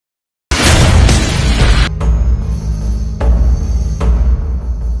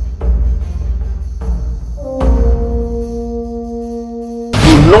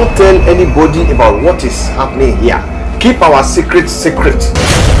not tell anybody about what is happening here. Keep our secret secret.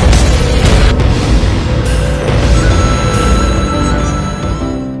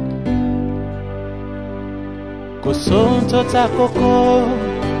 Kò sóhun tó ta kókó,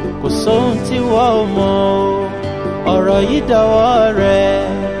 kò sóhun tí wọ́n ò mọ̀ o, ọ̀rọ̀ yìí dọ̀wọ́ rẹ̀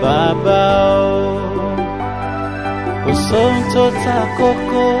bàbá o. Kò sóhun tó ta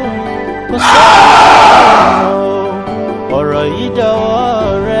kókó, kò sóhun tí wọ́n ò mọ̀ o, ọ̀rọ̀ yìí dọ̀wọ́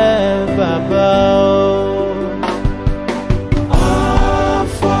rẹ̀ bàbá o.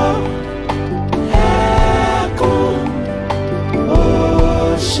 Ọ̀fọ̀ ẹ̀kún ó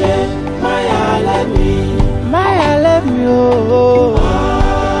ṣe máyà lẹ́mí. Maya let me oh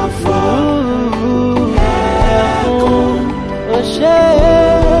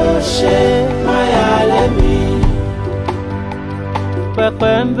Maya let me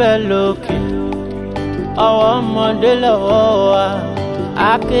Pepe nbe lókè ọwọ́ ọmọdé lọ́wọ́ wa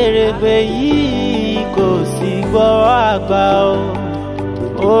akérègbè yìí kò sí gbọ́rọ̀ àgbà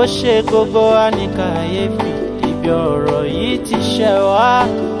ó ṣe gbogbo wa ní kàyéfì ibi ọ̀rọ̀ yìí ti ṣẹ̀ wá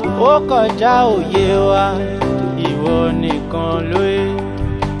ó kọjá òye wa ìwọ nìkan lóye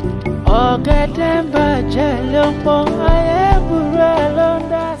ọ̀gẹ̀dẹ̀ ń bàjẹ́ ló ń pọ́n ayé burú ẹ̀ ló ń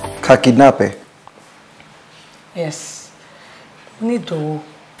dá sí. Ká kidnap ẹ. Yes, mo ní ìdòwò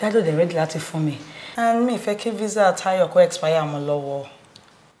dájọ́ dẹ̀ ready láti fún mi and mi fẹ́ kí visa Tayo kó expire mọ́ lọ́wọ́.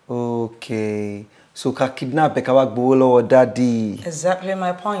 Okay, so ká kidnap ẹ ká wá gbowó lọ́wọ́ daddy. Exactly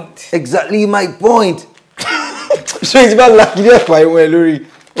my point. Exactly my point. So it's about lucky there for you, Lori.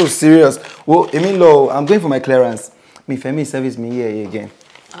 Oh, serious. Well, Emilio, I'm going for my clearance. Me family service me here again.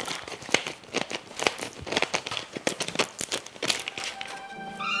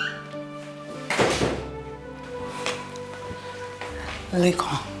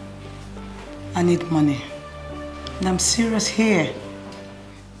 Leko, I need money. And I'm serious here.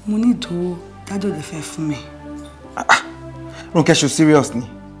 Money to that do the fair for me. Don't catch you seriously.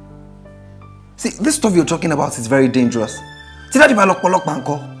 See, this stuff you're talking about is very dangerous. See that if I lock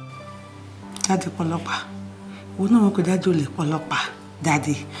banko? Daddy Polopa. We know what Daddy le Polopa.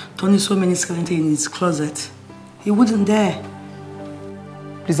 Daddy, Tony so many skeletons in his closet. He wouldn't dare.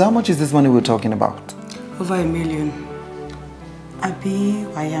 Please, how much is this money we're talking about? Over $1 million. Abi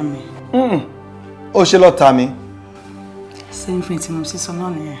Wayami. Oh, Charlotte Tammy. Same thing to my sister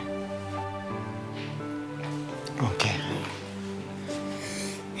on here. Okay.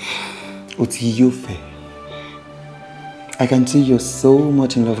 Oti Yofe. I can see you're so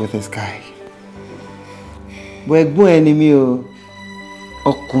much in love with this guy. But ẹ̀gbọ́n ẹni mi o,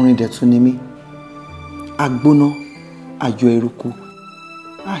 ọkùnrin dẹ̀ tún ni mí. Agbóná, ayọ̀ eruku.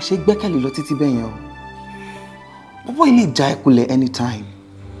 Ṣé gbẹ́kẹ̀lé lọ títí bẹ́yẹn o. Bobo ilé já ẹ kulẹ̀ anytime.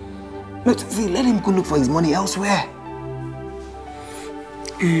 No, see, let him go look for his money elsewhere.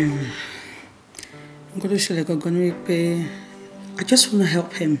 Olushola gangan ni wípé I just want to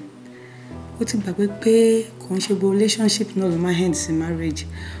help him. Ó ti gbàgbé pé kò ń ṣe gbogbo relationship náà ló máa end sí marriage.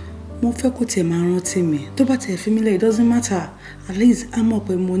 Mo fẹ́ kó tiẹ̀ máa rántí mi. Tó bá tiẹ̀ fi mí lẹ̀, it doesn't matter. At least I'm mọ̀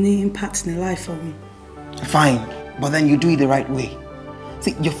pé mo ní impact in life for me. Fine, but then you do it the right way.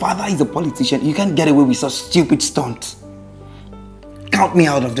 See, your father is a politician. You can't get away with such stupid stunts. Count me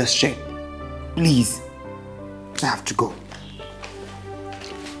out of this shit. Please. I have to go.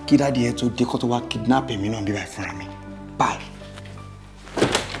 Kida die to dekotowa kidnap him, you know, be right from me. Bye.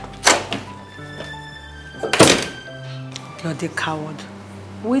 You're the coward.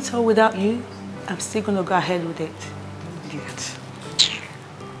 With or without you, I'm still gonna go ahead with it. Idiot.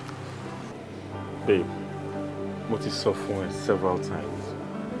 Babe, what is so fun several times.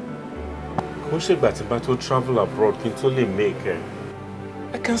 Kò ṣe gbà tí bá tó travel abroad kí n tó lè make it.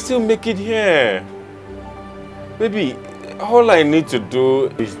 I can still make it here. Baby, all I need to do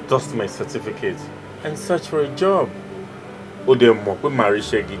is dust my certificate and search for a job. Ó dẹ̀ mọ̀ pé màá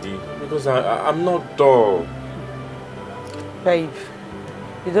ríṣẹ́ gidi because I'm not dull. Babe,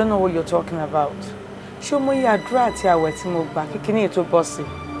 you don't know what you're talking about. Show me your àdúrà àti àwẹ̀ tí mo gbà kíkíní ètò bọ́sì.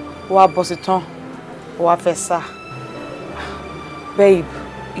 Wá bọ́sì tán. Wá fẹ́ sá. Babe,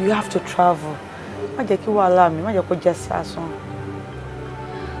 you have to travel. Má jẹ́ kí wàhálà mi, má jẹ́ kó jẹ́ sásán.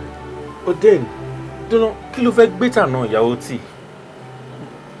 Oden, dúró, kí ló fẹ́ gbé tà náà ìyàwó tì?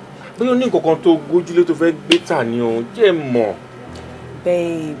 Bóyá ní nǹkan kan tó gójúlé tó fẹ́ gbé tà ni o, jẹ́ mọ̀.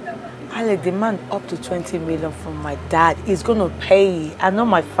 Babe, I'll demand up to 20 million from my dad. He's gonna pay. I know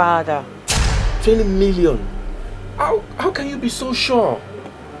my father. 20 million? How can you be so sure?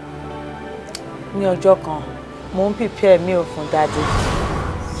 Ní ọjọ́ kan, mo ń prepare meal fún daddy.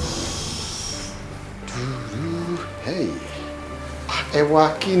 Hey, Ẹ wá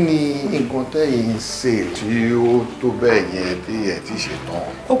kí ni nǹkan tẹ́yìn ṣe tí ó tó bẹ́ẹ̀ yẹn tí ẹ ti ṣe tán?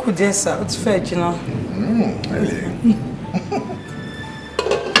 Ó kù díẹ̀ sá, ó ti fẹ́ jiná.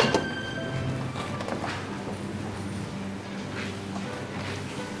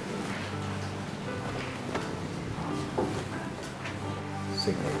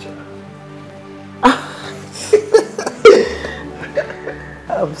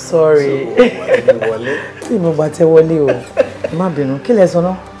 I'm sorry. Tí mo bá tẹ wọlé o, má bínú. Kí lẹ sọ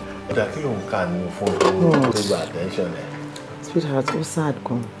náà? Ọ̀dà kí ló ń kà nínú fóònù tó gba attention ẹ̀? Sweetheart, ó sad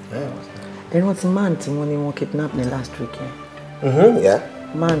gan. Ẹran ti man tí wọ́n ní wọ́n kidnap ní last week Yeah.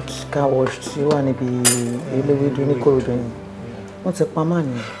 Man car wash tí wà níbi eléwédú ní Kòròdú yẹn. Wọ́n ti pa man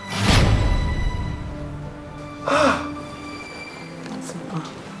yẹn.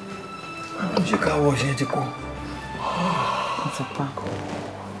 Ṣé car wash yẹn ti kú? Wọ́n ti pa.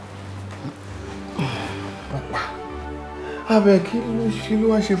 Abẹ kí ló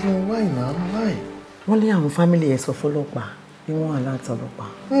wá ṣe fún wáì náà láì? Wọ́n lé àwọn fámìlì ẹ̀ sọ fọ́lọ́pàá bí wọ́n aláàtọ̀ ọlọ́pàá.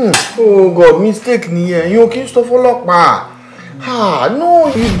 Oh God, mistake nìyẹn. You kì í sọ fọ́lọ́pàá. No,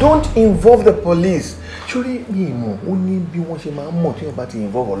 you don't involve the police. Ṣórí mi ìmọ̀ ó ní bí wọ́n ṣe máa ń mọ̀ tí wọ́n bá ti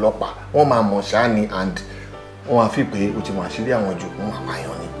involve ọlọ́pàá. Wọ́n máa mọ̀ ṣáá ni and wọ́n máa fi pé o ti mọ̀ àṣírí àwọn jù wọ́n máa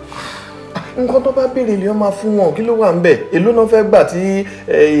pààyàn ni. Nǹkan tó bá béèrè lè wọ́n máa fún wọn. Kí ló wà ń bẹ̀? Èló náà fẹ́ gbà tí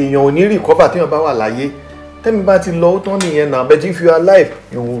èèyàn ò ní recover tí wọ́n bá wà láyé. Tẹ́mi bá ti lọ ó tán nìyẹn náà, but if you are alive,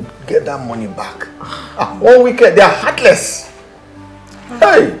 you will get that money back. One wicked, they are heartless.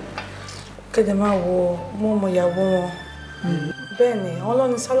 Hey! Kéde máa wo mú ìyàwó wọn. Bẹ́ẹ̀ni, àwọn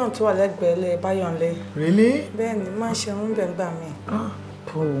lọ́ni salon tó wà lẹ́gbẹ̀ẹ́ lé Báyọ̀nlé. Really? Bẹ́ẹ̀ni, máa ń ṣe irun bẹ̀ gbà mí.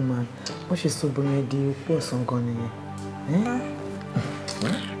 Poor woman, wọ́n ṣe sọ́bù yẹn di opó ọ̀sán gan nìyẹn.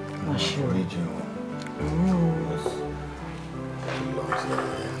 Má ṣe o.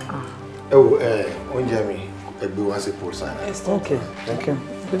 Ẹ wo oúnjẹ mi ẹgbẹ́ wá sí pool sign. Okay, okay.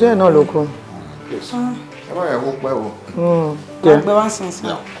 Ojú ẹ̀ náà ló kú. Ẹ má yẹ kó pẹ́ o. Ẹgbẹ́ wá sìn sí.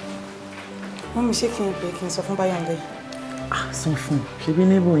 Wọ́n mi ṣé kí n pè kí n sọ fún Báyọ̀nlé. Sọ fún un, ṣebí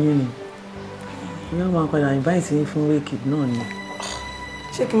neighbor yín ni. Ìyá máa padà invite yín fún wake up náà ni.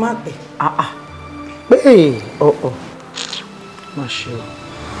 Ṣé kí n má pè? Pé má ṣe o.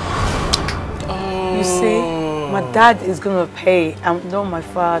 You see, my dad is gonna pay. I'm not my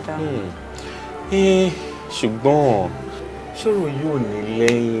father. Ṣùgbọ́n ṣòro yóò ní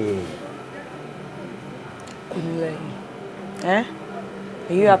lẹ́yìn. Kò ní lẹ́yìn.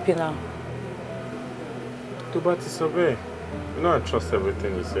 Are you happy now? Tó bá ti sọ bẹ́ẹ̀, you know I trust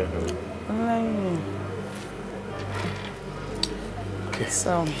everything you say. Okay.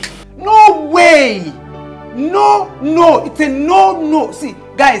 So. No way! No! It's a no! See,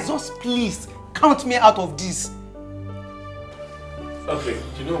 guys, just please count me out of this. Okay,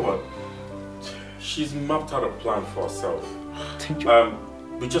 you know what? She's mapped out a plan for herself. Thank you.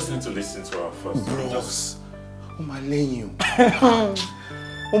 We just need to listen to her first. Bros, ó máa lẹ́yìn o.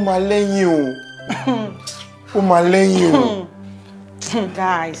 Ó máa lẹ́yìn o. Ó máa lẹ́yìn o.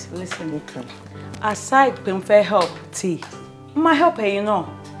 Guys, listen. Okay. Aside from fair help, my help her, you know.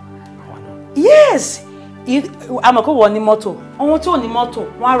 Yes. I'm a go ní mọ́tò. Àwọn tó ní mọ́tò,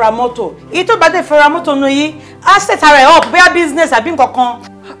 wọ́n ra mọ́tò. Èyí tó bá dé fẹ́ ra mọ́tò nu yìí, á set ara up, bóyá business àbí nǹkankan.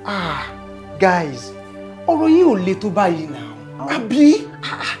 Guys, ọ̀rọ̀ yìí ò le tó báyìí now. Àbí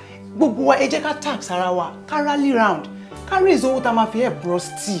gbogbo wa ẹ jẹ́ ká tax ara wa, ká rally round, ká raise owó tá máa fi help bros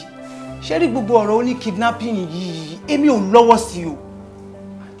T. Ṣé rí gbogbo ọ̀rọ̀ oní kidnapping yìí, èmi ò lọ́wọ́ sí o.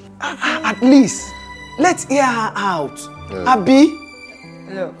 At least, let's hear her out. Àbí?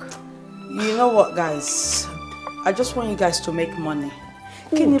 Look, you know what, guys? I just want you guys to make money.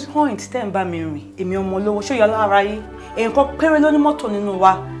 Kí ni point tẹ́ ń bá mi rìn? Èmi ọmọ olówó, ṣó yọ lára yín? Èèyàn kan péré ló ní mọ́tò nínú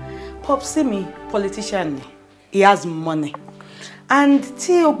wa. Popsi mi, politician ni. He has money. And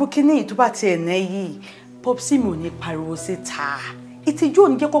tí ogbó kíní tó bá ti ẹ̀nà yìí, Popsi mi ò ní pariwo síta. Ìtìjú ò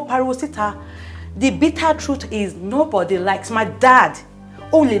ní jẹ́ kó pariwo síta. The bitter truth is nobody likes my dad.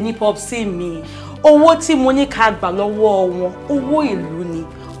 Ó lè ní Popsi mi. Owó tí mo ní ká gbà lọ́wọ́ wọn, owó ìlú ni.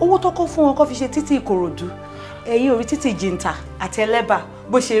 Owó tó kọ́ fún wọn kó fi ṣe títì Ìkòròdú. Ẹ̀yin orí títì Jìntà àti Ẹlẹ́bà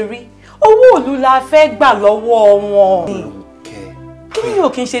bó ṣe rí. Owó ìlú la fẹ́ gbà lọ́wọ́ wọn. Kí ni yóò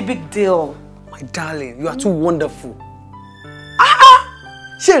kí n ṣe big deal? My darling, you are too wonderful.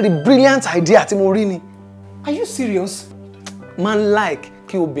 Ṣé rí brilliant idea tí mo rí ni? Are you serious? Man like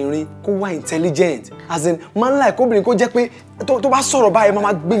kí obìnrin kó wá intelligent. As in, man like obìnrin kó jẹ́ pé tó bá sọ̀rọ̀ báyìí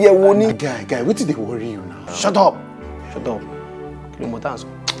máa gbé yẹ̀ wò ni. Guy, wetin dey worry you now? Shut up. Kí ló mọ̀ tá à ń sọ?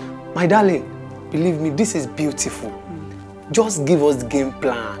 My darling, believe me, this is beautiful. Just give us the game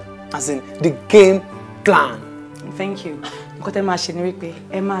plan. As in, the game plan. Thank you. Nǹkan tẹ́ máa ṣe ni wípé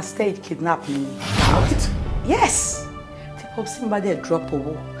ẹ máa stage kidnap mi. What? Yes. Tí Popsi mi bá dẹ̀ drop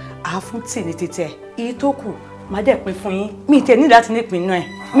owó, a fún tí ní títẹ̀. Iye tó kù, má dẹ̀ pín fún yín. Mi tẹ̀ ní láti ní ìpinnu ẹ̀.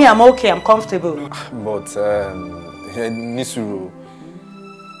 Me, I'm okay, I'm comfortable. But ní sùúrù.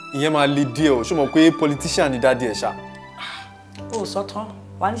 Ìyẹn máa le díẹ̀ o. Ṣé mo pé politician ni daddy ẹ̀ ṣá? Ó sọ tán.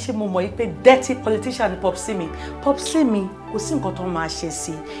 Wá ní ṣe mo mọ̀ pé dirty politician ni Popsi mi. Popsi mi kò sí nǹkan tó máa ṣe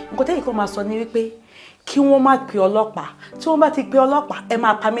sí. Nǹkan tẹ́yìn kan máa sọ ní wípé kí wọ́n má pe ọlọ́pàá. Tí wọ́n bá ti pe ọlọ́pàá, ẹ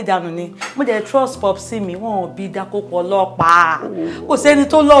máa pa mí dànù ni. Mo dẹ̀ trust Popsi mi, wọ́n ò bí dákópọ̀ ọlọ́pàá. Kò sẹ́ni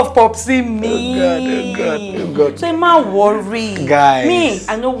tó love Popsi mi. Oh God. So ẹ má worry. Guys. Me,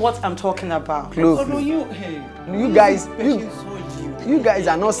 I know what I'm talking about. Look, Oh no, you guys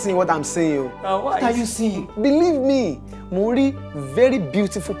are not seeing what I'm saying. what are you seeing? Believe me, mo rí very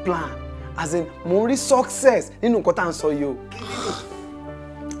beautiful plan. As in, mo rí success nínú nǹkan tá à ń sọ yìí o.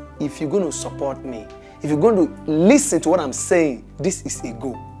 If you're going to support me, if you're going to listen to what I'm saying, this is a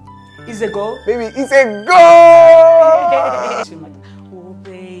go. Is it go? Baby, it's a go! Oh,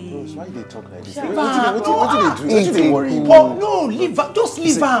 babe. Bros, why they talk like this? What What they worry? Oh, no, leave her. Just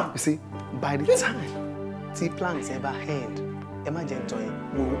leave her. You see, by the time the plans ever end, Emma Gentoy,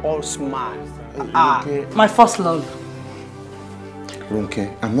 we will all smile. My first love. Ronke,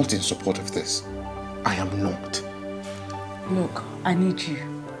 I'm not in support of this. I am not. Look, I need you.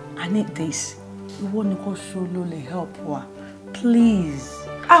 I need this. You want to go solo to help her. Please.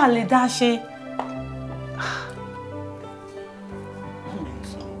 Le dashe.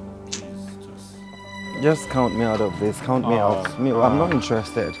 Just count me out of this. Count me out. I'm not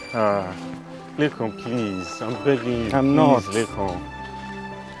interested. Lekon, please. I'm begging you. I'm not. Lekon.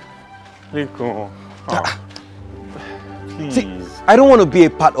 Lekon. Please. See, I don't want to be a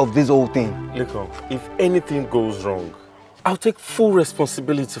part of this whole thing. Lekon, if anything goes wrong, I'll take full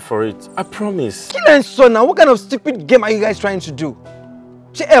responsibility for it. I promise. So now, what kind of stupid game are you guys trying to do?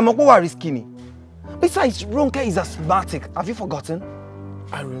 Risky. Besides, Ronke is asthmatic. Have you forgotten?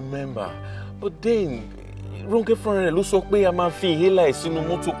 I remember. But then, Ronke friend ló sọ pé a máa fi inhaler sínú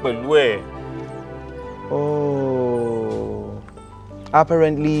mọ́tò pẹ̀lú ẹ̀. Oh.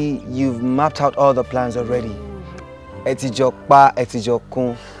 Apparently, you've mapped out all the plans already. Etijokpa,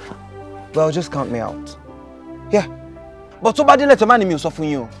 etijokun. Well, just count me out. Yeah. But somebody let a man in me suffer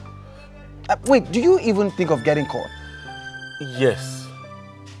you. Wait, do you even think of getting caught? Yes.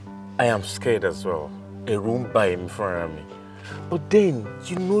 I am scared as well. A room by him in front of me. But then,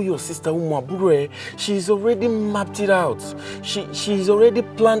 you know your sister Umabure, she's already mapped it out. She's already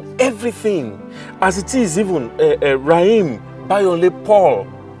planned everything. As it is, even Rahim, Bayonle, Paul,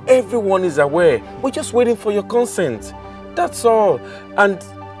 everyone is aware. We're just waiting for your consent. That's all. And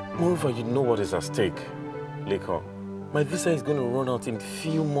moreover, you know what is at stake, Lekon. My visa is going to run out in a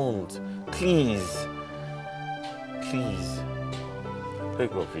few months. Please. Please.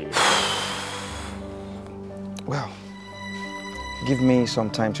 Beg of you. Well, give me some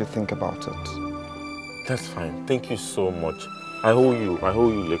time to think about it. That's fine. Thank you so much. I owe you,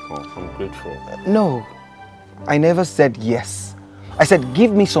 Lekon. I'm grateful. No, I never said yes. I said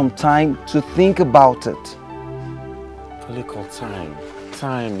give me some time to think about it. Lekon, time,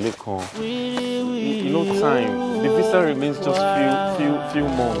 Lekon. No time. The visa remains just few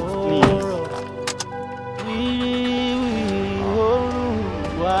months, please.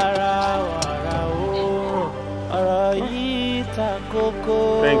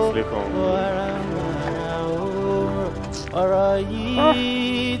 Thanks, Lekon.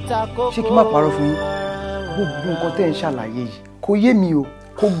 Ṣé kí n má parọ́ fún yín? Gbogbo nǹkan tẹ́ ń ṣàlàyé yìí kò yé mi o,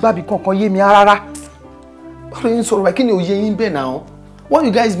 kò gbábi kankan yé mi rárá. Báwo ni sọ̀rọ̀ báyìí kí ni òye yín bẹ́ẹ̀ náà? Why are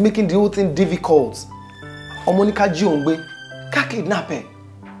you guys making the whole thing difficult? Ọmọ ní ká jí òun gbé, ká kidnap ẹ̀.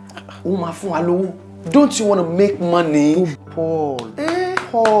 Ó máa fún wa lówó. Don't you want to make money? Paul,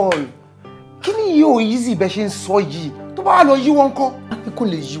 Paul, kí ni yóò easy bẹ́ẹ̀ ṣe ń sọ yìí? Tó bá wà lọ yíwọ́ ńkọ́? Kò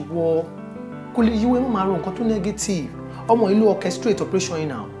lè yíwọ́. Kò lè yíwọ́, ẹ má máa ro nǹkan tó negative. Ọmọ ìlú orchestrate operation yìí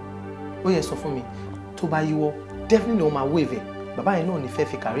náà. Ó yẹ sọ fún mi, tó bá yíwọ́, definitely ó máa wave ẹ̀. Bàbá yẹn náà ní fẹ́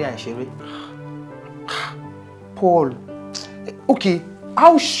fi career ẹ̀ ṣeré. Paul, okay,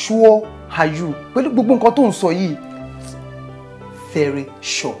 how sure are you? Pẹ̀lú gbogbo nǹkan tó ń sọ yìí. Very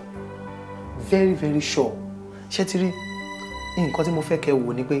sure. Very, very sure. Ṣé ti rí nǹkan tí mo fẹ́ kẹ́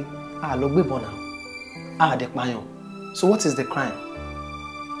wò ni pé a lọ gbébọn náà. A dẹ̀ pààyàn. So what is the crime?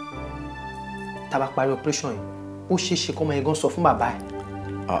 Tá bá parí operation yìí, ó ṣeé ṣe kọ́mọ yẹn gan sọ fún bàbá ẹ̀.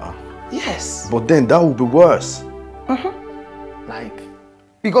 Yes. But then that would be worse. Like.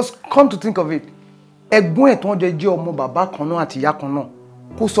 Because come to think of it, ẹ̀gbọ́n ẹ̀ tó ń jẹ́ ọmọ bàbá kan náà àti ìyá kan náà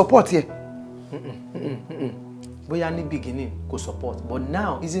kò support ẹ̀. Bóyá ní beginning kò support, but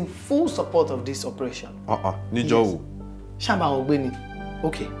now he's in full support of this operation. Níjọ́ wo? Ṣáàbà wọn gbé ni.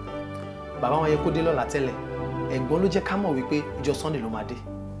 Okay. Bàbá wọn yẹ kó dé lọ́la tẹ́lẹ̀. ẹ̀gbọ́n ló jẹ́ ká mọ̀ wípé ìjọ Sunday ló máa dé.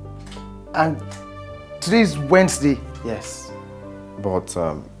 And today is Wednesday. Yes. But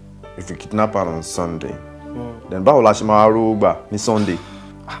if you kidnap her on Sunday, then báwo la ṣe máa rówó gbà ní Sunday?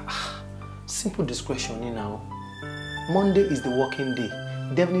 Simple discretion ni now. Monday is the working day.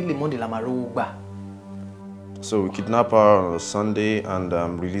 Definitely Monday la máa rówó gbà. So we kidnap her on a Sunday and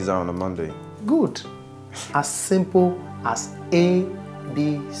release her on a Monday. Good. As simple as A,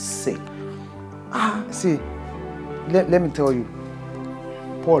 B, C. See, let me tell you,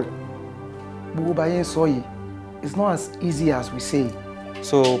 Paul, it's not as easy as we say.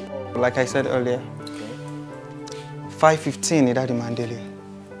 So, like I said earlier, 5:15 is Daddy Mandele.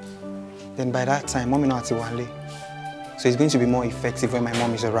 Then by that time, Mommy not Wale. So it's going to be more effective when my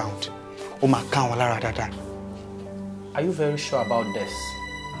mom is around. Are you very sure about this?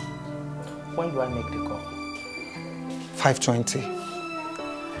 When do I make the call? 5:20.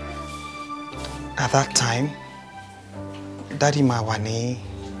 At that time, Daddy Mawane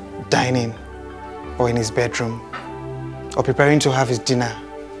dining or in his bedroom or preparing to have his dinner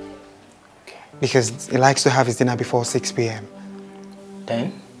because he likes to have his dinner before 6 p.m.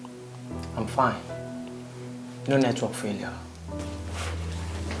 Then, I'm fine. No network failure.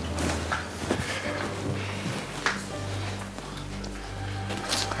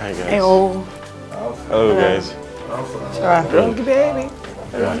 Hi guys. Hey, oh. Hello guys. Sorry. Baby.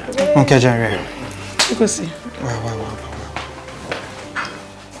 Okay, Jerry. You can see. Wow.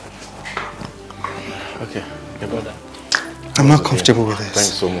 Okay, your brother. I'm not comfortable with this.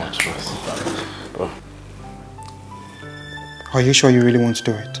 Thanks so much, boss. Oh. Are you sure you really want to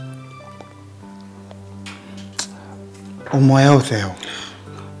do it? My health,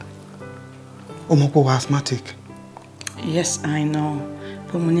 asthmatic. Yes, I know.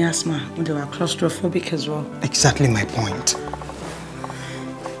 But when you asthma, they were claustrophobic as well. Exactly my point.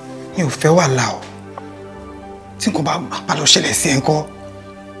 You feel allow. Think about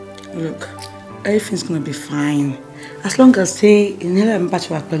Look, everything's gonna be fine. As long as say in here I'm back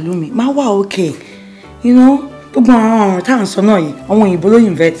to Palumi, okay. You know,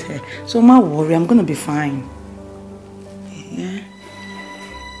 so ma worry, I'm gonna be fine. Yeah.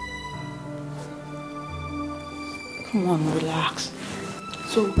 Come on, relax.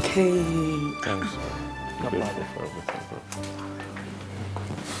 It's okay. Thanks. No problem. For everything, bro.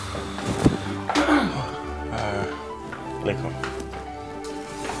 Lekon.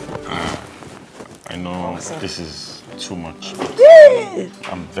 I know this is too much.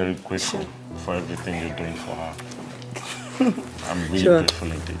 I'm very grateful for everything you're doing for her. I'm really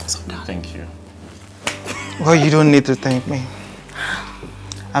grateful indeed. Thank you. Well, you don't need to thank me.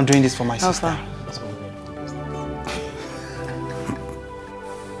 I'm doing this for my sister.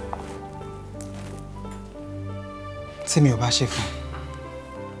 See me,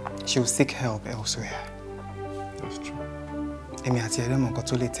 she will seek help elsewhere. That's true.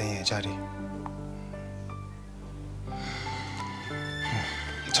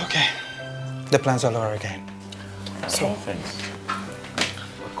 It's okay. The plans are over again. So thanks.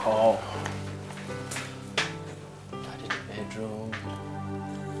 Call. Daddy in the bedroom.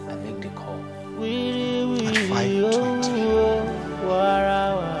 I make the call. At 5:20.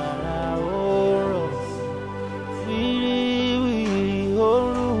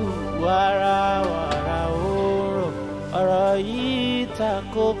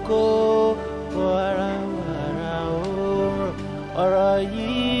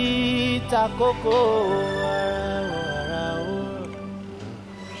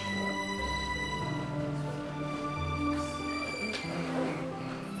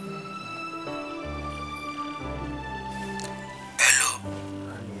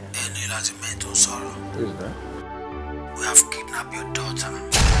 Who is that? We have kidnapped your daughter.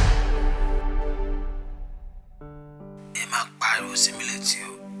 Emma pariwo sí mi létí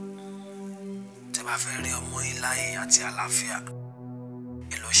o. Tẹ́ bá fẹ́ rí ọmọ yín láyé àti àlàáfíà.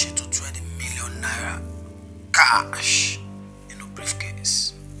 Ẹ lọ ṣètò 20 million naira cash in a briefcase.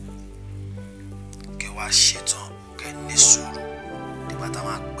 Kẹ́ wá ṣetán kẹ́ ní sùúrù nígbà tá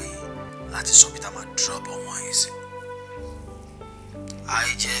máa pè láti sọ bí tá máa drop ọmọ yín sí.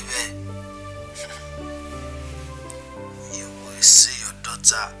 Àìjẹ́ bẹ́ẹ̀. You will see your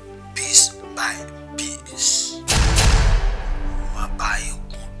daughter piece by piece. Ma bá yín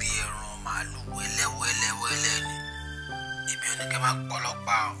kún bí ẹran màálù wẹ́lẹ́wẹ́lẹ́wẹ́lẹ́ ni. Ibi oníkẹ́ máa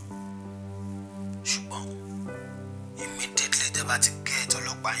pọlọ́pàá o. Ṣùgbọ́n immediately tẹ́ bá ti get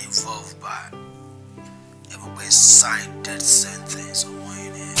ọlọ́pàá involved by ẹ mọ̀ pé sign death sentence ọmọ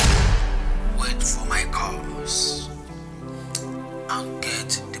yín ni. Wait for my calls and get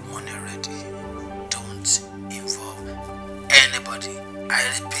the money ready. Don't involve anybody. I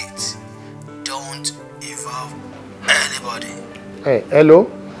repeat, don't involve anybody. Hey, hello?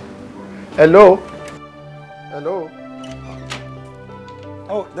 Hello? Hello?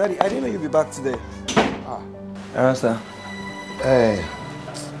 Oh, Daddy, I didn't know you'd be back today. Sir. Hey,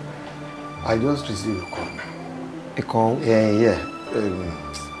 I just received a call. A call? Yeah.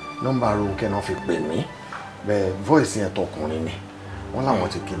 Number Ronke náà fi pè mí. But voice yẹn tọkùnrin ni. Wọ́n láwọn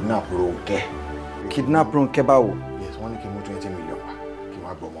ti kidnap Ronke. Kidnap Ronke báwo? Yes, wọ́n ní kí n mú 20 million wá kí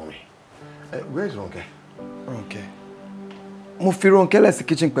wọ́n á gbọ́mọ mi. Where is Ronke? Ronke. Mo fi Ronke lẹ̀ sí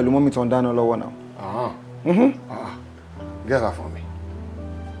kitchen pẹ̀lú mọ́mí tó ń dáná lọ́wọ́ náà. Get her for me.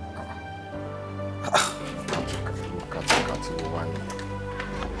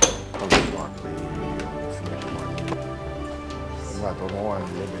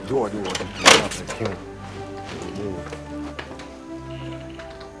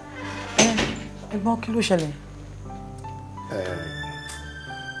 Ẹ̀gbọ́n kí ló ṣẹlẹ̀?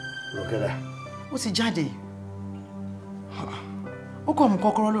 Rokeda. Ó ti jáde. Ó kọ̀ mú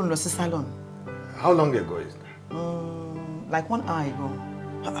kọ́kọ́rọ́ ló ń lọ sí salon. How long ago is that? Like 1 hour ago.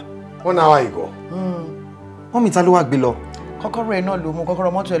 1 hour ago? Mọ́mí ta ló wá gbé lọ? Kọ́kọ́rọ́ ẹ̀ náà ló mú,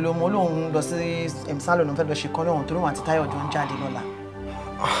 kọ́kọ́rọ́ mọ́tò ẹ̀ ló mú, lóun lọ sí salon ló fẹ́ lọ ṣe kọ́ lóhun tó lóun àti Táyọ̀ jọ ń jáde lọ́la.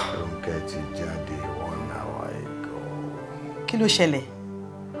 Ronke ti jáde 1 hour ago. Kí ló ṣẹlẹ̀?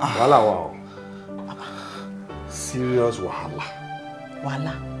 Wàhálà wà o. Serious wàhálà.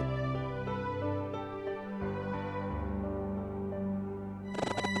 Wàhálà.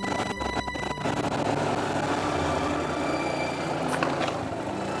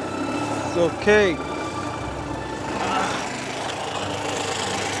 It's okay.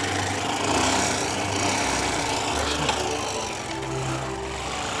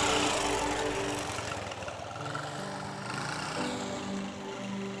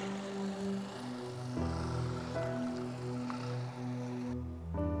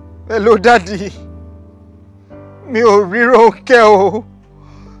 Hello, Daddy. Mi ò rí Ronke o.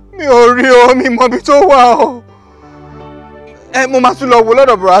 Mi ò rí o, mi mọ bí tó wà o. Mo máa tún lọ wo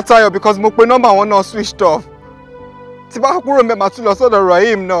lọ́dọ̀ Bro Tayo because mo pe nọ́mbà wọn náà switched off. Tí bá kúrò ńbẹ̀ máa tún lọ sọ́dọ̀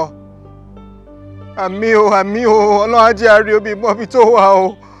Rahim náà. Àmì o, Ọlọ́run á jẹ́ a rí o, mi mọ bí tó wà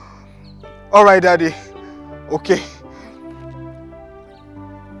o. All right, Daddy. Okay.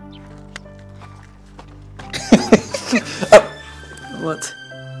 What?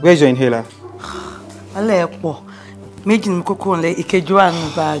 Where's your inhaler? Alẹ́ pọ̀. Méjì ni kókó ńlẹ̀, ìkejì wà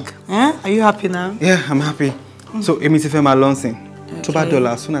nínú bag. Are you happy now? Yeah, I'm happy. So, èmi ti fẹ́ máa lọ nsìn. Tó bá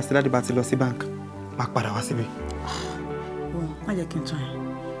dọ̀la, as soon as Daddy bá ti lọ sí bank, máa padà wá síbí. Má jẹ́ kí n tán ẹ.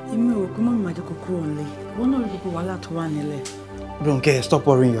 Èmi ò pé mọ́mí máa jẹ́ kó kúrò ńlẹ̀. Wọ́n náà rí gbogbo wàhálà tó wà nílẹ̀. Ronke, stop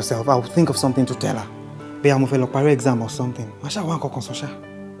worrying yourself. I will think of something to tell her. Bóyá mo fẹ́ lọ parí exam or something. Má ṣáà wá nǹkan kan sọ ṣá.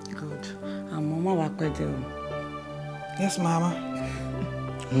 Good. Àmọ́ má wá pẹ́ dé o. Yes, Mama.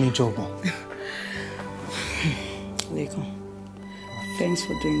 Ní jọ̀gbọ̀n. Lekan, thanks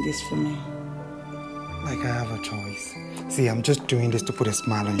for doing this for me. Like I have a choice. See, I'm just doing this to put a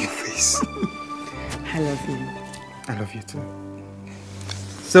smile on your face. I love you. I love you too.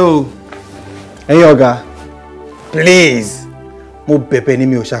 So, hey Oga, please, mo bẹ̀bẹ̀ ni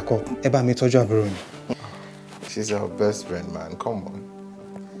mi ò ṣakọ. Ẹ bá mi tọ́jú àbúrò mi. She's our best friend, man. Come on.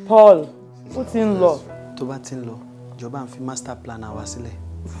 Paul, ó ti ń lọ. Tó bá ti ń lọ, jọba ń fi master plan àwa sílẹ̀.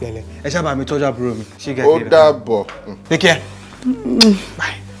 Bẹ̀lẹ̀, ẹ ṣá bá mi tọ́jú àbúrò mi. Ó dàbọ̀. Take care.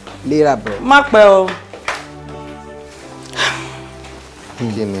 Bye. Later, bro. Má pẹ́ o. Kí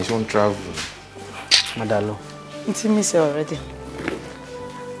ni ṣó ń travel? Madalo. N ti miss you already.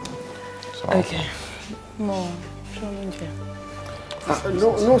 So, Okay. No,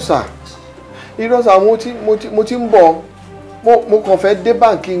 no, sir. Irọ́ sà, mo ti ń bọ̀. Mo kàn fẹ́ dé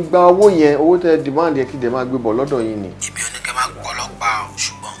báǹkì ń gba owó yẹn, owó tẹ demand yẹn kí dẹ̀ máa gbé bọ̀ lọ́dọ̀ yín ni. Ibi oníkẹ́ máa gbọ́ ọlọ́pàá o,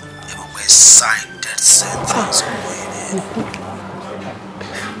 ṣùgbọ́n ẹ mọ̀ pé sign death sentence ọmọ yìí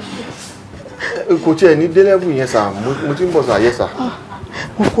ni. Kò tiẹ̀ ní dé level yẹn sà, mo ti ń bọ̀ sà, yes sà.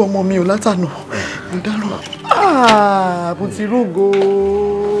 mo kú ọmọ mi ò látànà. Mo dáràn. Mo ti rúgo.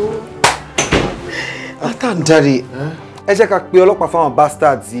 Látànà. Daddy, ẹ jẹ́ ká pe ọlọ́pàá fáwọn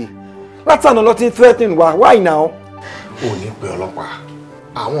bastards yìí. Látànà ló ti ń threatening wa. Why now? Ò ní pe ọlọ́pàá.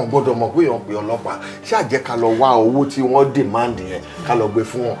 Àwọn gbọ́dọ̀ mọ̀ pé èèyàn pe ọlọ́pàá. Ṣáà jẹ́ ká lọ wá owó tí wọ́n demand yẹn ká lọ gbé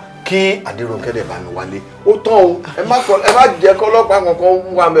fún wọn kí Adérónkẹ́ dẹ̀ bá mi wálé. Ó tán o. Ẹ má jẹ́ kí ọlọ́pàá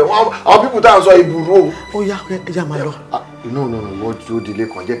kankan wà mẹ́. Àwọn pípù tá à ń sọ ìbúrò o. Ó yá ẹja máa lọ. No, wọ́n tí ó dilé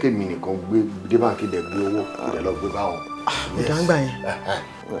kan jẹ́ kémi nìkan gbé dé báńkì dẹ̀ gbé owó ìdẹ̀ lọ gbé báwọn. Ìdáǹgbà yẹn.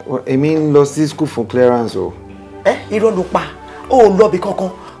 Èmi ń lọ sí school for clearance o. Irọ́ ló pa. Ó lọ bí kankan.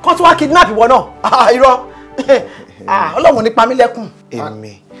 Kọ́ tí wàá kidnap ìwọ náà. Irọ́. Ọlọ́run ní pa mí lẹ́kùn.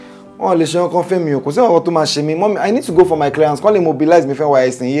 Èmi wọ́n lè ṣe nǹkan fẹ́ mi o kò sí nǹkan tó máa ṣe mi mọ́mí I need to go for my clients kọ́ lè mobilize mi fẹ́ wá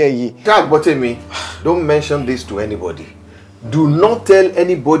ẹ̀sìn yìí. Jack Botemi, don't mention this to anybody. Do not tell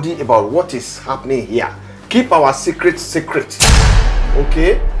anybody about what is happening here. Keep our secret secret.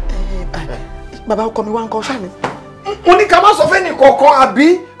 Okay? Bàbá ọkọ mi wá ń kọ́ ṣáà mi. Mo ní ká má sọ fẹ́ ní kankan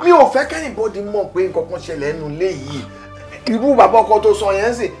àbí mi ò fẹ́ kẹ́nìbọ́dì mọ̀ pé nǹkan kan ṣẹlẹ̀ nínú ilé yìí. Irú bàbá ọkọ tó sọ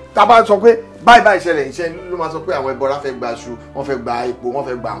yẹn sì tá bá sọ pé báyìí ṣẹlẹ̀ iṣẹ́ ló máa sọ pé àwọn ẹbọra fẹ́ gba aṣu, wọ́n fẹ́ gba epo, wọ́n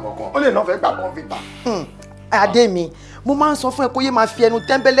fẹ́ gba nǹkan kan. Ó lè náà fẹ́ gba kọ́ńfìtà. Adé mi, mo máa ń sọ fún ẹ kó yé máa fi ẹnu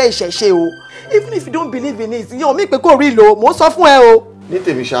tẹ́ńbẹ́lẹ́ ìṣẹ̀ṣe o. Even if you don't believe in it, yẹn ò mí pé kó rí lò, mo ń sọ fún ẹ o. Ní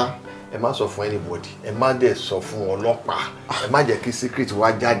tèmi ṣá, ẹ má sọ fún anybody, ẹ má dẹ̀ sọ fún ọlọ́pàá, ẹ má jẹ́ kí secret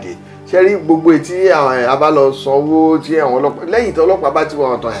wá jáde. Ṣé rí gbogbo etí a bá lọ sanwó tí àwọn ọlọ́pàá lẹ́yìn tí ọlọ́pàá bá ti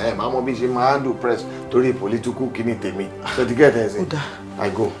wà ọ̀tàn ẹ̀ máa mọ bí ṣe máa handle press torí political kíní tèmi. Ṣé ti gẹ́tẹ̀ ẹ̀sìn? I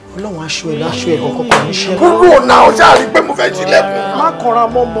go. Ọlọ́run aṣọ ẹ̀ láṣọ ẹ̀ kọ̀ọ̀kan kò ní ṣe. Kúrò náà ó ṣáà rí pé mo fẹ́ tilẹ̀kùn. Má kọra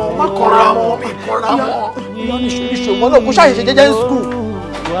mọ́ mọ́, má kọra mọ́. Ìyá níṣòwò wọn náà kó ṣàyè ṣe jẹ́jẹ́ ní school.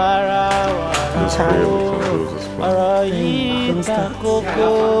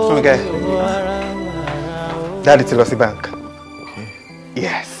 Funke, Daddy ti lọ sí bank.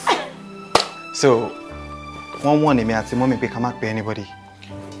 Yes. So, one èmi àti mommy pé ká má pe anybody.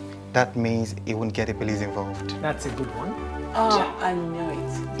 That means he won't get the police involved. That's a good one. Oh, I knew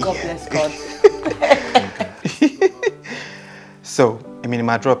it. God bless God. So, èmi ni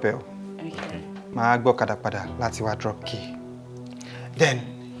máa drop ẹ o. Okay. Máa gbọ́ ọ̀kadà padà láti wá drop key. Then,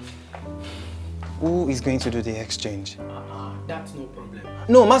 who is going to do the exchange? That's no problem.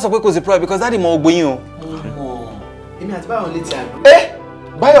 No, má sọ pé kò sí problem because Daddy mọ ogbó yín o. Èmi àti Báyọ̀ létí àgbẹ̀.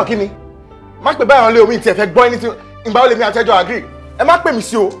 Báyọ̀ kí ni? Má pè Báyọ̀ lé omi tí ẹ fẹ́ gbọ́ anything. Ìgbà wo lèmi àtẹ́jọ́ agree? Ẹ má pè mí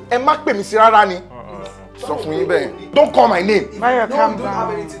sí o, ẹ má pè mí sí rárá ni. Sọ fún yín bẹ́ẹ̀. Don't call my name. Báyọ̀ calm Don't have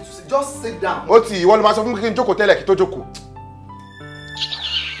down. anything to say. Just sit down. Ó ti ìwọ ló máa sọ fún mi kí n jókòó tẹ́lẹ̀ kí tó jókòó.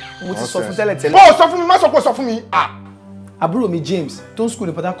 Mo ti sọ fún tẹ́lẹ̀ tẹ́lẹ̀. Ó sọ fún mi, má sọ pé ó sọ fún mi. Àbúrò mi James tó ń school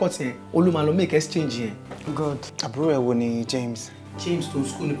ní Port Harcourt yẹn, Olú máa lọ make exchange yẹn. God. Àbúrò ẹ̀ wo ni James? James tó ń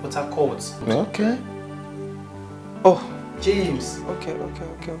school ní Port Harcourt. Okay. Oh. James. Okay.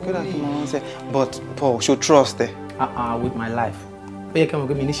 That's what I say. But Paul, should trust eh? With my life. Ó yẹ kí wọ́n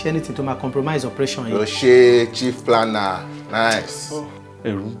gbé mi ní ṣe anything to ma compromise operation yìí. Lọ ṣe chief planner. Nice.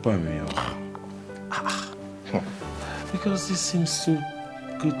 Ẹ̀rù bà mí o. Because this seems so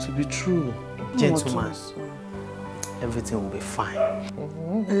good to be true. Gentlemen, everything will be fine.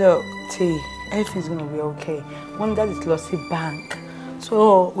 Look, T, everything's gonna be okay. One dad is lost the bank,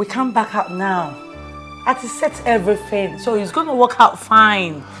 so we can't back out now. I had to set everything, so it's gonna work out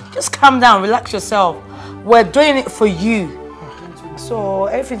fine. Just calm down, relax yourself. We're doing it for you, so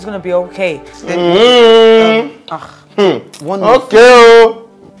everything's gonna be okay. One more. Okay.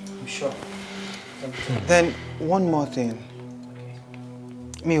 I'm sure. Then one more thing.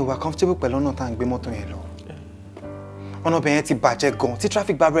 Mi ò wà comfortable pẹ̀lú ọ̀nà tá à ń gbé mọ́tò yẹn lọ. Ọ̀nà bẹ̀ yẹn ti bàjẹ́ gan. Tí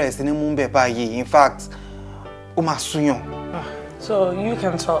traffic bá bẹ̀rẹ̀ sí ní mú bẹ̀ báyìí, in fact, ó máa súyàn. So you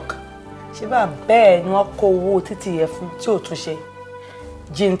can talk. Ṣé bá bẹ́ẹ̀ ni wọ́n kó owó títì yẹn fún tí ò tún ṣe?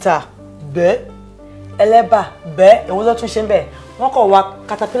 Jinta bẹ́ẹ̀, ẹlẹ́bà bẹ́ẹ̀, èwo ló tún ṣe ń bẹ̀? Wọ́n kọ̀ wá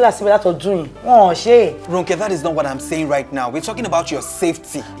caterpillar síbi látọ̀dún yìí. Wọ́n ò ṣe é. Ronke, that is not what I'm saying right now. We're talking about your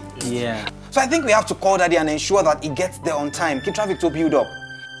safety. Yeah. So I think we have to call Daddy and ensure that he gets there on time. Keep traffic to build up.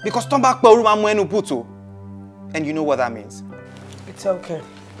 Because turn back Peru máa mú ẹnu puto. And you know what that means. It's okay.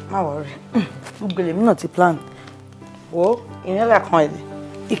 Má worry. Ugbele mi náà ti plan. Wo, ìyẹn la kan ele.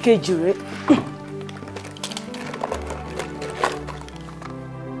 Ìkejì rẹ̀.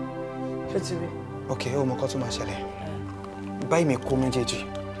 Ṣé ti rí? Okay, ó mọ nǹkan tó máa ṣẹlẹ̀. Báyìí mi kó méjèèjì.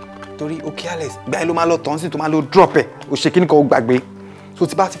 Torí ó careless. Gbáyìí ló máa lọ tán sí tó máa lọ drop ẹ̀. Ó ṣe kíní kan ó gbàgbé. So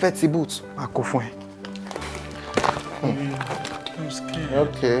tí bá ti fẹ́ ti boot, máa kó fún ẹ.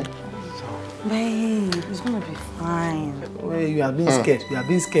 Okay. Babe, it's gonna be fine. Well, you have been scared. You have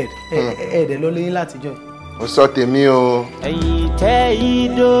been scared. Dẹ̀ lọ lẹ́yìn látijọ́. Ó sọ tèmi o. Ẹ̀yin tẹ́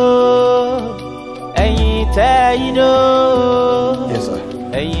idó. Ẹ̀yin tẹ́ idó. Yes, sir.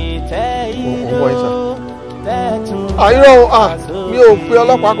 Ẹ̀yin tẹ́ idó. Mi ò pe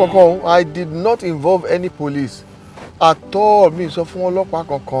ọlọ́pàá kankan. I did not involve any police at all. Mi sọ fún ọlọ́pàá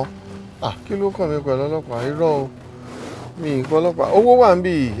kankan. Kí ló kàn mí pẹ̀lú ọlọ́pàá? Irọ́ o. Mi ìpọ̀ ọlọ́pàá. Owó wà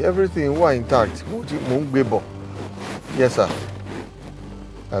níbí, everything wà intact. Mo ń gbé bọ̀. Yes, sir.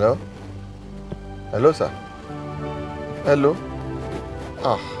 Hello? Hello, sir. Hello?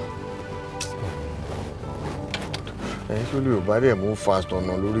 Ẹ̀yin ṣó lè bá dẹ̀ mú fast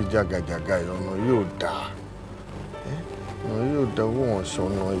ọ̀nà lórí jàgàjàgà ọ̀nà yóò dáa. Ọ̀nà yóò dá owó wọn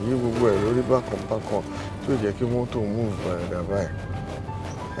ṣọ̀nà yí gbogbo ẹ̀ lórí bákan tí ó jẹ́ kí mọ́tò mú ìgbàlódà báyìí.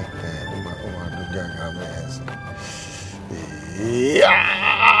 Ó máa dún jàgà bẹ́ẹ̀ sí.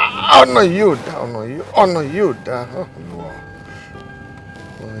 ọ̀nà yìí ò dá ọ̀nà yìí ò dá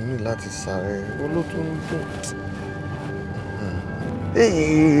ọ̀nà ní láti sáré olótún dùn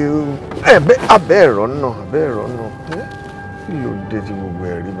abẹ́ ẹ̀rọ náà kí ló dé tí gbogbo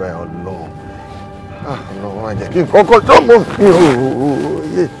ẹ̀ rí báyìí ọlọ́run máa jẹ́ kí n kọ́kọ́ tó mọ̀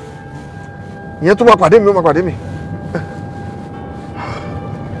ìyẹn tó máa pàdé mi ó máa pàdé mi.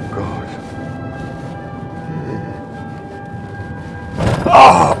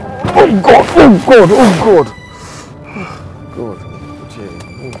 Oh God! God!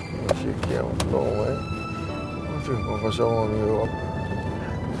 Ṣé kí ẹ lọ́wọ́ ẹ? Wọ́n fi nǹkan kan ṣọ́wọ́ mi o.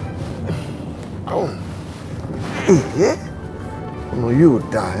 Ọ̀nà yóò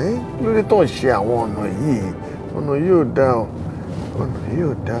dá ẹ́ lórí tó ń ṣe àwọn ọ̀nà yìí. Ọ̀nà yóò dá ọ. Ọ̀nà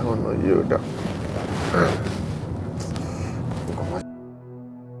yóò dá.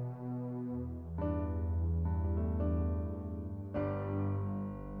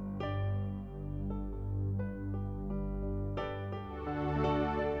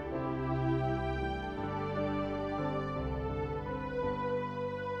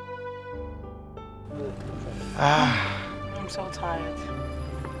 I'm so tired.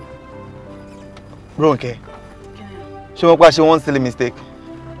 Ronke, ṣé wọ́n pa ṣe one silly mistake?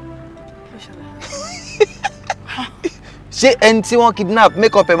 Ṣé ẹni tí wọ́n kidnap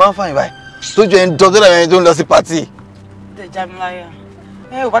make up ẹ̀ máa ń fàyìn báyìí? Tójú ẹ̀ ń dọ́jọ́ láwọn ẹni tó ń lọ sí pàtì. They jam liar.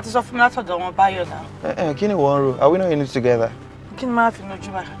 Ò bá ti sọ fún mi látọ̀dọ̀ wọn báyọ̀ náà. Kí ni wọ́n ń ro? Are we not in it together? Kí ni máa fi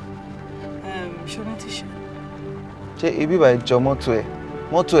nojú bá? Ṣé o ní tíṣù? Ṣé ibi ìbà ìjọ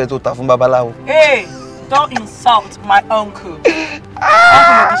mọ́tò ẹ̀ tó ta fún babaláwo? Hey! Don't insult my uncle. Uncle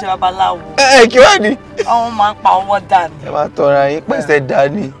kì í ṣe babaláwo. Kí wá ní? Àwọn máa ń pa owó dání. Ẹ máa tọra yín pèsè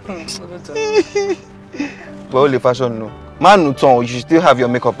dání. But only fashion no. Man, no tongue. You should still have your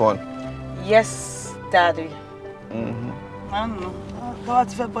makeup on. Yes, daddy. Man, no. Báwa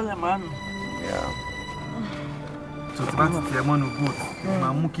ti fẹ́ bọ́lẹ̀ man. Yeah. So tí bá ti tẹ mọ́nu goat,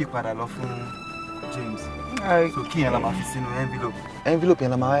 máa mú kí padà lọ fún James. So kí yẹn la máa fi sínú envelope. Envelope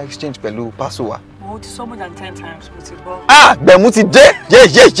yẹn la máa exchange pẹ̀lú parcel wa. Mo ti sọ more than 10 times mo ti gbọ́. Gbẹ̀mú ti dé.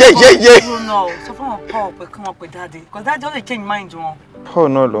 Yé. No. Sọ fún wọn Paul pé kí wọ́n pe daddy. Because daddy only change mind wọn. Paul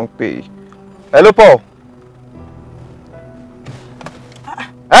náà ló ń pè é. Hello Paul.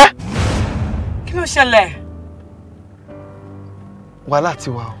 Kí ló ṣẹlẹ̀? Wàhálà ti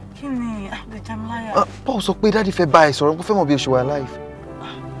wà o. Kí ni the jam liar? Paul sọ pé daddy fẹ́ bá ẹ sọ̀rọ̀ kó fẹ́ mọ̀ bí o ṣe wà life.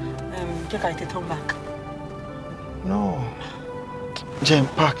 Jẹ́ ká ètè turn back. No. Jẹ́ n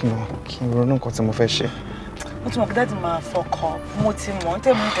park náà kí n ronú nǹkan tí mo fẹ́ ṣe. Mo ti mọ̀ pé dáàdì máa fọkàn. Mo ti mọ̀ ní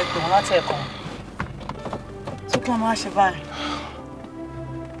tẹ̀mú tẹ̀ pé wọ́n láti ẹ̀kọ́. So kí wọ́n máa ṣe báyìí?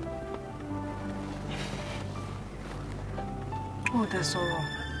 Ó dẹ̀ sọ̀rọ̀.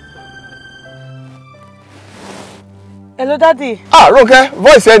 Hello daddy. Ronke,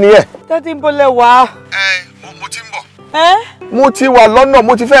 voice ẹ nìyẹn. Daddy ń bolẹ̀ wá. Mo ti ń bọ̀. Mo ti wà lọ́nà,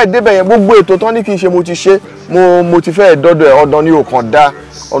 mo ti fẹ́ débẹ̀ yẹn, gbogbo ètò tán ní kí n ṣe mo ti ṣe, mo ti fẹ́ dọ́dọ̀ ẹ̀ ọ̀dọ̀ ní òkàn dá,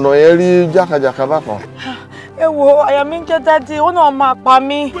 ọ̀nà yẹn rí jákàjàkà bákan. Ẹ wo, àyà mi ń jẹ́ daddy, ó náà máa pa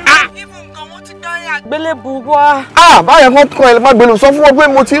mí. Even nǹkan wọ́n ti gbá àgbélébùú wá. Báyẹn kan kọ́ ẹ má gbélé, sọ fún wọn pé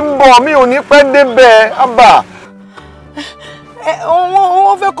mo ti ń bọ̀, mi ò ní pẹ́ débẹ̀, ábà.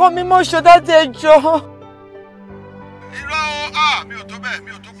 Wọ́n fẹ́ kọ́ mi mọ́ ṣe daddy ẹ jọ̀ọ́. Irọ́ mi ò tó bẹ́ẹ̀,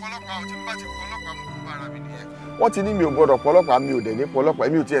 mi ò tó pọlọ́pàá, ò tí ń bá ti pọlọ́pàá mo kú bára mi nìyẹn. Wọ́n ti ní mi ò gbọ́dọ̀ pọlọ́pàá, mi ò dẹ̀ ní pọlọ́pàá,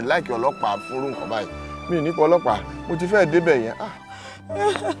 mi ò tiẹ̀ láìkì ọlọ́pàá fúnrú nǹkan báyìí. Mi ò ní pọlọ́pàá, mo ti fẹ́ débẹ̀ yẹn.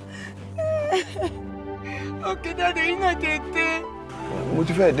 Okay, daddy, yín náà tètè. Mo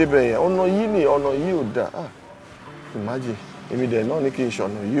ti fẹ́ débẹ̀ yẹn, ọ̀nà yìí ò dáa. Imagine, èmi dẹ̀ náà ní kí n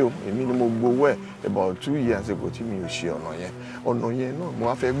ṣọ̀nà yìí o, èmi ni mo gbowó ẹ̀ about 2 years ago tí mi ò ṣe ọ̀nà yẹn náà mo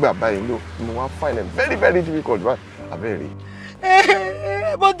wá fẹ́ gbà báyìí lò, mo wá find it very very difficult báyìí. Abẹ́rẹ́.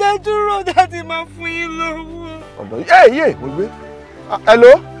 Bọ́dá dúró dáàdì máa fún yín lówó. Ọ̀dọ̀ yé mo gbé.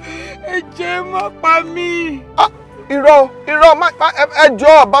 Hello. Ẹ jẹ́ má pa mí. Irọ́ ẹ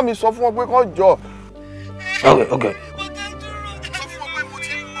jọ̀ọ́ bá mi sọ fún wọn pé kán jọ. Okay. Bọ́dá dúró dáàdì. Sọ fún wọn pé mo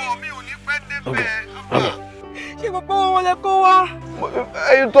ti ń bọ̀, mi ò ní pẹ́ débẹ̀. Ṣé gbogbo wọn lè kó wá?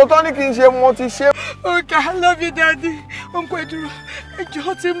 Ètò tán ní kí n ṣe wọn ti ṣe. Okay, I love you daddy. Uncle ẹ dúró. Ẹ jọ̀ọ́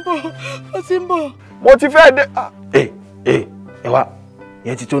ó ti ń bọ̀. Mo ti fẹ́ dé. Ẹ wá,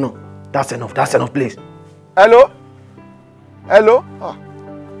 yẹn ti tó náà. That's enough please. Hello. Mo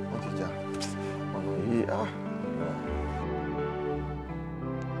ti jà. Ọ̀nà yìí.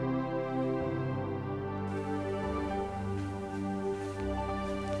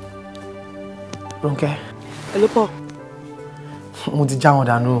 Ronke. Hello Paul. Mo ti já wọn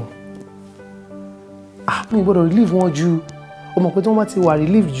dànù. Mi gbọ́dọ̀ relieve wọn jù. O mọ̀ pé tí wọ́n bá ti wà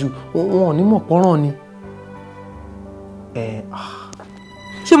relieve jù, wọn ò ní mọ̀ pọ́nrán ni.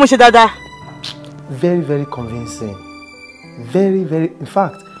 Ṣé mo ṣe dáadáa? Very, very convincing. Very, very. In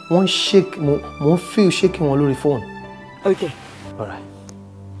fact, one shake, mo feel shaking wọn lórí phone. Okay. All right.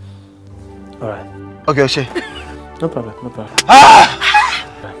 All right. Okay, Oshe. No problem, no problem.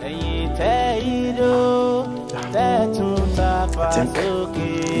 Ẹ̀yin tẹ́ ìdó, tẹ́ tún tàfà sókè.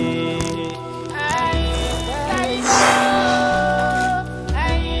 Ẹ̀yin tẹ́ ìdó,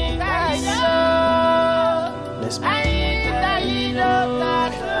 ẹ̀yin tẹ́ ìdó. Let's go. Ẹ̀yin tẹ́ ìdó, tẹ́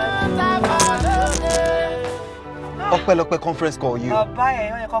tún tàfà sókè. Ọpẹ́lọpẹ́ conference call you. Bàbá ẹ̀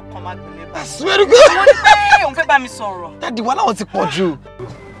yóò yẹ kó kàn máa gbélé bá. I swear to God. Mo ní pé òun fẹ́ bá mi sọ̀rọ̀. Daddy, wàhálà wọn ti pọ̀ jù.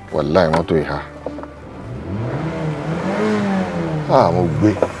 Wàláì wọ́n tó ìhà. Mo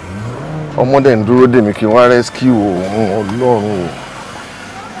gbé. Ọmọdé ń dúró dè mí kí wọ́n rescue òun Ọlọ́run o.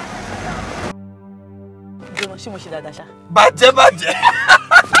 Jọ̀wọ́ ṣé mo ṣe dáadáa ṣá? Bàjẹ́.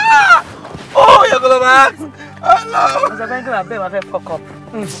 Oh, you're gonna mad. Hello. Mo sọ pé kí bàbá ẹ̀ wá fẹ́ fuck up.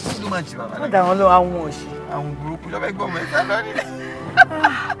 Ló máa jì bàbá. Ó dà wọ́n lọ àwọn òṣì. Àwọn burúkú ló fẹ́ gbọ́ mẹ́ta lónìí.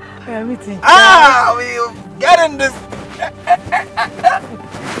 Ẹ̀yà mi ti já. We getting this.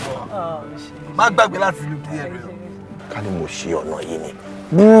 Má gbàgbé láti lu kí ẹ bẹ̀rẹ̀. Ká ní mo ṣe ọ̀nà yìí ni.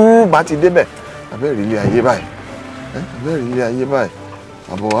 Bú bá ti débẹ̀. Abẹ́rẹ́ ilé ayé báyìí. Abẹ́rẹ́ ilé ayé báyìí.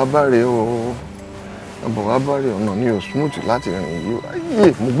 Àbọ̀ wá bá rè o. Àbọ̀ wá bá rè ọ̀nà ní o smooth láti rìn yìí.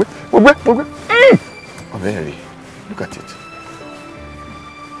 Ayé mo gbé. Abẹ́rẹ́ look at it.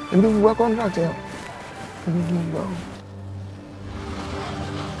 Ebi gbogbo contract yẹn.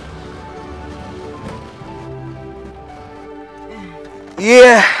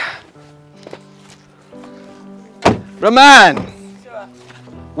 Yeah. Roman.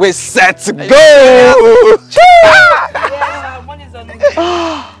 We're set to go. Yeah, money's on it.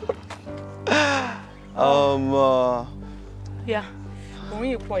 Yeah. Òun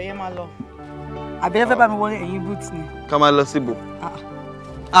yìí pọ̀ yẹn máa lọ. Àbí ẹ fẹ́ bá mi wọlé ẹ̀yìn boots ni. Ká máa lọ síbò.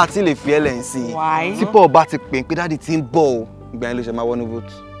 Àti lè fi ẹlẹ́yìn sí i. Why? Tí Paul bá ti pè pé dáàdì ti ń bọ̀ o, ìgbà yẹn ló ṣe máa wọnú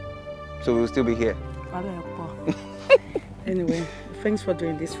boot. So we'll still be here. Anyway, thanks for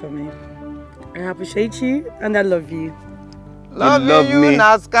doing this for me. I appreciate you and I love you. Love you, me.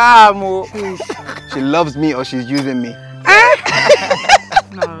 Naskamo. She loves me or she's using me.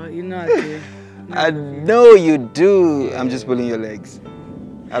 No, you know I do. I know you do. I'm just pulling your legs.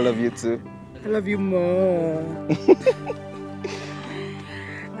 I love you too. I love you more.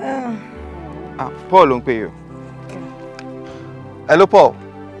 Paul won't pay you. Hello, Paul.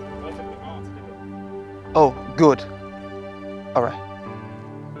 Oh, good. All right.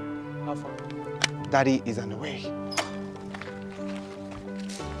 How far? Daddy is on the way.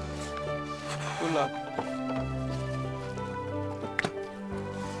 Good luck.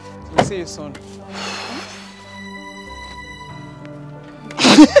 We'll see you soon.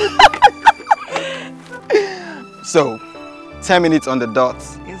 So, 10 minutes on the dot.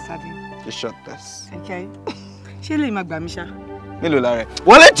 Yes, Daddy. You shot this. Okay. Ṣé lè máa gbà mí ṣá? Mélòó lára ẹ̀?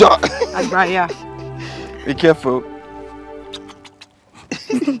 Wọlé jọ! Àgbà yà. Be careful.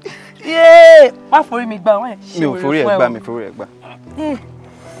 Yeah! Má forí mi gbà wọ́n ẹ̀. Mi ò forí ẹ̀ gbà, mi forí ẹ̀ gbà.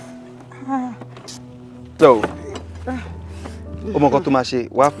 So, o mọ nǹkan tó máa ṣe,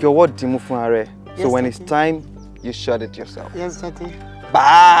 wàá fi ọwọ́ dìímú fún ara ẹ̀. So when it's time, you shot it yourself. Yes, Daddy.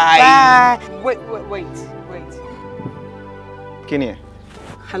 Bye! Bye! Wait. Kí ni ẹ̀?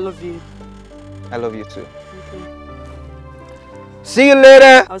 I love you. I love you too. See you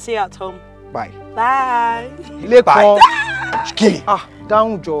later! I'll see you at home. Bye. Bye! Ilé kan. Kí?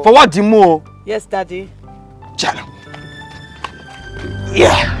 Down, Joe. Fọwọ́ dìímú o. Yes, Daddy. Jalo.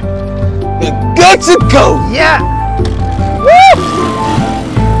 Yeah! We're good to go! Yeah! Woo!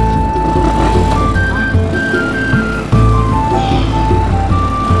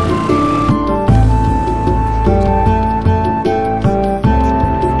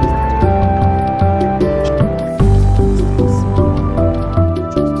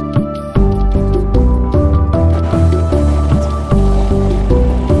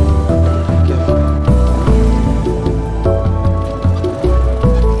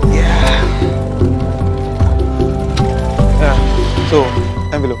 So,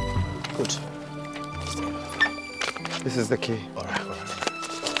 envelope. Good. This is the key. All right.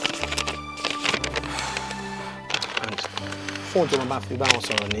 And phone to my back, you bounce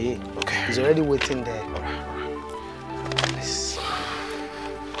on the. Okay. He's already waiting there. All right. Nice.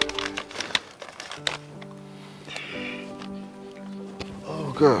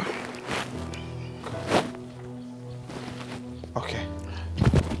 Oh God. Okay.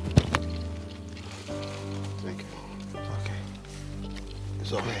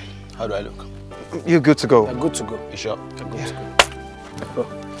 Okay. How do I look? You're good to go. I'm good to go. You sure? I'm good to go.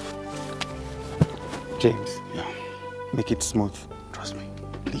 James. Yeah. Make it smooth. Trust me.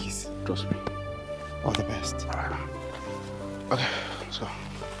 please. Trust me. All the best. All right. Okay, let's go.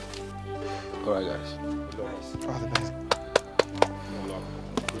 All right, guys. All the best.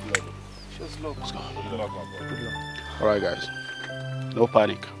 Good luck. Just luck. Let's go. Good luck, my bro. Good luck. All right, guys. No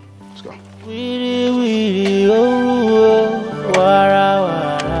panic. Let's go. Wiri wiri oru wara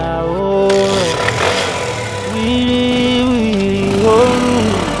wara o. Wiri wiri oru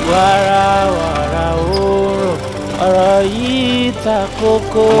wara wara o. Ọ̀rọ̀ yìí ta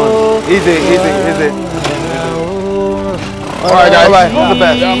kókó. Easy. All right, guys. Bye. All the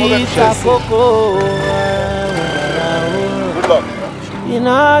best. Good luck.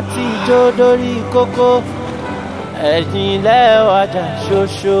 Iná ti jó dórí kókó. Ẹ̀sìn lẹ́wàjà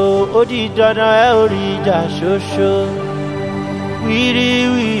ṣoṣo, ó di dandan ẹ ò rí ìjà ṣoṣo.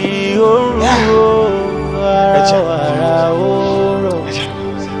 Wíríwíri ó ń rú wàràwàrà ó rọ̀.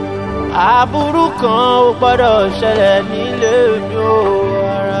 Aburú kan ò gbọ́dọ̀ ṣẹlẹ̀ nílé mi ó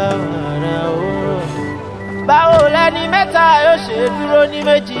wàràwàrà ó rọ̀. Báwo lẹni mẹ́ta yóò ṣe dúró ní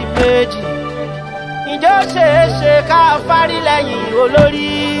méjì méjì? Ǹjẹ́ ó ṣeé ṣe ká fárí lẹ́yìn olórí?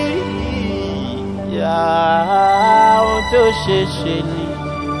 Ohun tí ó ṣe ṣe ni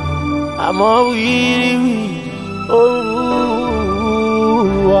àmọ́ wíríwíri ó ń rú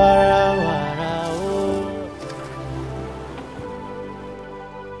wàràwàrà ó.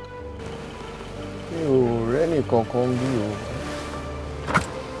 Mi ò rẹ́nì kankan bí o.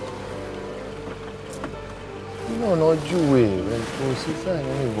 Nínú ọ̀nà júwe rẹ̀ kò sí sáà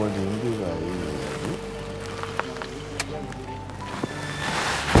nínú ìwọ́de ń gbé báyìí.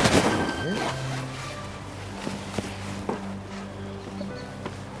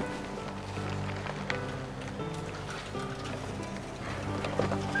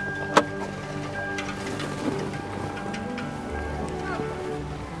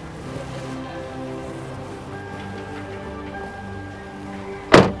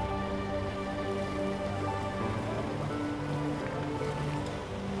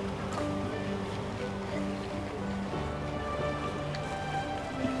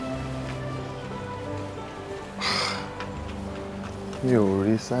 Mi ò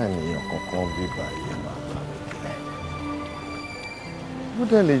rí sáìnìyàn kankan bí báyìí máa bá mi kílẹ̀. Bó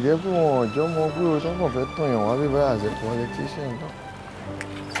dẹ̀ lè jẹ́ pé wọn ọ̀jọ́ mọ pé o tán kàn fẹ́ tàn yàn wá bí báyìí àṣẹ politician náà.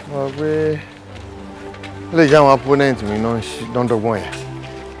 Wọ́n pé ó lè jẹ́ àwọn opponent mi náà ń dọ́gbọ́n yẹn.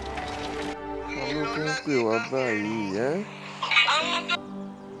 Wọ́n ló fi ń pè wá báyìí ẹ́.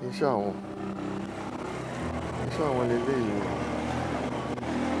 Iṣẹ́ àwọn lélẹ́yìí.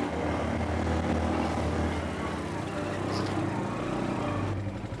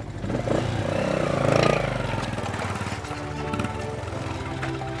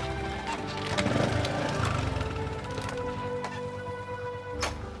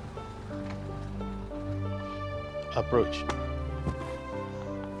 Approach.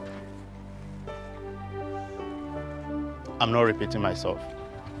 I'm not repeating myself.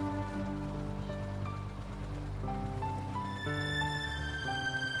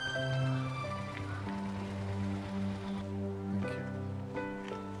 Thank you.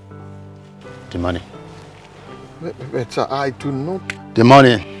 The money. But sir, I do not. The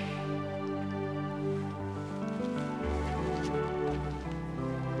money.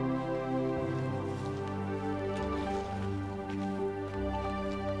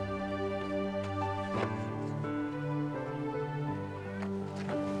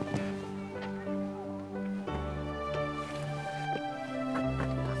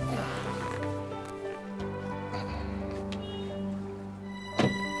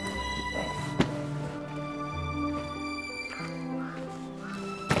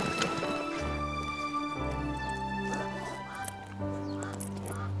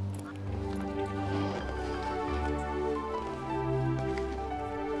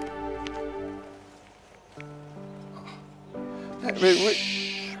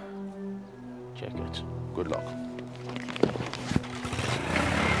 Wait. Check it. Good luck.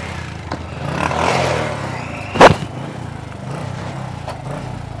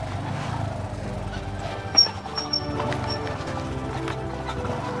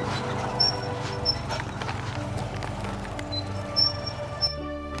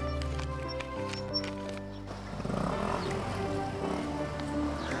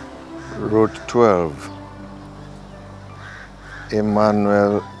 Road 12.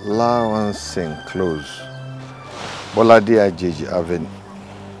 Emmanuel Lawansin Close. Bolade Ajeji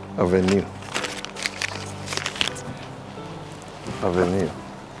Avenue.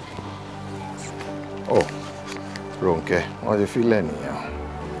 Oh, Ronke. What do you feel anyhow?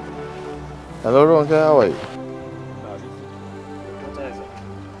 Hello, Ronke. How are you?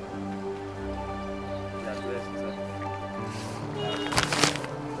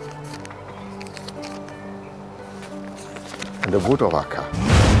 In the boot of her car.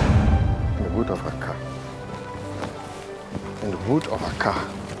 In the boot of her car. In the boot of her car.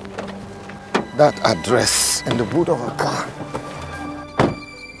 That address in the boot of her car.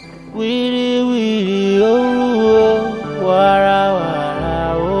 Wiri wiri oru wara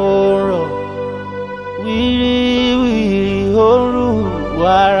wara oro. Wiri wiri oru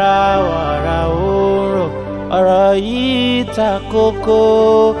wara wara oro. Ọ̀rọ̀ yìí ta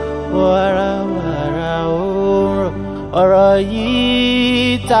kókó wara wara oro. Ọ̀rọ̀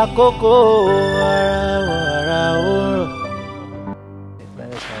yìí ta kókó wara wara oro.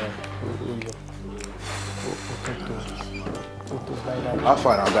 How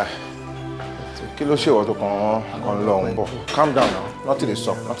far now, guy? Kí ló ṣe ìwọ tó kàn lọ ń bọ̀. Calm down now. Nothing is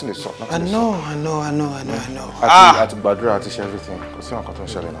up. Nothing is up. I know. Àti gbàdúrà àti ṣe everything. Kò sí nǹkan tó ń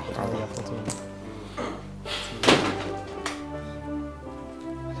ṣẹlẹ̀ náà.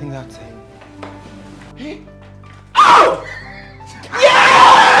 I think that's it. Oh! Yeah!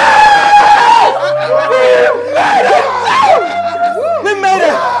 We made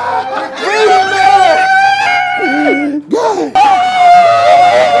it! We made it! Good!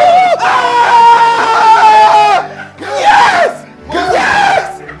 Yes! Yes!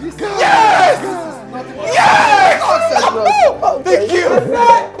 Yes! Yes! Thank you!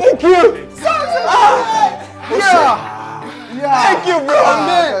 Thank you! Yeah! Thank you, bro!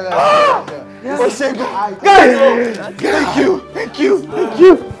 Osego! Guys! Thank you! Thank you! Thank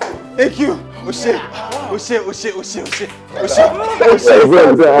you! Thank you! Oshe! Oshe! Oshe! Oshe! Oshe! Oshe! Oshe!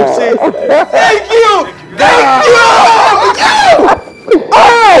 Oshe! Thank you! Thank you!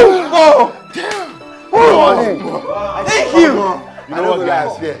 Oh! Oh! Thank you! You know what,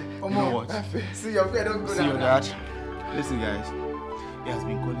 guys? Yeah. You know what? See your friend, don't go See your dad. Listen, guys. He has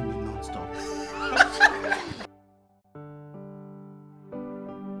been calling me non-stop.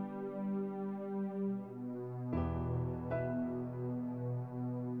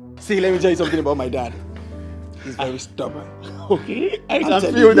 See, let me tell you something about my dad. He's very stubborn. Okay? I can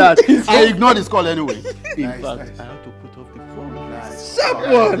feel that. I ignored his call anyway. In fact, I have to put off the phone. Sharp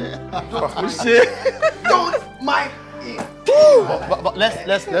one! Don't mind him. But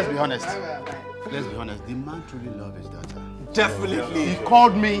let's be honest. Let's be honest. The man truly loves his daughter. Definitely. He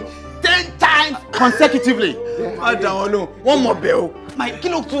called me 10 times consecutively. I don't know. One more bell. My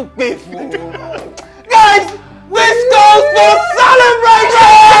kilo too painful. Guys, this goes for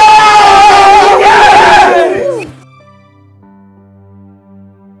celebration! Yes!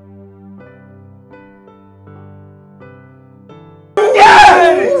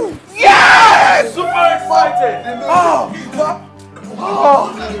 Yes! Yes! Super excited! Oh! Oh!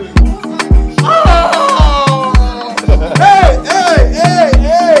 Hey! Hey! Hey!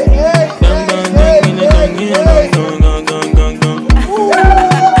 Hey! Hey!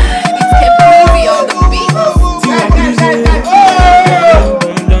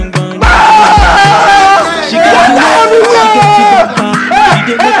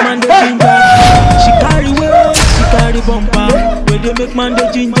 Make man the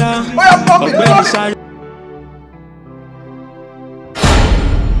ginger. Ọ̀gbẹ́ni sáré.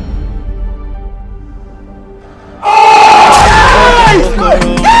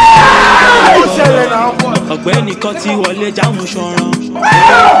 Ọ̀gbẹ́ni kan tí wọlé jáàmù ṣọ̀ràn.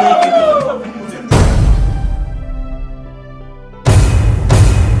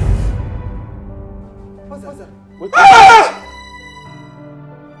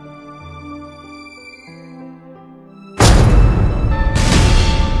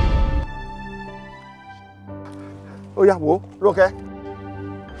 Ó yá wò, Rónkẹ́.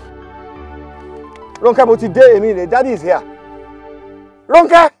 Rónkẹ́, mo ti dé, èmi rè, daddy is here.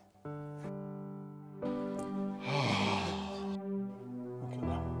 Rónkẹ́!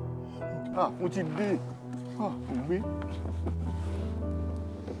 Mo ti dé. Mo gbé.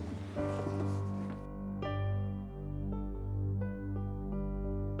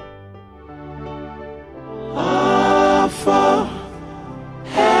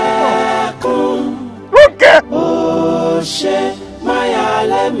 Ṣe máyà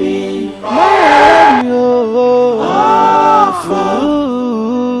lẹ́mí o, ọ̀fọ̀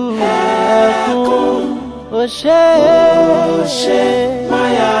ẹkún. Ó ṣe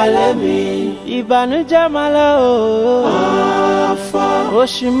máyà lẹ́mí, ìbànújẹ́ máa lọ o, ọ̀fọ̀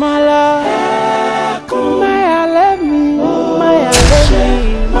oṣù máa lọ ẹkún. Máyà lẹ́mí,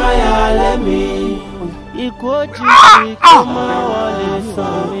 máyà lẹ́mí, ikú òjijì kó máa wọlé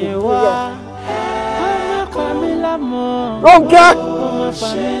sàn mí wá. Rónkẹ́!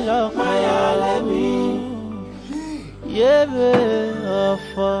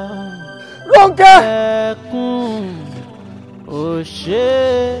 Rónkẹ́! Ẹkún ò ṣe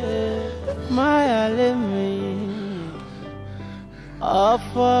máyà lémi.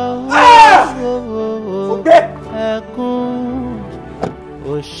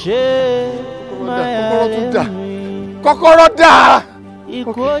 Kọ́kọ́rọ́ dà.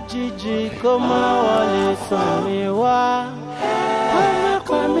 Ikú òjijì kó má wọlé sàn mí wá. Kó má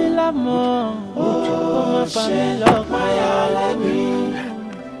pa mí lámọ̀, kó má pa mí lọ́pàá lẹ́mí.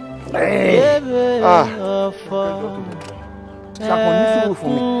 Bébè ọ̀fọ̀ Ṣàkàn ní sùúrù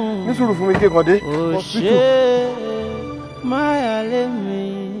fún mi. Ní sùúrù fún mi kékan dé. Òṣè máyà lẹ́mí.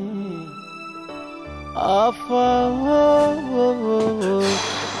 Ọ̀fọ̀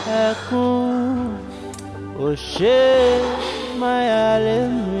ẹkún. Òṣè máyà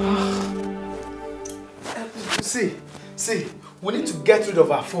lẹ́mí. See, we need to get rid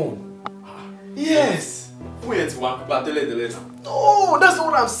of our phone. Yes. Phone yẹn ti wá pípa tẹ́lẹ̀ náà. No, that's not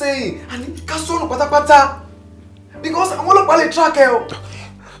what I'm saying. I need ká sọnù pátápátá. Because àwọn ọlọ́pàá lè track ẹ o.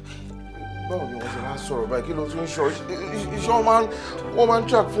 Báwo ni wọ́n ṣe máa ń sọ̀rọ̀ báyìí? Kí ló tún ń ṣọ? Iṣẹ́ wọ́n máa ń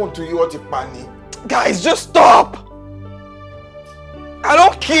track phone tó yí wọ́n ti pa ni. Guys, just stop! I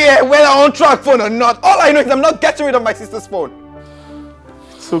don't care whether I on track phone or not. All I know is I'm not getting rid of my sister's phone.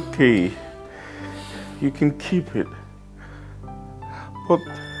 It's okay. You can keep it. But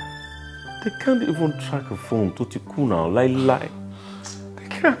they can't even track a phone tó ti kú now, lie. They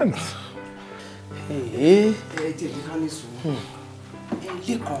can't. Hey, Lekan,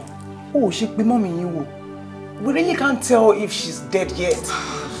 she pe mommy yín wò. We really can't tell if she's dead yet.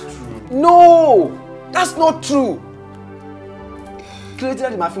 No, that's not true.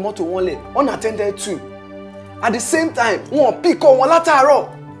 Clearly, my motto won late, unattended too. At the same time, wọ́n pick up one látàárọ̀.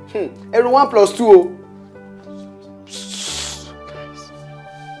 Every 1 + 2 o.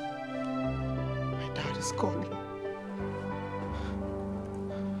 My dad is calling.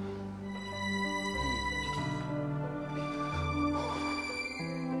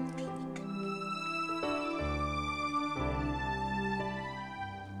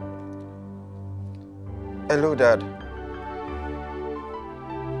 Hello, Dad.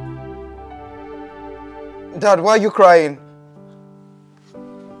 Dad, why are you crying?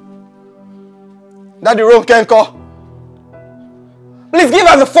 Daddy, Rome can't call. Please give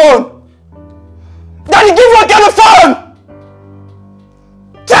her the phone. Daddy, give her the phone.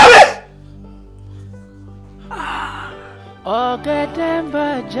 Tell me.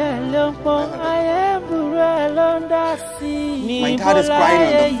 My dad is crying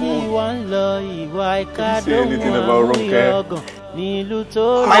on the phone. Did you say anything about Ronke?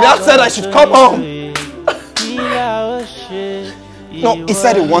 My dad said I should come home. No, he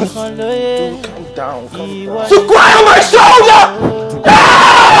said he wants to calm down. To cry on my shoulder! No!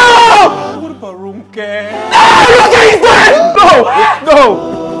 What about Ronke? Ronke is dead! No!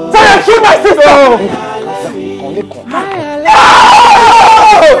 Sorry, I killed my sister! No!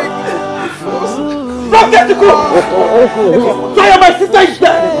 Ronke to go! Sorry, my sister is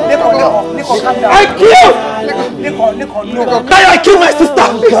dead! I killed! I killed my sister!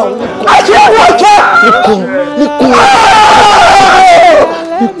 I killed Ronke!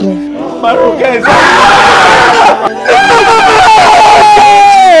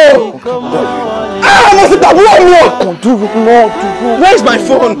 Where's my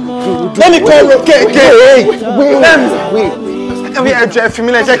phone? Let me call Ronke again. Wait. Let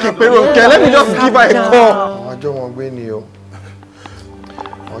me just give her a call. Ọjọ́ wọn gbé ni o.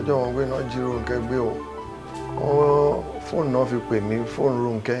 Ọjọ́ wọn gbé náà jí Ronke gbé o. Fóònù náà fi pè mí, fóònù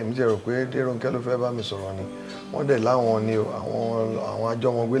Ronke, èmi jẹ́ rò pé dé Ronke ló fẹ́ bá mi sọ̀rọ̀ ni. Wọ́n dẹ̀ láwọn ni o, àwọn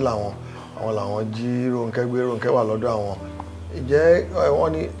àjọmọ̀gbé làwọn jí Ronke gbé, Ronke wà lọ́dọ̀ àwọn. Ìjẹ́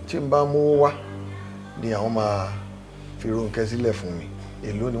wọ́n ní tí n bá mú wá ni àwọn máa fi Ronke sílẹ̀ fún mi.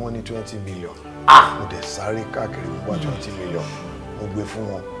 Èló ni wọ́n ní 20 million. Mo dẹ̀ sáré káàkiri mo wá 20 million. Mo gbé fún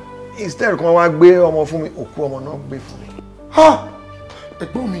wọn. Instead kan wá gbé ọmọ fún mi, òkú ọmọ náà gbé fún mi.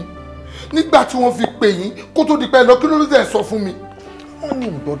 Ẹ̀gbọ́n mi, nígbà tí wọ́n fi pè yín kó tó di pé lọ kí ló dé sọ fún mi? Wọ́n ní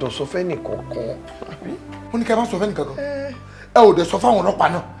gbọ́dọ̀ sọ fẹ́ nìkankan. Wọ́n ní kí ẹ má sọ fẹ́ nìkankan. Ẹ ò dẹ̀ sọ fáwọn ọlọ́pàá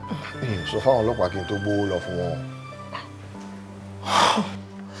náà. Sọ fáwọn ọlọ́pàá kí n tó gbówó lọ fún wọn.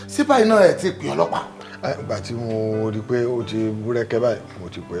 Sí báyìí náà ẹ ti pè ọlọ́pàá. Ìgbà tí mo rí pé ó ti búrẹ́kẹ́ báyìí, mo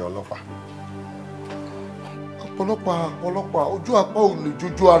ti pè ọlọ́pàá. Ọlọ́pàá ojú apá ò lè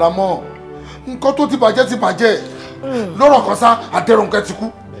jojú ara mọ́. Nǹkan tó ti bàjẹ́. Lọ́rọ̀ kan sá Adérónkẹ́ ti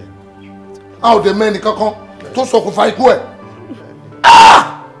kú. A ò dẹ̀ mẹ́ni kankan tó ṣokùnfà ikú ẹ̀.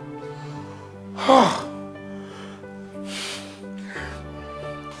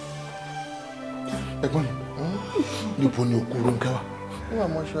 Ẹ̀gbọ́n mi, níbo ni òkú Rónkẹ́ wà? Ó wà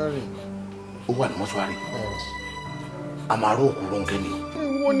mọ́ṣúárì. Ó wà ní mọ́ṣúárì. A máa ró òkú Rónkẹ́ ni.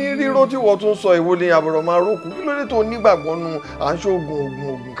 Ìwọ ó ní ríró tí wọ́n tún sọ ìwo ni àbọ̀rọ̀ máa rókù kí ló dé tó nígbàgbọ́ nu à ń ṣoògùn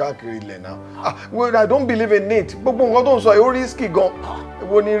oògùn káàkiri ilẹ̀ náà well I don't believe in it gbogbo nǹkan tó ń sọ yìí ó risky gan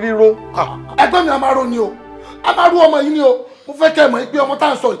ìwo ni ríró. ẹgbẹ́ mi amáró ni o amáró ọmọ yìí ni o mo fẹ́ kẹ́ ẹ mọ̀ pé ọmọ tá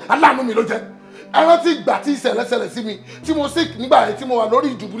à ń sọ yìí aláàánú mi ló jẹ́ ẹ rántí ìgbà tí ìṣẹ̀lẹ̀ ṣẹlẹ̀ sí mi tí mo sick nígbà yẹn tí mo wà lórí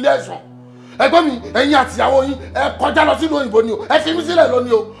ìdùbúlẹ̀ àìsàn ẹgbẹ́ mi ẹ̀yin àtìyàwó yín ẹ kọjá lọ sílùú òyìnbó ni o ẹ fi mí sílẹ̀ lọ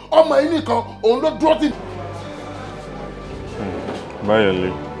ni o ọmọ yìí nìkan òun ló dúró tì mí. Báyọ̀lé.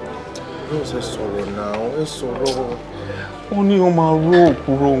 yóò ṣe sọ̀rọ̀ náà ẹ sọ̀rọ̀. ó ní ó máa ró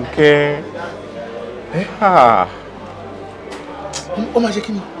òkú Rónkẹ́. ó máa ṣe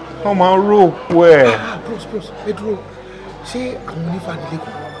kí ni. ó máa ró òkú ẹ̀. bros ẹ dúró ṣé àwọn onífà nílé kù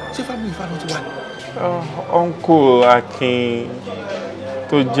ṣé fámìlì Ifá náà ti wà ní. Uncle Akin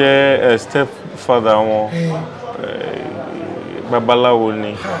tó jẹ́ stepfather wọn babaláwo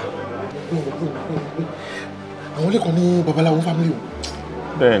ni. àwọn ilé kan ní babaláwo fámìlì o.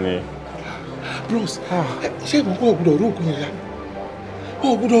 Bẹ́ẹ̀ni. Bros ṣé ìmọ̀ kó o gbọ́dọ̀ ró òkú yẹn ya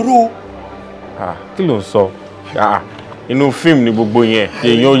o gbọ́dọ̀ ró. kí ló ń sọ inú fíìmù ni gbogbo yẹn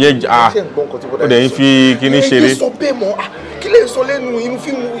èèyàn yẹ ó dẹ̀ ń fi kíní ṣeré. ẹ sọ bẹ́ẹ̀ mọ́ kí lè sọ lẹ́nu inú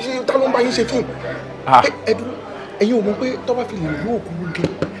fíìmù ṣé ta ló ń bá yín ṣe fíìmù. ẹdùn ẹ̀yin ò mọ̀ pé tó bá fi lè ró òkú Rónkẹ́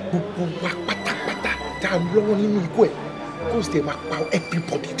gbogbo wa pátápátá tá a lọ́wọ́ nínú ikú ẹ̀ kó o sì tẹ̀ máa pa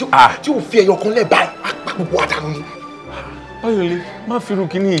everybody tí ò fi ẹyọ kan lẹ̀ báyìí á pa gbogbo wa dànù ni. Báyọ̀lé má fi irú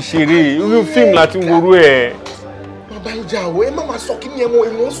kíní ìṣeré irú fíìmù láti worú ẹ̀. bàbá ń jà o ẹ má máa sọ kíní ẹ mọ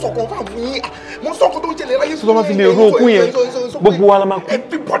èmi ń sọ kan fáwọn yín mo ń sọ kan tó ń jẹlẹ láyé. tó bá fi lè ró òkú yẹn gbogbo wa la máa kú.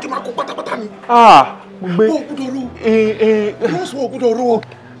 everybody máa kú pátápátá ni. gbogbo o gbọ́dọ̀ ró bros o gbọ́dọ̀ ró.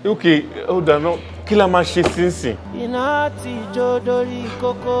 ok ó dáná kí la máa ṣe sínsìn. iná ti jó dórí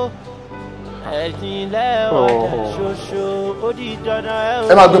kókó ẹ̀jìn lẹ́wọ̀n ṣoṣo ó di dandan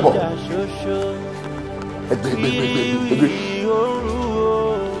ẹ máa gbé bọ̀. ṣoṣo ẹgbẹ́ wíwí òru o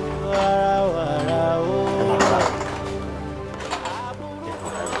wàràwàrà o.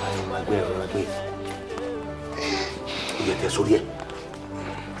 ìyẹn tẹ sórí ẹ.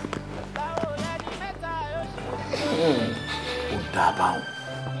 ó dáa báwọn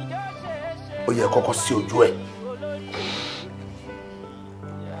ó yẹ kọ́kọ́ sí ojú ẹ.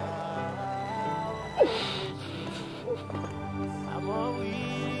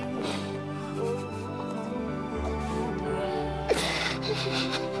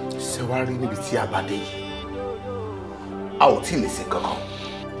 ṣé wàá rí níbi tí a bá dé yìí a ò tí ì lè ṣe kankan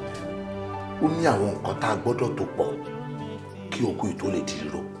ó ní àwọn nǹkan tá a gbọ́dọ̀ tó pọ̀ kí òkú yìí tó lè di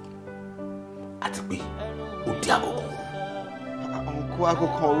rírò àti pé ó di àkókò. Uncle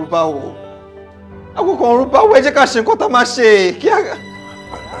àkókò òru báwo àkókò òru báwo ẹ jẹ́ ká ṣe nǹkan tá a máa ṣe kí a.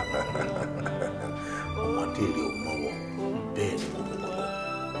 ọmọdé rẹ ò mọ̀wọ́ bẹ́ẹ̀ ni kò mú kókó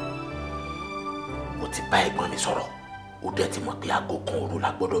mo ti bá ẹ̀gbọ́n mi sọ̀rọ̀ ó dẹ̀ ti mọ̀ pé àkókò òru la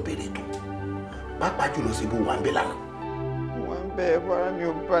gbọ́dọ̀ béèrè tó pàápàá jùlọ sí bó wà ń bẹ lánàá. wọ́n ń bẹ ẹ̀bọ̀ra mi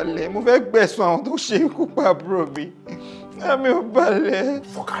ò balẹ̀ mo fẹ́ gbẹ̀sùn àwọn tó ṣe ikú pa àbúrò mi mi ò balẹ̀.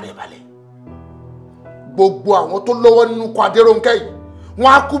 fọkàn rẹ balẹ̀ gbogbo àwọn tó lọ́wọ́ nínú ikú Adérónkẹ́ yìí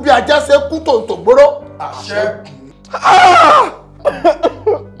wọ́n á kú bí ajá ṣe kú tòǹtò gbóró. àṣẹ.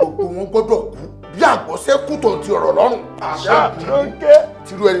 gbogbo wọn gbọ́dọ̀ kú bí àgbọ̀ ṣe kú tòǹtì ọ̀rọ̀ lọ́rùn. àṣẹ. Rónkẹ́.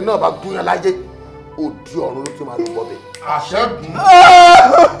 tírú ẹni náà bá gúnyán láyé ó di ọ̀run ló ti máa lọ bọ́ bẹ́ẹ̀. àṣẹ.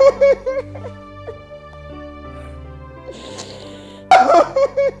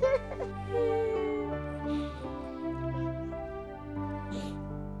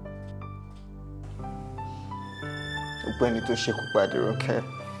 gbogbo ẹni tó ṣekú pa Adérónkẹ́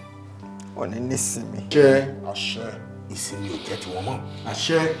wọn ní nísìmí. àṣẹ. ìsinmi ò jẹ́ tiwọn mọ́.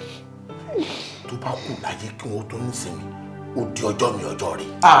 àṣẹ. tó bá kù láyé kí wọ́n tó nísinmi ó di ọjọ́ mi ọjọ́ rẹ̀.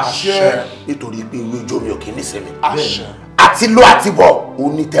 àṣẹ. nítorí pé ìwé ọjọ́ mi ò kì í nísinmi. àṣẹ. àti lọ àti bọ̀ ó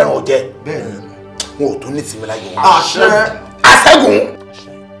ní tẹran ọjẹ́. bẹ́ẹ̀ wọn ò tún nísinmi láyé wọn. àṣẹ. àṣẹ́gun.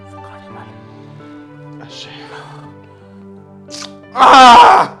 àṣẹ.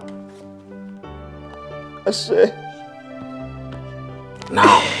 àṣẹ.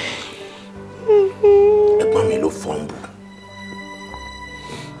 now ẹ̀gbọ́n mi ló fọ́nbù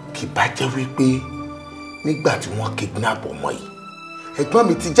kì bá jẹ́ wípé nígbà tí wọ́n kidnap ọmọ yìí ẹ̀gbọ́n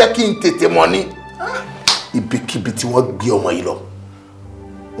mi ti jẹ́ kí n tètè mọ̀ ní ibikíbi tí wọ́n gbé ọmọ yìí lọ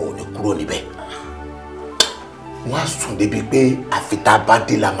wọn ò ní kúrò níbẹ̀ wọ́n á sùn débi pé àfitá bá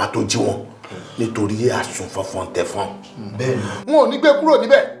dé la máa tó jí wọn nítorí àsùn fọfọn tẹfọn bẹ́ẹ̀ni wọn ò ní gbé kúrò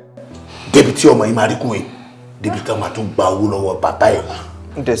níbẹ̀ débi tí ọmọ yìí máa rí kú yìí débi tí wọ́n máa tún gba owó lọ́wọ́ bàbá ẹ̀.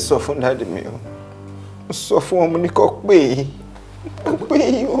 n dẹ̀ sọ fún dáàdì mi o mo sọ fún wọn mo ní kó pé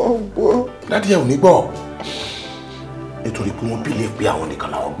wọ́n gbọ́. dáàdì ẹ̀ ò ní gbọ́ nítorí pé wọ́n bílẹ̀ pé àwọn nìkan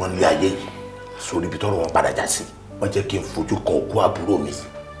làwọn gbọ́n lé ayé yìí sórí ibi tọ́rọ̀ wọn padà já sí wọ́n jẹ́ kí n fojú kan òkú àbúrò mi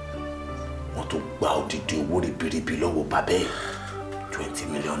tó gba odidi owó ribiribi lọ́wọ́ bàbá ẹ̀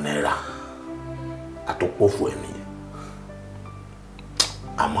 20 million naira àtọ́pọ̀fọ̀ ẹ̀mí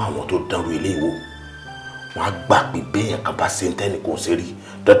àmọ́ àwọn tó dánrò ilé ìwò wọn á gbà pé béèyàn kan bá ṣe ń tẹ́nì kò ṣe rí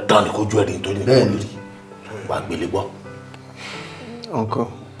dandan ni kójú ẹ̀rí nítorí nǹkan rí wà á gbélé gbọ́. Uncle,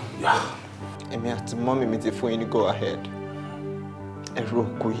 èmi àti mọ́mì mi ti fún yín ní go ahead. Ẹ̀rù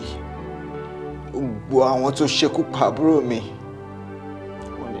òkú yìí gbogbo àwọn tó ṣekú pa àbúrò mi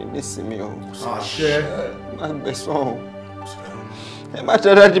wọ́n ní nísìmí o. àṣẹ. má gbẹ̀san o. ẹ má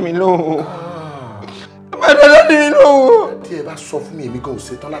dáadáa dì mí lóhùn. ẹ má dáadáa dì mí lóhùn. tí ẹ bá sọ fún mi èmi gan ò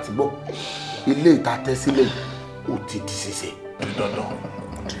ṣetán láti gbọ́ ilé ìta tẹ́ sílẹ̀ ó ti di ṣíṣe dandan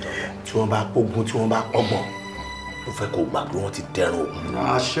tí wọ́n bá pógun tí wọ́n bá pọ́gbọ̀n mo fẹ́ kó gbà pé wọ́n ti dẹrùn òkú.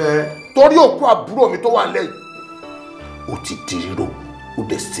 àṣẹ. torí òkú àbúrò mi tó wà lẹ́yìn ó ti di rírò ó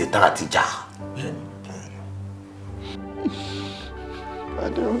dẹ̀ ṣetán àti jà.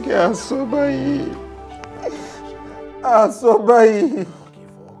 Adérónkẹ́ àsọ báyìí. Àsọ báyìí.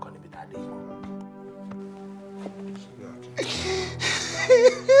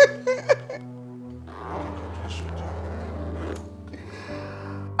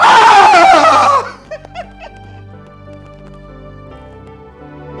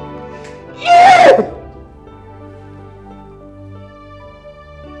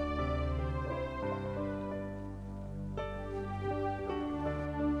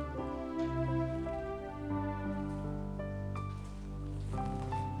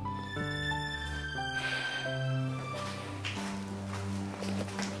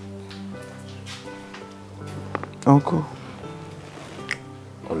 Uncle.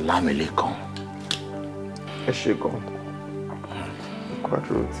 Ọlámilékan. Ẹ ṣé gan.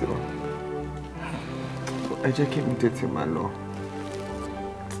 Quadro tí o. Ẹ jẹ́ kí mi tètè máa lọ.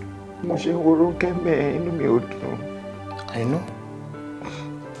 Mo ṣe wo Rónkẹ́ mẹ́ inú mi ò dùn. I know.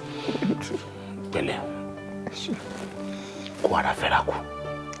 Pẹ̀lẹ́. Ẹ ṣé. Kó ara fẹ́ra kù.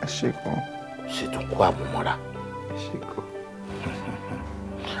 Ẹ ṣé gan. Ṣètò kó àmúmọ́ra. Ẹ ṣé gan.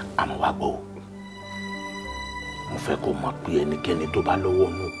 Àmọ́ wá gbọ́. Mo fẹ́ kó mọ̀ pé ẹnikẹ́ni tó bá lọ́wọ́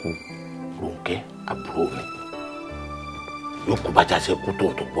nù kú Rónkẹ́ àbúrò mi yóò kú bá jáde kú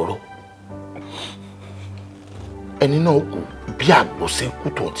tóun tó gbọ́rọ̀ ẹni náà kú bí àgbọ̀sẹ̀ kú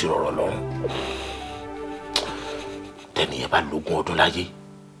tóun ti rọ̀rọ̀ lọ́rùn tẹ́niyẹn bá lógún ọdún láyé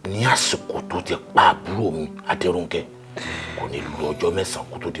ní àsìkò tó ti pa àbúrò mi Adérónkẹ́ kò ní lu ọjọ́ 9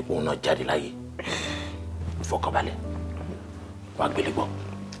 kó tó di pé òun náà jáde láyé fọkànbalẹ̀ wàá gbélé gbọ́.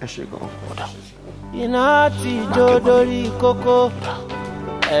 Ẹ ṣé gan. Ọ̀dà. Iná ti jó dórí kókó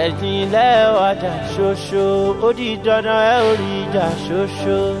ẹ̀yìn lẹ́wàjà ṣoṣo ó di dandan ẹ ò rí ìjà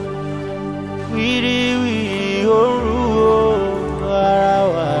ṣoṣo wíríwíri òru o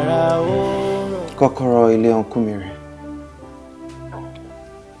wàràwàrà o. Kọ́kọ́rọ́ ilé ọ̀nkú mi rẹ̀.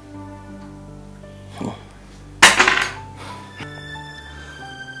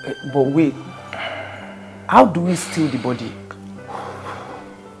 But wait, how do we steal the body?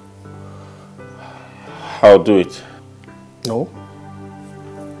 I'll do it. No.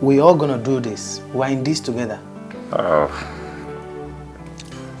 We're all gonna do this. We're in this together. Oh.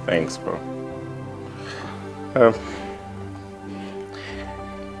 Thanks, bro.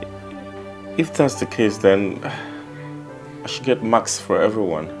 If that's the case, then I should get masks for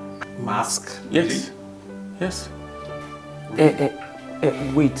everyone. Mask? Yes. Yes.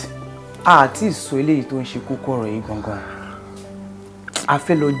 Wait. Àti sọ eléyìí tó ń ṣe kókó ọ̀rọ̀ yìí gangan. A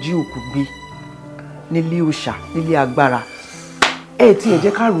fẹ́ lọ jí òkú gbé nílé òòṣà, nílé agbára. Tí ẹ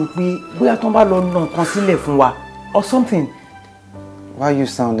jẹ́ ká rò pé bóyá tán bá lọ ná nǹkan sílẹ̀ fún wa or something. Why are you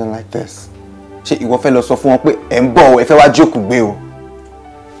sounding like this? Ṣé ìwọ fẹ́ lọ sọ fún wọn pé ẹ ń bọ̀ ẹ fẹ́ wá jí òkú gbé o?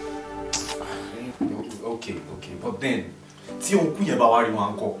 Okay, but then tí òkú yẹn bá wá rí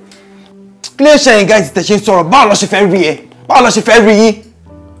wọn ńkọ́. Kí ló ṣe yín guys tẹ̀ ṣe ń sọ̀rọ̀ báwo lọ ṣe fẹ́ rí ẹ? Báwo lọ ṣe fẹ́ rí yín?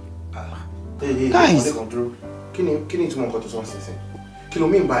 Guys. Kí ni ìtumọ̀ nǹkan tó sọ sísìn? Kí ló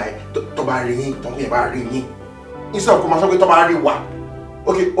mean by tó bá rí yín, tó yẹ bá rí yín? Instead of kó máa sọ pé tó bá rí wa.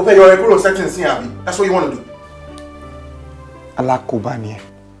 Okay, o fẹ́ yọ ẹ kúrò settings sí àbí? That's what you want to do. Alákòóbá ni ẹ.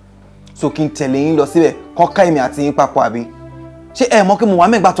 So kí n tẹ̀lé yín lọ síbẹ̀ kọ́ ká èmi àti yín papọ̀ àbí? Ṣé ẹ mọ̀ kí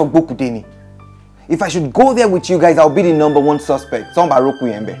Mohammed gbà tó gbókùdé ni? If I should go there with you guys, I'll be the #1 suspect. Some baroku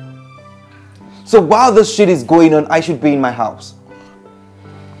yẹn bẹ̀. So while this shit is going on, I should be in my house.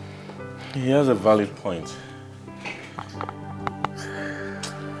 He has a valid point.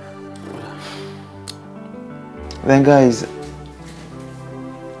 Then guys,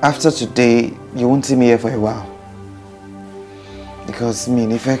 after today, you won't see me here for a while. Because me,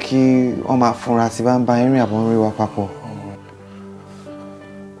 if I keep on my phone, I'm going to papo.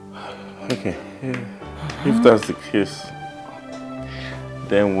 Okay, if that's the case,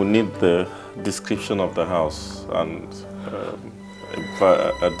 then we need the description of the house and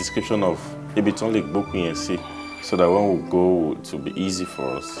a description of ibi tí wọ́n lè gbókùn yẹn sí, so that when we go, it will be easy for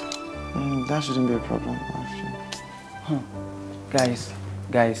us. That shouldn't be a problem.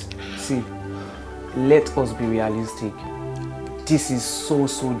 Guys, see, let us be realistic. This is so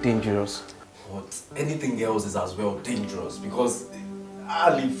dangerous. But anything else is as well dangerous because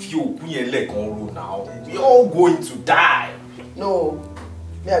if you now, we all going to die. No,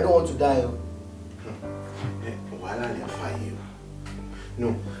 me, I don't want to die.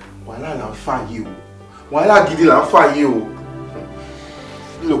 No,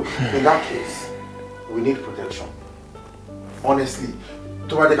 look, in that case, we need protection. Honestly,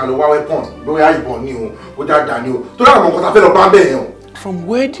 From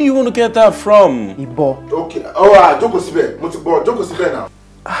where do you want to get that from? Ibo. Okay, alright, Joko Sibe now.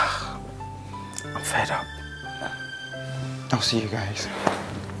 I'm fed up. I'll see you guys.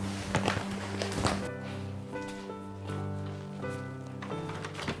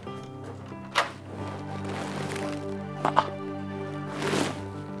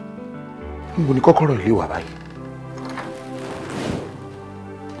 Níbo ni kọ́kọ́rọ́ ilé wà báyìí?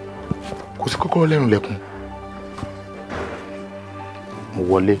 Kò sí kọ́kọ́rọ́ lẹ́nu lẹ́kùn. Mo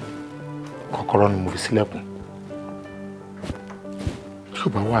wọlé, kọ́kọ́rọ́ ni mo fi sílẹ̀kùn. Tí ó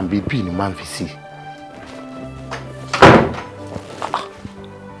bá wà níbí bí ni máa ń fi sí.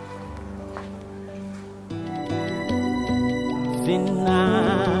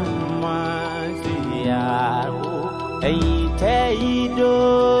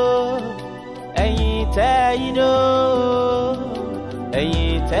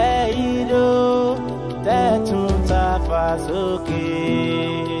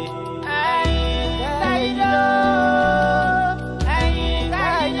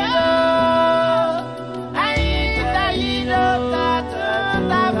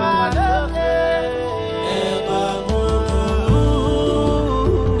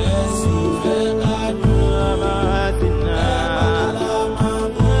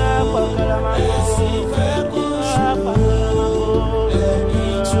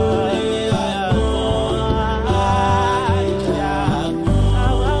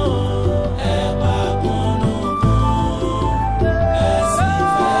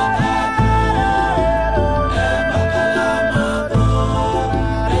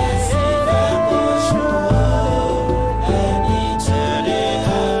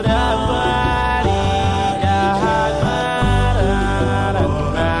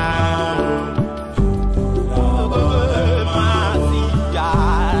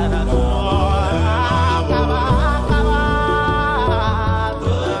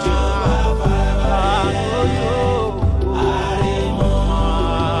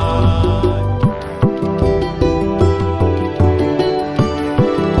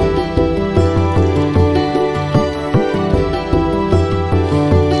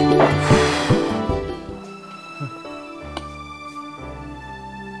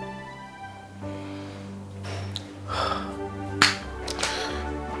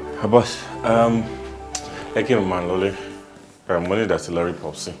 Boss, I came man lole. Money that's a lorry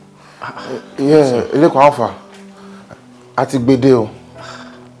popsy. Yeah, look how far. Ati gbede o.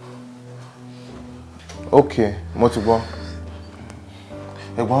 Okay, mo ti gbọ́.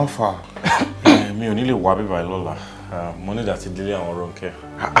 Ẹ̀gbọ́n fa. Mi ò ní lè wá bí báyìí lọ́la. Money that's delay àwọn Ronke.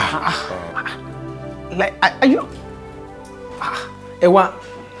 Like, are you? Ewa,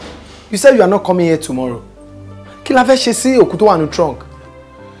 you said you are not coming here tomorrow. Kí la fẹ́ ṣe sí òkú tó wà ní trunk?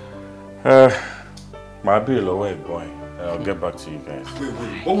 My bill away, boy. I'll get back to you guys.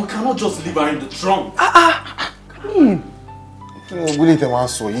 Wait. But we cannot just leave her in the trunk. Will it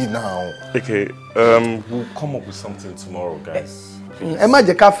answer you now? Okay, we'll come up with something tomorrow, guys. Ẹ má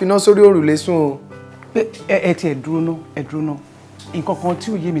jẹ́ ká finá sórí òrùlé sùn o. Ẹ ti ẹ dúró ná. Nǹkan kan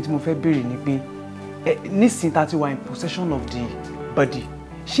tí ó yé mi tí mo fẹ́ béèrè ni pé nísìnyí tá ti wà in possession of the body.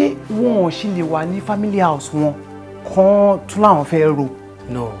 Ṣé wọn ò ṣì lè wà ní family house wọn kan tún láwọn fẹ́ ro?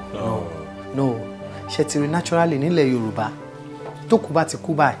 No. Ṣé ti rí naturally nílẹ̀ Yorùbá tó kú bá ti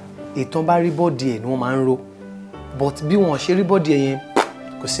kú báyìí ìtàn bá rí bọ́ọ̀dì ẹ̀ ni wọ́n máa ń ro but bí wọn ṣe rí bọ́ọ̀dì ẹ̀ yẹn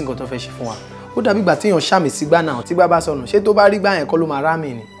kò sí nǹkan tó fẹ́ ṣe fún wa ó dàbí ìgbà téèyàn ṣàmì sí gbá náà tí gbá bá sọnù ṣé tó bá rí gbá yẹn kọ́ ló máa rá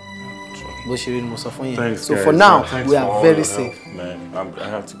mi ni bó ṣe rí ni mo sọ fún yẹn so for now we are very safe. Man, I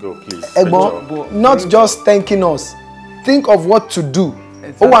have to go, please. Ẹ̀gbọ́n, not just thanking us, think of what to do.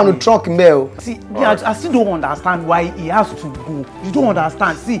 Ó wà ní trunk mbẹ́ o. See, I still don't understand why he has to go. You don't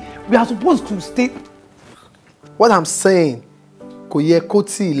understand. See, we are supposed to stay. What I'm saying, kò yẹ kó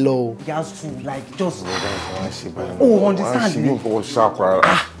tí ì lọ o. He has to like just. Oh, understand me.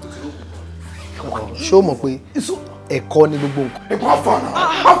 Ṣé o mọ̀ pé ẹ̀kọ́ ni gbogbo nǹkan. ẹ̀kọ́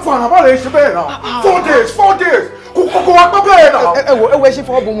àfààná bá lè ṣe bẹ́ẹ̀ náà 4 days kò wá pẹ́ bẹ́ẹ̀ náà. ẹ wo ẹ ṣe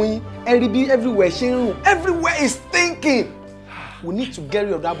fọwọ́ bomu yín ẹ rí bí everywhere ṣe ń rùn everywhere is stinking we need to get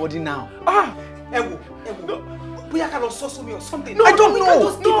rid of that body now. ẹ wo bóyá ká lọ sọ sómi or something. I don't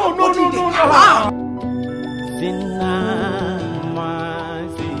know. No. Sinna máa ń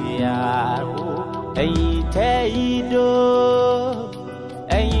ṣìyàwó ẹ̀yin tẹ́ ìdó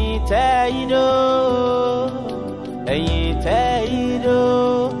ẹ̀yin tẹ́ ìdó ẹ̀yin tẹ́ ìdó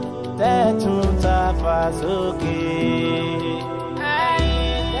tẹ́ tún ta fà sókè.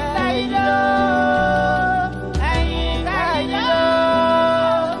 ẹ̀yin tẹ́ ìdó ẹ̀yin tẹ́ ìdó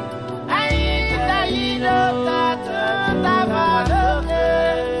ẹ̀yin tẹ́ ìdó tẹ́ tún ta fà sókè.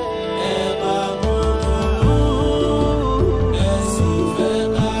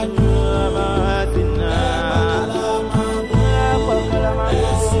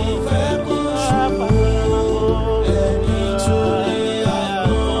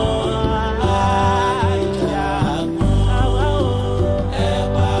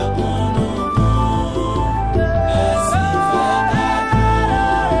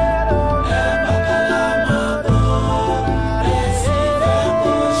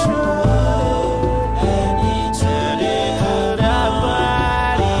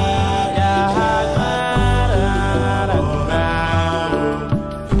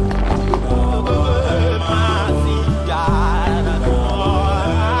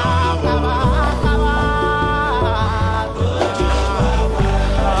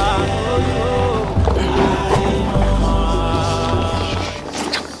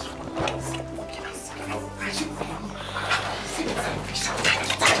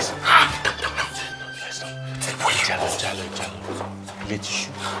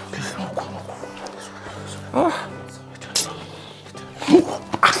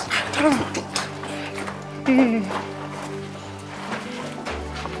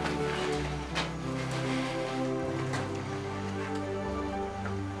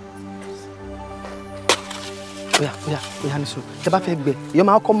 Oya ní sùúrù tẹ́ bá fẹ́ gbẹ èèyàn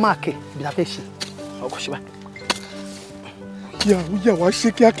máa kọ́ máàkì bí la fẹ́ ṣe ọkọ̀ ṣe báyìí. Oya wá ṣe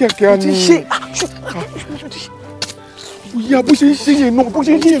kíákíá ni. ti ṣe oya bó ṣe ń ṣe yẹn náà bó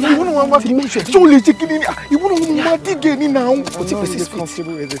ṣe ń ṣe yẹn náà ìwọ náà máa fi ṣé o lè ṣe kí ni ìwọ náà mo máa dígẹ̀ ní náà. kò tí kò sí space.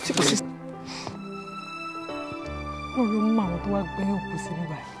 wọ́n ló mú àwọn tó wá gbé òkú sí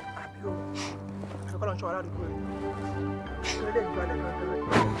nígbà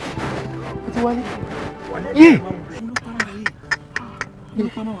ó ti wálé.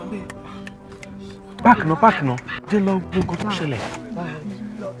 páàkì náà jẹ́ lọ gbogbo tó ṣẹlẹ̀.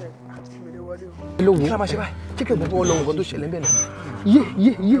 lówó kí la máa ṣe báyìí kíkẹ́ gbogbo wọn lọ nǹkan tó ṣẹlẹ̀ ń bẹ̀ náà. yé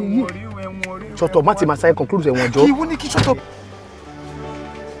ṣọtọ̀ má ti máa sáyé conclude ẹ̀wọ̀n jọ. ìwọ ní kí ṣọtọ̀.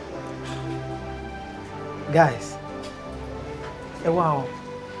 guys ẹ wá o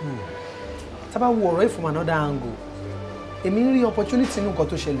tá bá wo ọ̀rọ̀ yìí from another angle èmi ń rí opportunity nínú nǹkan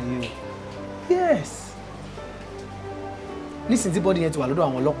tó ṣẹlẹ̀ yìí o yes nísìnyí tí bọ́dí yẹn ti wà lọ́dọ̀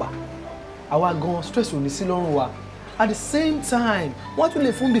àwọn ọlọ́pàá àwa gan stress ò ní sí lọ́rùn wa at the same time wọ́n tún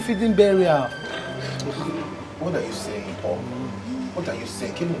lè fún befitting burial. What are you saying, Paul? What are you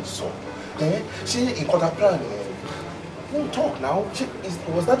saying? Kí ló ń sọ? Ṣé nǹkan ta plan ni? Don't talk now.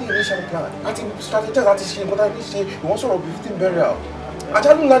 Was that the initial plan? Àti strategize àti ṣe nǹkan ta ní ṣe ìwọ́n sọ̀rọ̀ befitting burial.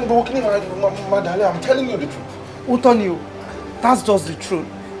 Àjálù ńlá ni gbogbo kí ni máa dálé. I'm telling you the truth. Ó tọ́ ni o. That's just the truth.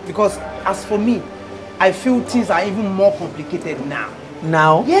 Because as for me, I feel things are even more complicated now.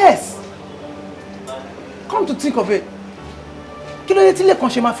 Now? Yes. Come to think of it. Kí ló dé tí Lẹ́kan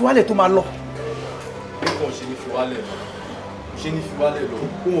ṣe máa fi wálẹ̀ tó máa lọ? Lẹ́kan ṣe ní fi wálẹ̀ lọ. Ṣe ní fi wálẹ̀ lọ.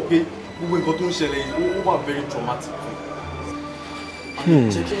 Ó mọ̀ pé gbogbo nǹkan tó ń ṣẹlẹ̀ yìí ó wà very traumatic.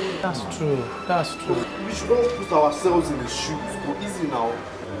 That's true. That's true. We should not put ourselves in the shoes. Go easy now.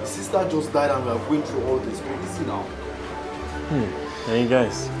 The sister just died and we are going through all this. Go easy now. Hey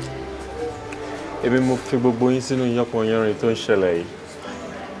guys. Ebi mo fi gbogbo yín sínú yánpọnyánrin tó ń ṣẹlẹ̀ yìí.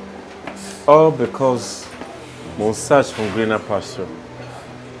 All because mo search for greener pasture.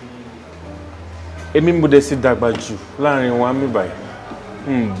 Èmi mo dẹ̀ sì dàgbà jù láàrin wa mi báyìí.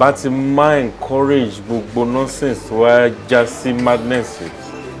 Bá ti máa encourage gbogbo nonsense wá já sí madness.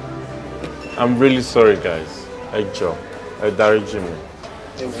 I'm really sorry guys. Ẹ jọ̀ọ́, ẹ dáríjì mi.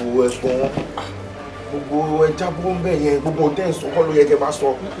 Ẹ wo ẹ̀gbọ́n gbogbo ẹja bó ń bẹ̀ yẹn gbogbo dẹ́n sọ kọ́ ló yẹ kẹ́ máa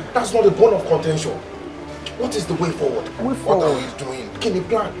sọ. That's not the bone of contention. What is the way forward? What are we doing? Kí ni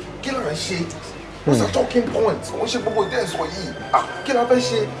plan? Kí la ń ṣe? What's the talking point? Wọ́n ṣe gbogbo dẹ́n sọ yìí. Kí la fẹ́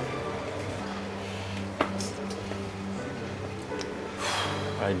ṣe?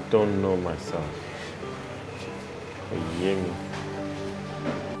 I don't know myself.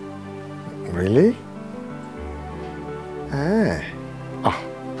 Really?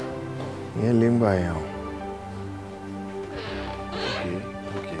 ìyẹn lè ń gbà yẹn o.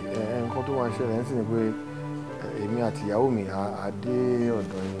 nǹkan tó wá ń ṣẹlẹ̀ ń sìn pé èmi àti ìyàwó mi á dé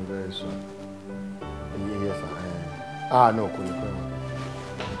ọ̀dọ̀ yín very soon. Yes sir. No, kò lè pẹ́ wọn.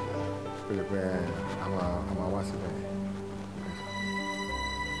 Kò lè pẹ́ a máa wá síbẹ̀.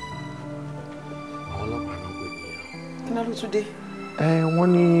 Àwọn ọlọ́pàá náà pè mí. Kí ló tún dé? Wọ́n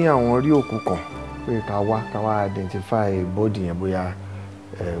ní àwọn rí òkú kan pé ká wá identify body yẹn bóyá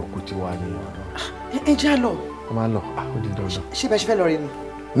òkú ti wà ní ọ̀dọ̀. Ẹ jẹ́ lọ. Wọ́n máa lọ, ó di dandan. Ṣé bẹ́ẹ̀ ṣe fẹ́ lọ rí ni?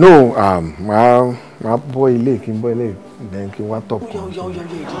 No, máa bọ́ ilé kí n bọ́ ilé then kí n wá tọ̀ kan.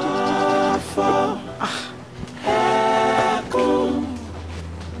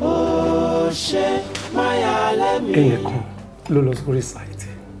 Ẹ̀yẹ̀ kan ló lọ sórí site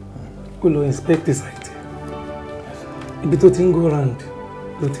kó lọ inspect the site ibi tó ti ń go round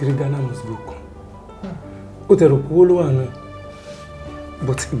ló ti rí Ghana must go kan ó tẹ̀rọ owó ló wà náà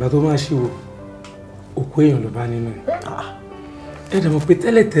but ìgbà tó máa ṣíwò òkú èèyàn ló bá nínú ẹ̀ ẹ dẹ̀ mọ̀ pé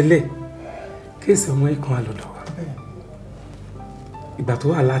tẹ́lẹ̀tẹ́lẹ̀ kéèsì ọmọ ikán àlọ́dọ̀ wa ìgbà tó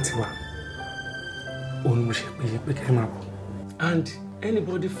wà láti wà òun mo ṣe pé kẹ́ máa bọ̀ and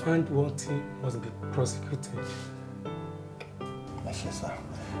anybody found wanting must be prosecuted. Ẹ ṣé sá,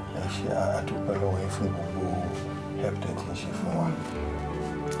 ẹ ṣé àdúpẹ́ lọ́wọ́ yín fún gbogbo help that ń ṣe fún wa.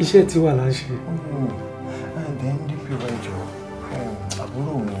 Iṣẹ́ tí wà là ń ṣe. And then DP Rẹjọ,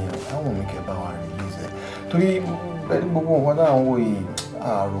 àbúrò mi àwọn mi kẹ́ bá wa release ẹ̀. Torí pẹ̀lú gbogbo nǹkan tá à ń wò yìí,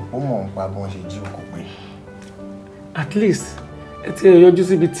 àròpọ̀ mọ̀ ń pa bí wọ́n ṣe jí òkú pé. At least ẹ ti yọjú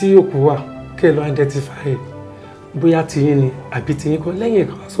síbi tí òkú wà kẹ́ ẹ lọ identify bóyá tiyín ni àbí tiyín kọ́ lẹ́yìn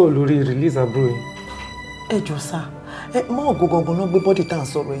ẹ̀ka sọ̀rọ̀ lórí release àbúrò yín. Ẹ jọ sá mọ́ ọ̀gọ́ gangan náà gbé bọ́dì tá à ń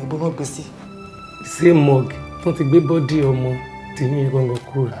sọ̀rọ̀ yìí bó náà gbé sí. Same mug tó ti gbé bọ́dì ọmọ tiyín gangan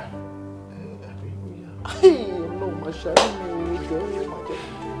kúrò. Ọlọ́run máa ṣàánú mi ò ní jọ ẹ́ máa jẹ́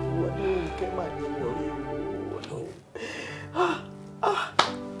ìwà ní òǹkẹ́ máa ní ìyọrí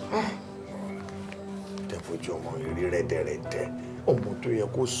tẹ̀fojú ọmọ rí rẹ́dẹ̀rẹ́dẹ̀ ọmọ tó yẹ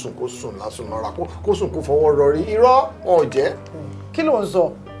kó sùn lásùn lọ́ra kó sùn kó fọwọ́ rọrí irọ́ wọn ò jẹ́. Kí ló ń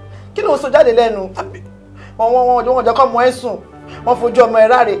sọ jáde lẹ́nu wọn jọ kọ́ ọmọ ẹ̀ sùn wọn fojú ọmọ ẹ̀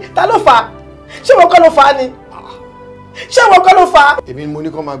ráre ta ló fà á ṣé wọn kọ́ ló fà á ni ṣé wọn kọ́ ló fà á. èmi ni mo ní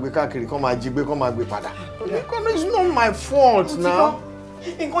kó máa gbé káàkiri kó máa jí gbé kó máa gbé padà. It's not my fault now.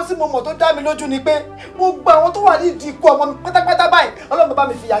 Nǹkan tí mo mọ̀ tó dá mi lójú ni pé mo gba àwọn tó wà nídìí ikú ọmọ mi pátápátá báyìí Ọlọ́run bá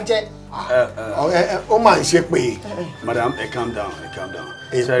mi fìyà jẹ. Ó máa ń ṣe pé. Madam, calm down.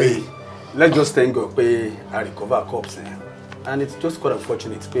 Sorry, let's just thank God pé I recover corpse and it's just quite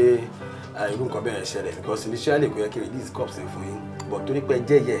unfortunate pé irú nǹkan bẹ́ẹ̀ ṣẹlẹ̀ because initially kò yẹ kí n release corpse fún yín but torí pé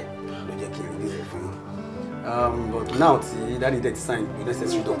jẹ́yẹ ló jẹ́ kí n release fún yín. But now tí daddy dẹ̀ ti sign the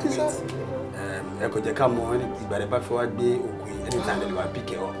necessary documents ẹ kò jẹ́ ká mọ ìgbà rẹ̀ bá fẹ́ wá gbé òkú yìí anytime they were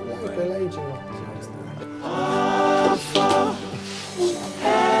pick it up.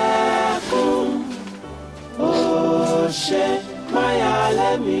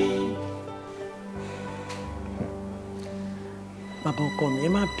 Bàbá ọkọ mi ẹ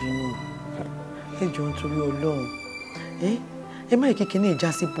má bínú ẹ jọ̀ọ́ nítorí Ọlọ́run ẹ má ìkíkí ní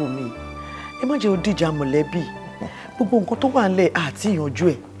ìjà síbò mi ẹ má jẹ́ ó dìjà mọ̀lẹ́bí gbogbo nǹkan tó wà nílẹ̀ àti ìyànjú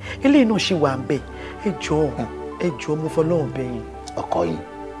ẹ̀ eléyìí náà ṣì wà ń bẹ̀ ẹ jọ̀ọ́ mo fọlọ́run bẹ̀ yín.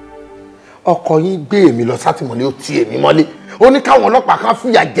 ọkọ yín gbé èmi lọ sátìmọ́lé ó ti èmi mọ́lé ó ní káwọn ọlọ́pàá kan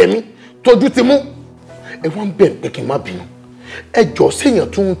fìyà jẹ mí tójú ti mú ẹ wọ́n ń bẹ̀ pé kí n má bínú ẹ jọ̀ọ́ séèyàn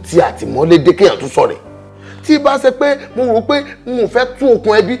tún ti àtìmọ́lé dé kéèyàn tún sọ̀rẹ̀ tí bá ṣe pé mo rò pé mo fẹ́ tú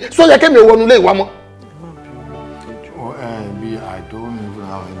okùn ẹbí sọ́jà kẹ́mi ò wọnú ilé ìwà mọ́. I don't even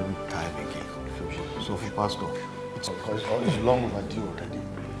have any time again so for pastor it's long overdue already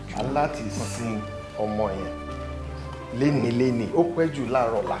aláti sin ọmọ yẹn léni ó pẹ́ jù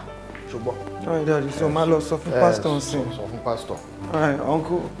láàárọ̀ la ṣùgbọ́n. Alright, Daddy, so máa lọ sọ fún pastor nsìn. Sọ fún pastor. Alright,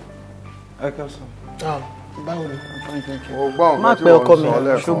 uncle. Ẹ ká sọ. Báwo ni? Fine, thank you. Mo gbọ́ nǹkan tí wọ́n sọ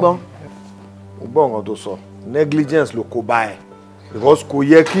lẹ́ẹ̀kan. Mo gbọ́ nǹkan tó sọ. Negligence ló kó bá ẹ. Because kò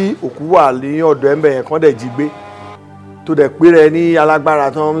yẹ kí òkú wà ní ọ̀dọ̀ ẹ̀mbẹ̀ yẹn kán dẹ̀ jí gbé. Tó dẹ̀ pé rẹ ní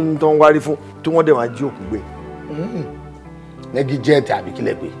alágbára tó ń wárí fún tí wọ́n dẹ̀ máa jí òkú gbé. Negligent àbí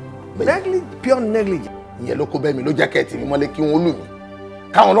kílẹ̀ pé. Pure negligence. Ìyẹn ló kó bẹ́ẹ̀ mi ló jẹ́ kẹ́ẹ̀tì mi mọ́lé kí wọ́n lù mí.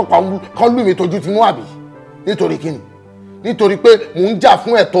 Káwọn ọlọ́pàá kan lù mí tójú ti mú àbí. Nítorí kíni? Nítorí pé mò ń jà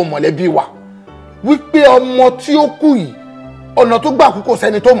fún ẹ̀tọ́ mọ̀lẹ́bí wa. Wípé ọmọ tí ó kú yìí ọ̀nà tó gbà kú kò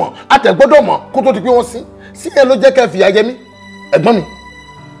sẹ́ni tó mọ̀ àtẹ̀gbọ́dọ̀ mọ̀ kó tó di pé wọ́n sí ẹ ló jẹ́ kẹ́ fìyà jẹ mí ẹ̀gbọ́n mi.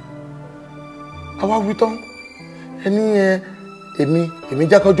 Àwa wí tán ẹni èmi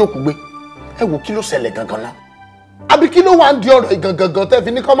jẹ́ kó jókòó gbé ẹ wò kí ló ṣẹlẹ̀ gangan náà àbí kí ló wà ń di ọ̀rọ̀ gangan tẹ́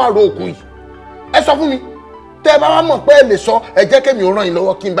fi ní kó máa ro òkú yìí ẹ sọ fún mi tẹ́ bá wá mọ̀ pé ẹ lè sọ ẹ jẹ́ kémi ó ràn yín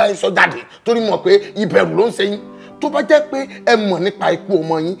lọ́wọ́ kí n bá yín sọ jáde torí mọ̀ pé ìbẹ̀rù ló ń ṣe yín tó bá jẹ́ pé ẹ mọ̀ nípa ikú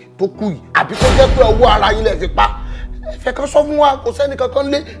ọmọ yín tó kú yìí àbí tó jẹ́ pé ọwọ́ ara yín lẹ fi pa ẹ fẹ́ ká sọ fún wa kò sẹ́ni kankan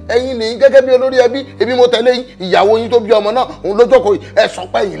lé ẹ̀yin nìyí gẹ́gẹ́ bí olórí ẹbí èmi mo tẹ̀lé yín ìyàwó yín tó bí ọmọ náà òun ló jókòó yìí ẹ sọ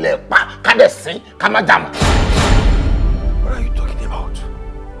pé ẹ̀yin lẹ pa ká dẹ̀ sìn ká má jà mọ́. What are you talking about?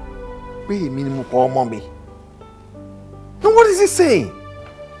 pé èmi ni mo pa ọmọ mi. No, what is he saying?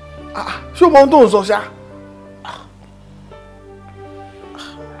 Ṣé o mọ ohun tó ń sọ ṣá?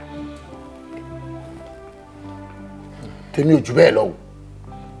 Tèmi ò jù bẹ́ẹ̀ lọ o.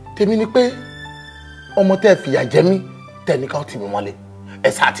 Tèmi ni pé ọmọ tẹ́ fìyà jẹ mí tẹ́nìkan tì mí mọ́lé ẹ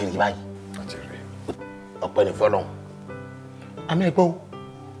sáà ti rí báyìí. Ọpẹ́ ní fọ́lọ́run. Àmì ẹ̀gbọ́n o,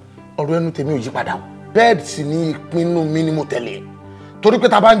 ọ̀rọ̀ ẹnu tèmi ò yí padà o. Bẹ́ẹ̀ sì ni ìpinnu mi ni mo tẹ̀lé. Torí pé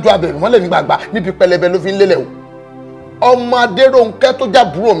ta bá ń jó abẹ̀rù mọ́lẹ̀ ní gbàgbà níbi pẹlẹbẹ ló fi ń lélẹ̀ o. Ọmọ Adérónkẹ́ tó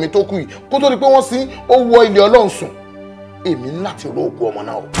jábúrò mi tó kú yìí kó tó di pé wọ́n sin ó wọ ilé Ọlọ́run sùn. Èmi ní láti ró òkú ọmọ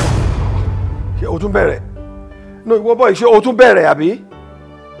náà o. Ṣé o tún bẹ̀rẹ̀? No, ìwọ bọ̀ ṣé o tún bẹ̀rẹ̀ àbí?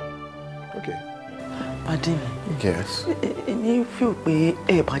 Okay. Pàdé mi. Yes. Èmi feel pé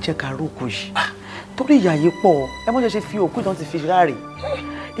ẹ bá jẹ́ ká rókò yìí. Torí ìyà yìí pọ̀, ẹ mọ́ ṣe fi òkú ìdán ti fi ráre.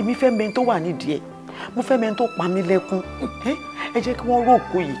 Èmi fẹ́ mẹ́ni tó wà nídìí ẹ̀. Mo fẹ́ mẹ́ni tó pa mí lẹ́kún. Ẹ jẹ́ kí wọ́n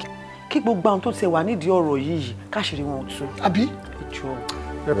rókò yìí. Kí gbogbo àwọn tó ti wà nídìí ọ̀rọ̀ yìí káṣírí wọn tú. Àbí?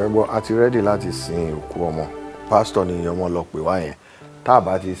 Ẹ gbọ́, a ti rẹ́dì láti sin òkú ọmọ. Pásítọ̀ ni ọmọ lọ pè wá yẹn. Tá a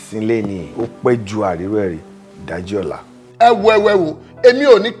bá ti sin léni, ó pẹ́ ju àríró ẹ̀rí ìdájí ọ̀la. Ẹ wo èmi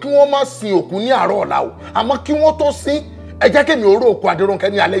ò ní kí wọ́n má sin òkú ní àárọ̀ ọ̀la o àmọ́ kí wọ́n tó sin ẹ jẹ́ kémi ó ró òkú Adérónkẹ́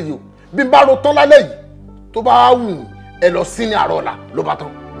ní alẹ́ yìí o bí n bá ro tán lálẹ́ yìí tó bá wù ẹ lọ sin ní àárọ̀ ọ̀la ló bá tán.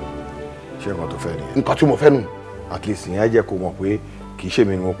 Ṣé nǹkan tó fẹ́ nìyẹn? Nǹkan tí mo fẹ́ nù. At least ìyẹn á jẹ́ kó mọ̀ pé kì í ṣe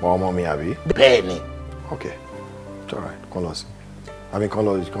mi ni mo pa ọmọ mi àbí. Bẹ́ẹ̀ ni. Ok, it's all right, kàn lọ sí àmì kàn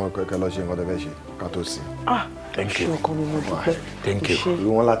lọ ṣe nǹkan tó fẹ́ ṣe ká tó sin. Thank you. Ọkọ mi mo dúpẹ́. Thank you. Ìlú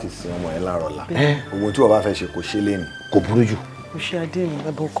wọn láti sin ọmọ yẹn láàárọ̀ ọ̀la. Ohun tí wọ́n bá fẹ́ ṣe kò ṣe léni. Kò burú jù. Mo ṣe adé mi,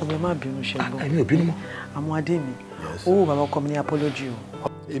 bàbá ọkọ mi má bínú ṣe gbọ́. Èmi ò bínú mọ́. Àmọ́ adé mi, owó bàbá ọkọ mi ní apology o.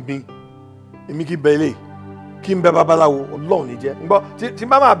 Èmi kì í bẹ ilé kí n bẹ babaláwo Ọlọ́run ní jẹ́. Ngbọ́ tí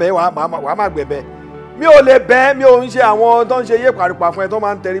bá máa bẹ̀ wàá máa gbẹ̀bẹ̀. Mi ò lè bẹ́ mi ò ń ṣe àwọn tó ń ṣe yé pàrípà fún ẹ tó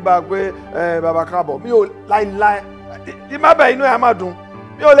máa ń tẹríba pé bàbá káàbọ̀ mi ò láíláí. Tí má bẹ̀ inú ẹ̀ á máa dùn.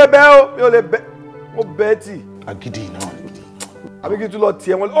 Mi ò lè bẹ́ o, mi ò lè bẹ́. Mo bẹ́ tì. Agídí náà. Àbí kí n tún lọ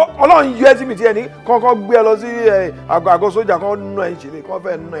tiẹ̀ wọn Ọlọ́run yọ ẹ́ sí mi tiẹ̀ ní kọ́kọ́ gbé ẹ lọ sí àgọ́ sójà kan nù ẹ̀ ń ṣẹlẹ̀ kọ́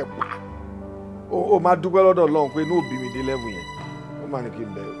fẹ́ nù ẹ̀ pa. Ó máa dúpẹ́ lọ́dọ̀ Ọlọ́run pé inú òbí mi dé level yẹn. Ó máa ní kí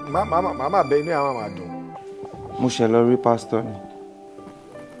n bẹ̀. Màmá bẹ inú ẹ̀ á máa dùn. Mo ṣe lọ rí pásítọ̀ ni.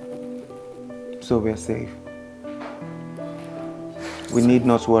 So we are safe. We need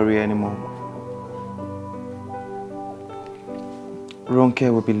not worry anymore. Ronke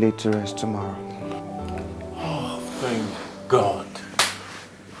will be laid to rest tomorrow. Oh, thank God.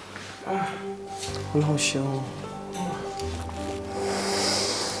 Ọlọ́run ṣeun.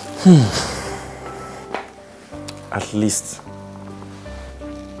 At least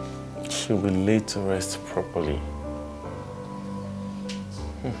she'll be laid to rest properly.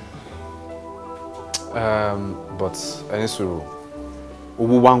 But ẹni sọ̀rọ̀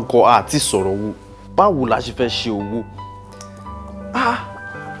owó wa ń kọ́ àti sọ̀rọ̀ owó báwo la ṣe fẹ́ ṣe owó.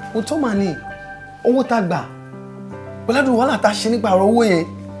 Ohun tó máa ní owó tá gbà pẹ̀lú wàhálà tá ṣe nípa ọ̀rọ̀ owó yẹn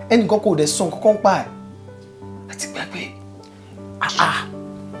ẹnìkan kò dẹ̀ sọ nǹkan kan pa ẹ̀ àti gbàgbé.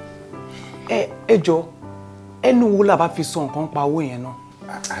 Ẹ jọ̀ọ́ ẹnu wo la bá fi sọ nǹkan pa owó yẹn náà.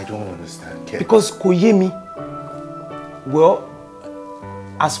 I don't understand. Because kò yé mi. Well,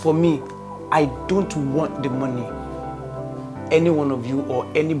 as for me, I don't want the money. Any one of you or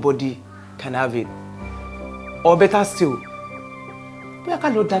anybody can have it. Or better still, bóyá ká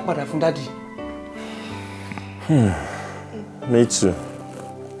lọ dá padà fún Daddy. Me too.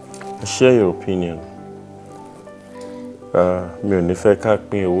 I share your opinion. Mi ò ní fẹ́ ká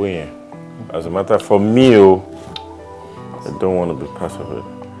pín owó yẹn. As a matter for me, I don't want to be part of it.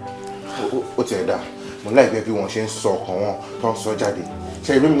 Ó ti ẹ̀ dá. Mo láìpẹ́ bí wọ́n ṣe ń sọ ọkàn wọn tó ń sọ jáde.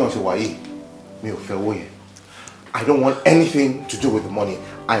 Ṣé ìlú mi náà ṣe wà yìí? Mi ò fẹ́ owó yẹn. I don't want anything to do with the money.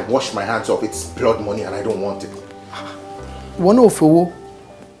 I wash my hands off. It's blood money and I don't want it. Wọ́n náà fowó.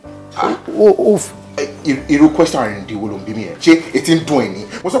 Irú question àrùn ìdíwọ́ ló ń bí mi ẹ̀. Ṣé etí ń dùn ẹ̀ ní?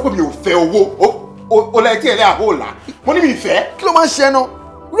 Mo sọ pé mi ò fẹ́ owó. O lẹ tí ẹ lẹ́ àbó ọ̀la. Mo ní mi ìfẹ́. Kí ló máa ń ṣe ẹ náà?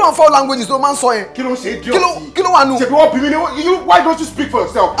 We don't four languages tó máa ń sọ yẹn. Kí ló ń ṣe idiot? Kí ló wà nù? Ṣebí wọ́n bí mi ní why don't you speak for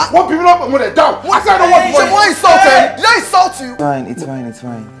yourself? Wọ́n bí mi náà mo lè down. I said I don't want money. Ṣé wọ́n insult ẹ? Did I insult you? It's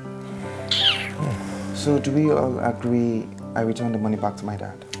fine. So do we all agree I return the money back to my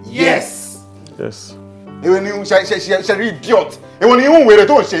dad? Yes. Yes. èwo ni ṣe rí idiot èwo ni ìhùn wèrè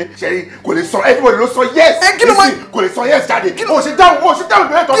tó ń ṣe ṣe kò lè sọ everybody ló sọ yes kí ló máa kò lè sọ yes jáde o ṣe dáhùn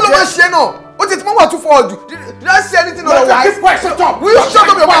bẹ́ẹ̀ tó kí ló máa ṣe náà ó ti mọ́ wà too forward did I say anything otherwise? keep quiet, shut up. Will you shut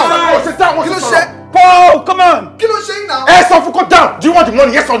up your mouth? o ṣe dáhùn kí ló ṣe? Paul, come on. kí ló ṣe yín náà? ẹ sọ fún kó down. Do you want the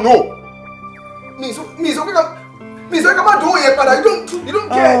money, yes or no? mi sọ pé ká má dùn yẹn padà you don't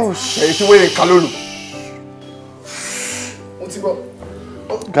get. èyí tí wọ́n yẹ kálórù. mo ti bọ̀.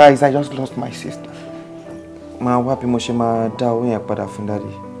 Guys, I just lost my sister. Ma wá bí mo ṣe máa dá owó yẹn padà fún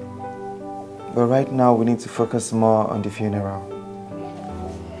Daddy. But right now we need to focus more on the funeral.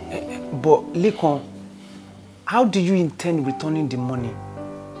 But Lekan, how do you intend returning the money?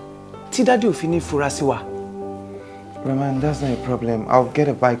 Tí Daddy ò fi ní fura sí wa. Roman, that's not a problem. I'll get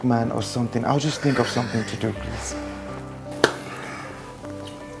a bike man or something. I'll just think of something to do, please.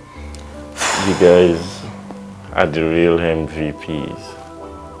 You guys are the real MVPs.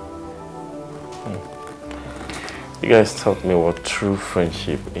 You guys taught me what true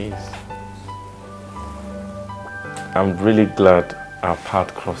friendship is. I'm really glad our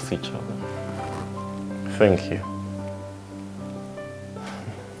paths crossed each other. Thank you.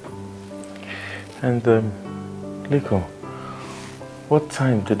 And Liko, what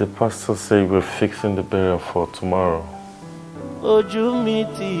time did the pastor say we're fixing the burial for tomorrow? Ojú mi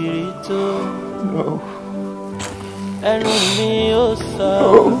ti rí tó. No. Ẹnu mi ó sọ.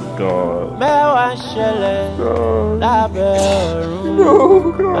 Oh God. Mẹ́wàá ṣẹlẹ̀ lábẹ́ ọ̀run.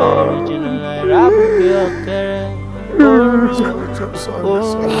 Ẹ̀rù jìnnà láìra bùgbé ọ̀kẹ́rẹ́. Orun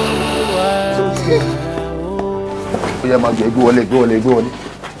wà. Ó yá máa gbé wọlé. Ó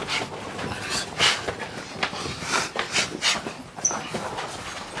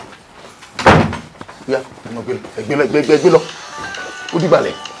yá, gbé lọ. Ó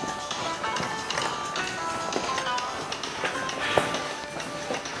dìgbàlẹ̀.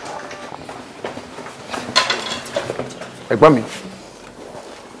 Ẹ̀gbọ́n mi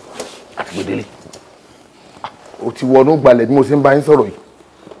àti gbèdélé ó ti wọnú gbalẹ̀ bí mo ṣe ń bá yín sọ̀rọ̀ yìí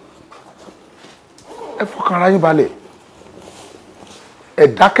ẹ fọkàn ara yín balẹ̀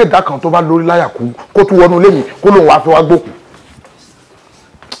ẹ̀dákẹ́dá kan tó bá lórí láyà kú kó tún wọnú ilé mi kó lóun wá fẹ́ wá gbókù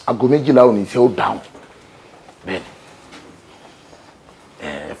aago 12 òní iṣẹ́ ó dáhùn bẹ́ẹ̀ ni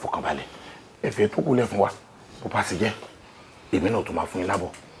ẹ fọkàn balẹ̀ ẹ fẹ́ tó kú lẹ̀ fún wa bó bá sì jẹ́ èmi náà tó máa fún yín lábọ̀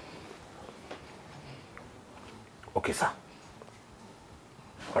okay sir.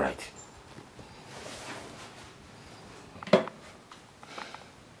 All right.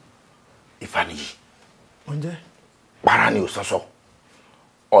 Ifaniyi. Oúnjẹ. Para ni ò sọ́sọ́.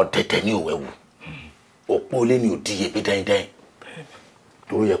 Ọ̀tẹ̀tẹ̀ ni ò wẹ̀wù. Òpó lé ni ò díye bí dáindáin.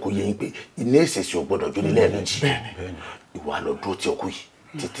 Tó yẹ kó yé yín pé iná èsèsì ò gbọ́dọ̀ jó ní lẹ́ẹ̀mejì. Ìwà lọ dúró tí ọkú yìí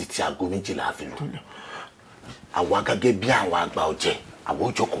títí tí aago 12 fi lù. Àwa gẹ́gẹ́ bí àwọn àgbà ọ̀jẹ̀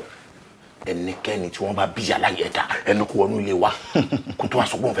àwọn òjòkó. Ẹnikẹ́ni tí wọ́n bá bí yàrá yẹn dá ẹnu kó wọnú ilé wa kó tó wá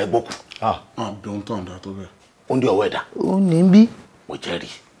sọ pé òun fẹ́ gbókù. Bí òun tàn dá tó bẹ́ẹ̀. Ó ń dé ọwọ́ ẹ̀dá. Ó ní bí. Mo jẹ́rìí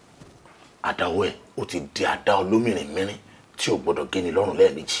àdáwọ̀ ẹ̀ ó ti di àdá olómìnirin mìíràn tí ò gbọ́dọ̀ gé ni lọ́rùn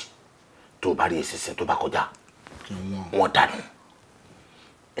lẹ́ẹ̀mejì tó bá rí eṣinṣin tó bá kọjá wọ́n dànù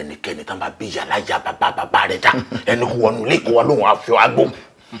ẹnikẹ́ni tán bá bí yàrá ya bàbá rẹ̀ dá ẹnu kó wọnú ilé kó wá lóhùn àfẹ́ wá gbókù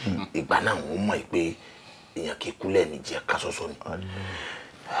ìgbà náà wọ́n mọ̀ pé èèyàn kì í kú lẹ́ẹ̀mejì ẹ̀ka ṣoṣo ni.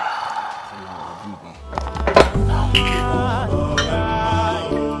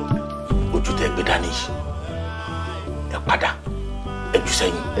 Ojú tẹ gbé dání yìí ẹ padà ẹ jù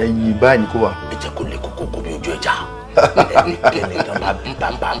sẹ́yìn. Ẹ̀yìn báyìí kó wa. Ẹ jẹ́ kó lè kókó kó bí ojú ẹja. Ẹnikẹ́ni tán bá bí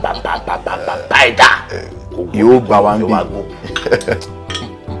bá ẹ̀dá. Yóò bá wa ń bí.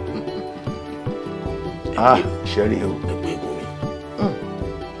 Ṣẹ́rí o. Ẹ gbé egbò mi.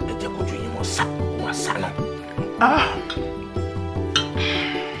 Ẹ jẹ́ kójú yín mọ́ sá wá sá náà.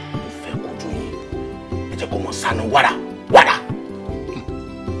 Ìfẹ́ kojú yín ẹ jẹ́ kó mọ̀ sánú wàrà.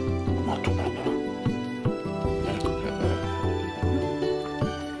 Má tó kúrò.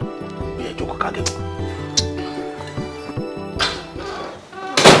 Ó yẹ jókòó kágẹ́.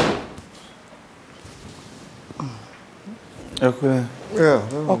 Ẹ kúrẹ́.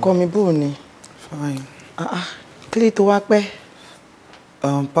 Ọkọ mi bò ni. Fine. Kílé tó wá pẹ́.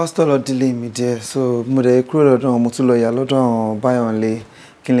 Pastor lọ dílé mi díẹ̀ so mo dẹ̀ kúrò lọ́dọ̀ mo tún lọ yà lọ́dọ̀ Báyọ̀nlé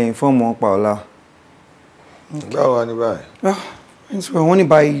kí n lè inform wọn pa ọ̀la. Báwo wá ní báyìí? Wọ́n ní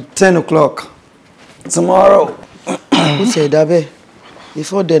by 10 o'clock tomorrow. Ó ti ẹ̀dá bẹ́ẹ̀.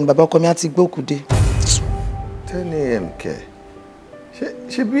 Before then, bàbá ọkọ mi á ti gbókùdé. 10 a.m. kẹ̀.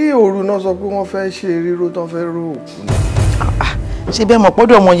 Ṣé bí òru náà sọ pé wọ́n fẹ́ ṣe ríró tán fẹ́ ró òkú náà? Ṣé bẹ́ẹ̀ mọ̀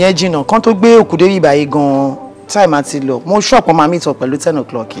pọ́dọ̀ ọmọ yẹn jìnnà kán tó gbé òkú dé ìbàyí gan-an time àti lọ. Mo ṣọ́ọ̀pù máa meet up pẹ̀lú 10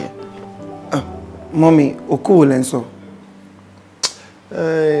 o'clock yẹn. Mọ́mí, òkú wo lẹ ń sọ?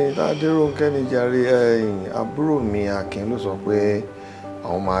 Adérónkẹ́ ni jàre àbúrò mi Akin ló sọ pé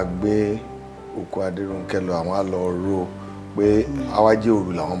àwọn máa gbé òkú Adérónkẹ́ lọ àwọn á lọ rò pé àwájé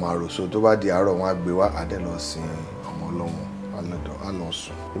òru làwọn máa rò so tó bá di àárọ̀ wọn á gbé wá adé lọ sin ọmọ ọlọ́mọ á lọ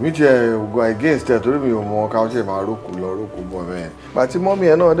sùn. èmi tiẹ̀ go against ẹ̀ torí mi ò mọ káwọn ṣe máa rókù bọ̀ bẹ́ẹ̀. pàtí mọ́mí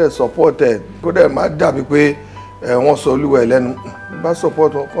ẹ̀ náà dẹ̀ support ẹ̀ kó dẹ̀ má dàbí pé wọ́n sọ olúwa ẹ̀ lẹ́nu bá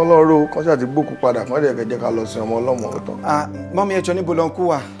support wọn kọ́ lọ́rọ́ kọ́ ṣáà ti gbókù padà kọ́ dẹ̀ kẹjẹ́ ká lọ sin ọmọ ọlọ́mọ ọ̀tọ̀. mọ́mí ẹjọ́ níbo ló ń kú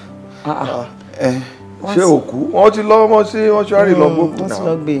wa. ṣé òkú wọ́n ti lọ́ mọ́ sí mọ́ṣúárì lọ gbókù náà.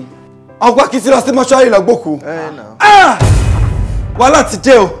 ọgbà kìí sí lọ sí mọ́ṣúárì lọ gbókù. wàhálà ti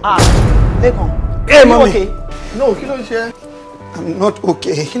dé o. lẹ́kàn mọ́mí. no kí ló ṣe. I'm not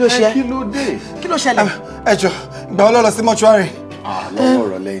okay. Kí ló ṣe? Kí ló dé? Kí ló ṣẹlẹ̀? Ẹ jọ̀ọ́, ìgbà wo ló lọ sí mọ́ṣúárì? Lọ́wọ́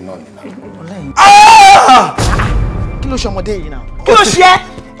ọ̀rọ̀ lẹ́yìn náà nìyà. Kí ló ṣe ọmọdé yìí náà? Kí ló ṣe?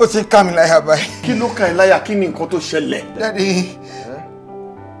 Ó ti ń ká mi láyà báyìí. Kí ló ká ẹ láyà? Kí ni nǹkan tó ṣẹlẹ̀? Daddy,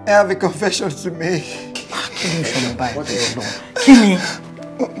 I have a confession to make. Kí ni ìṣọ̀nà báyìí? Kí ni?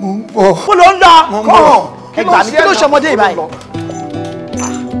 Mo ń bọ̀. Mo lọ ń lọ. Kọ́ ẹgbà mi kí ló ṣe ọmọdé yìí báyìí?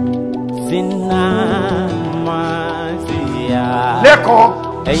 Lẹ́kọ̀ọ́.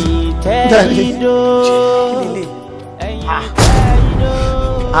 Ẹ̀yin tẹ́ ìdó.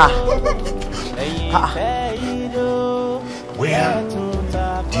 Where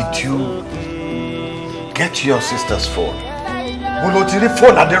did you get your sister's phone? Mo lọ ti rí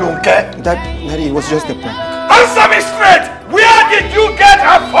phone Adérónkẹ́. Daddy, it was just a prank. Answer me straight! Where did you get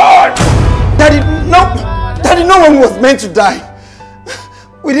her phone? Daddy, no one was meant to die.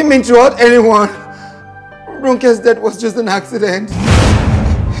 We didn't mean to hurt anyone. Ronke's death was just an accident.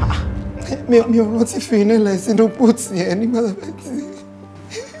 Mi ò rántí fi iná ilẹ̀ sínú púùtì yẹn nígbà tó bá ti.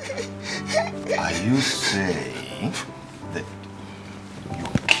 Are you saying that you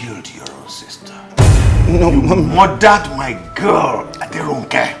killed your own sister? No, you Mom. murdered my girl,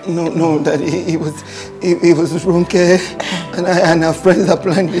 Adérónkẹ́. No, Daddy. It was Ronke and her friends that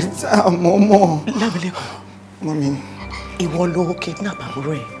planned it. Momo. Lábìlẹ́kọ̀. Mommy. Ìwọ ló kidnap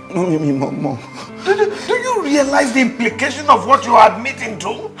àbúrò ẹ̀. Mommy, Momo. Do you realize the implication of what you are admitting to?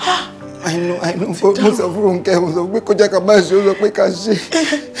 I know. Mo sọ fún Ronke, mo sọ pé kó jẹ́ ká má ṣe, ó sọ pé ká ṣe.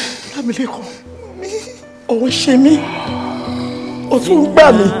 Lábìlẹ́kọ̀. Òun ṣe mí. Ó tún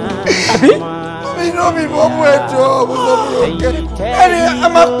gbà mí. Àbí? Mi mọ̀ mú ẹjọ́, mo sọ fún Ronke. Daddy, a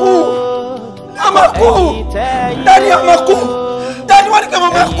máa kú. Daddy, a máa kú. Daddy, wọ́n ní ká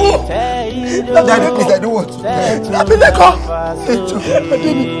máa kú. Daddy, please, I don't want to. Lábìlẹ́kọ̀. Ẹjọ́,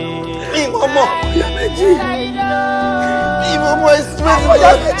 Adémi. Ìmọ̀mọ̀. Ìyá méjì. Ìmọ̀mọ̀ ẹ̀sìn méjì.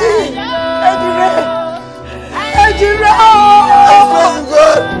 Ìyá méjì. Ẹ̀jìrẹ́. I swear to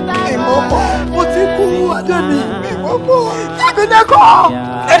God. Ìmọ̀mọ̀. Mo ti kú Adémi. Ìmọ̀mọ̀. Lábìlẹ́kọ̀.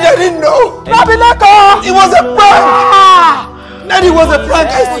 Daddy, I didn't know. Lábìlẹ́kọ̀. It was a prank. Daddy, it was a prank.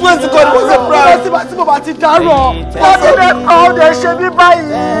 I swear to God, it was a prank. Tí mo bá ti dárò. Lábìlẹ́kọ̀ ó dẹ̀ ṣe mí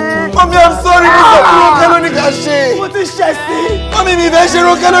báyìí. Mommy, I'm sorry. Mi sọ fún Ronke ló ní ká ṣe. Mo ti ṣẹ̀ sí. Mommy, mi fẹ́ ṣe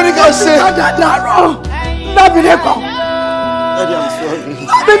Ronke ló ní ká ṣe. Padà dárò. Lábìlẹ́kọ̀. Daddy, I'm sorry.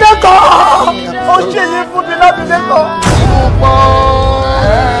 Lábìlẹ́kọ̀. Ó ṣe yé fún mi Lábìlẹ́kọ̀. Mo pọ̀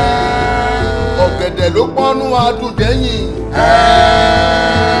ọ̀gẹ̀dẹ̀ ló pọ́nú adùndẹ́yìn.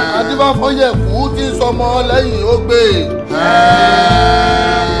 Adébáfọ́yẹ̀kú tí ń sọmọ lẹ́yìn ó gbé.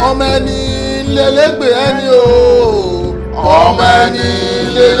 Ọmọ ẹni lélẹ́gbẹ̀ ẹni o. Ọmọ ẹni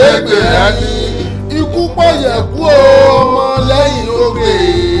lélẹ́gbẹ̀ ẹni. Ikú pọ̀yẹ̀kú o. Ọmọ lẹ́yìn ó gbé.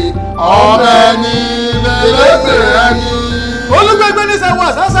 Ọmọ ẹni lélẹ́gbẹ̀ ẹni. Olúgbẹ́gbẹ́ ní sáwọ́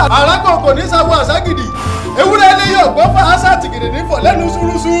àsásà, àrákọ̀ọ̀kọ̀ ní sáwọ́ àságìdì. Ewúrẹ́ ilé yóò gbọ́ fún àásà tìgìdì nífọ̀ lẹ́nu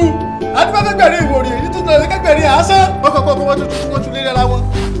ṣúrúṣú. Adébáfẹ́gbẹ̀rin ìwòrì èyí tó tẹ̀lé kẹ́gbẹ̀rin àásán. Ọkọ̀ọ̀kọ̀ wọ́n tún lérí ara wọn.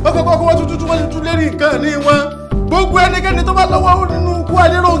 Ọkọ̀ọ̀kọ̀ wọ́n tún lérí nǹkan ní wọn. Gbogbo ẹnikẹ́ni tó bá lọ́wọ́ nínú ikú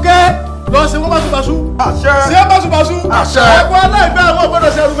Adérónkẹ́ lọ sí wọn báṣubàṣu. Àṣẹ. Sí ẹ báṣubàṣu. Àṣẹ. Ẹ̀kọ́ aláìgbẹ́ àwọn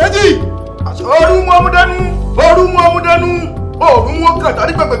ọ̀gbọ́dọ̀ ṣẹ̀rù méjì. Ooru mú ọmúdẹ́nu, ooru mú ọmúdẹ́nu, ooru mú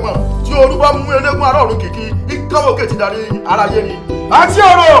kàtàrí pẹ̀pẹ̀pẹ̀ tí ooru bá mú eléégún ará ọ̀run kìkì ìkáwọ́ kejì darí aráyé ni. Àti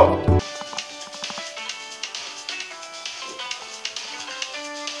ọ̀rọ̀.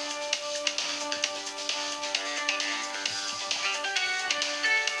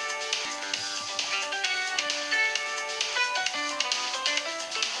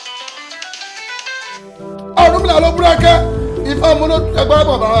 Ọdúnmìlà ló búrẹ́kẹ́, ifá mú ló ẹgbẹ́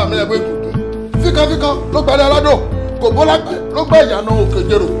bàbá mi ẹgbẹ́ ìkùkù. Fíkanfíkan ló gbẹ́dẹ́ aládùn, kò bó lápẹ́ ló gbẹ́ ìyànà òkè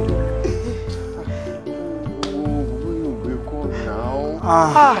jèrò.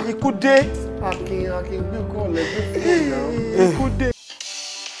 Ikú dé. Akin gbé kọ́ lẹ́gbẹ́ fún ìyá. Ikú dé.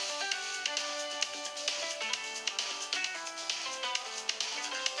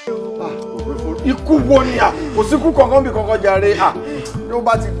 Ikú wo ni à? Kò sí ikú kankan bí kankan jàre à. ló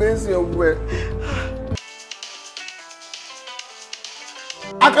bá ti gbé sí ọgbọ ẹ.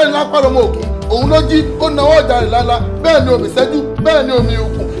 akẹ́nilápá lọmọ ògún òun ló jí ó náwó ọjà rẹ̀ lálá bẹ́ẹ̀ ni omi ṣẹ́jú bẹ́ẹ̀ ni omi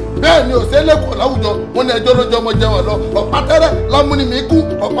òkun bẹ́ẹ̀ ni òsè lẹ́kọ̀ọ́ láwùjọ wọn ni ẹjọ́ lójọ́ ọmọ jẹun lọ ọ̀pátẹ́rẹ́ lámúnimí ikú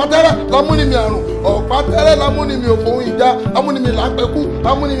ọ̀pátẹ́rẹ́ lámúnimí àrùn ọ̀pátẹ́rẹ́ lámúnimí òfòhun ìjà amúnimí làápẹ́kú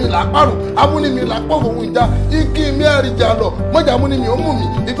amúnimí làápàrùn amúnimí làápọ̀fòhun ìjà ikí mi ẹ̀rìjà lọ mọ́jà amúnimí ó mú mi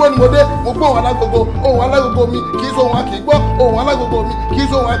igbó ni mo dé mo gbọ́ ohun alágogo mi kì í sóhun a kì í gbọ́ ohun alágogo mi kì í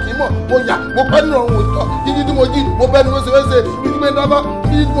sóhun a kì í mọ̀ mo yà mo pẹ́ nínú ọ̀run ìtọ́ ibi tí mo jí mo bẹ́ni wéṣewéṣe ibi tí mo dábà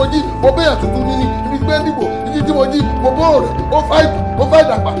ibi tí mo jí mo béèyàn tuntun níní ibi tí mo dìbò ibi tí mo jí mo bó rẹ̀ ó fà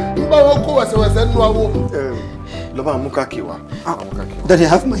ìdàgbà nígbà wọn kó wẹ̀sẹ̀wẹ̀sẹ̀ nínú awo. lọ bá mú káàkiri wa. Daddy, I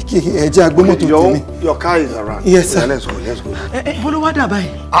have my key. Ẹ jẹ́ agbómọ̀tò tèmi. Your car is around. Yes, sir. Yeah, let's go, let's go. Bolo wá dà báyìí.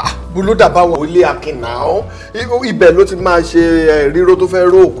 Bolo dà bá wọ ilé Akin náà. Ibẹ̀ ló ti máa ṣe ríro tó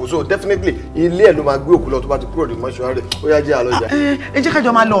fẹ́ ró òkú. So definitely ilé ẹ̀ ló máa gbé òkú lọ tó bá ti kúrò ní mọ́ṣúárì. Ó yá jẹ́ àlọ́jà. Ẹ jẹ́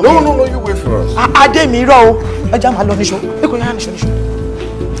kájọ máa lọ. No, you wait for us. Adé mi rọ o. Ẹ jẹ́ máa lọ níṣó. Ẹ kò yára níṣó.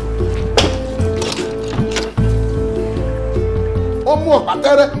 wọ́n mú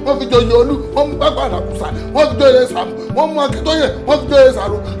ọ̀pátẹ́rẹ́ wọ́n fi joyè olú wọ́n mú pápá àdàkùsà wọ́n fi joyè sàmù wọ́n mú akíntóyè wọ́n fi joyè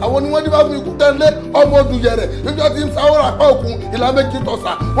sàrò àwọn ni wọ́n ní bá fún ikú tẹ́lẹ̀ ọmọ odùyẹ̀rẹ̀ níjọ́ tí ń sáwọ́rọ̀ apá òkun ìlà méjì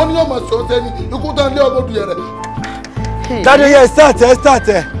tọ̀sà wọ́n ní yóò mọ̀ sí oṣù ẹni ikú tẹ́lẹ̀ ọmọ odùyẹ̀rẹ̀. Daddy, yẹ start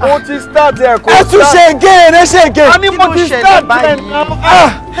ẹ. Mo ti start ẹ kò. Ẹ tún ṣe again, ẹ ṣe again. A ní mo ti start ẹ náà.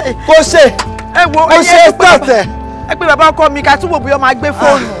 Kò ṣe. Ẹ wo ẹ ṣe start ẹ. Ẹ pé bàbá ọkọ mi ká túbọ̀ bóyá máa gbé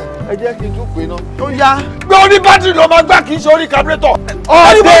fóònù. Ẹ jẹ́ kí n tún pè náà. Ó yá. Gbé orí bátìrì ló máa gbá kì í ṣe orí carburetor.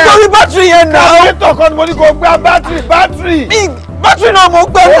 Orí mo gbé orí bátìrì yẹn náà. Carburetor kan ni mo ní kó gbá bátìrì. Bátìrì náà mo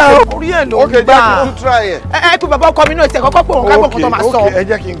gbé náà. Orí ẹ̀ ló ń gbà. Ok, jẹ́ kí n tún try ẹ̀. Ẹ pé bàbá ọkọ mi náà ti ẹ̀ kọ́kọ́ pé òun ká gbọ́ nǹkan tó máa sọ. Ok, ẹ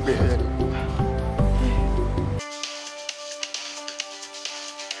jẹ́ kí n pè é.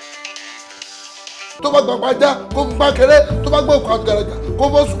 tó bá gbà pàjá kó fún pákẹrẹ tó bá gbọ́ òkú àgàràjà kó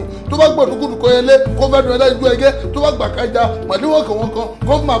fọ́ sùn tó bá gbọ́ òdúkúdù kó yẹlé kó fẹ́ dùn ẹlẹ́jú ẹgẹ́ tó bá gbà kájà màdíwọ̀n kan wọn kan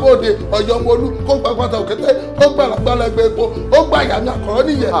kó fún màbóde ọ̀yọ́ ọmọlú kó gbà pátá òkété ó gbà lágbálẹ̀ ẹgbẹ́ epo ó gbà yàmí àkọ́rọ́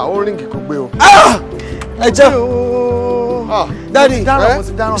nìyẹn. ó ríngì kò gbé o. Ẹ jẹ́ Daddy,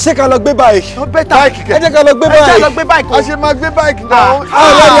 ṣé ká lọ gbé báyìí? Báìkì kẹ̀. Ẹ jẹ́ ká lọ gbé báyìí. Ẹ jẹ́ lọ gbé báìkì. A ṣe máa gbé báìkì náà.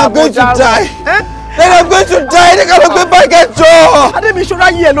 Daddy, I'm going to die. Daddy, I'm going to die. Ẹ jẹ́ ká lọ gbé báìkì ẹ jọ̀ọ́. Adémi ṣọ́ra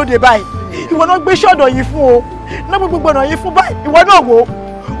yí ẹ lóde báyìí. Ìwọ náà gbé ṣọ́ọ̀dọ̀ yìí fún o. Náà gbogbo ọ̀nà yìí fún báyìí. Ìwọ náà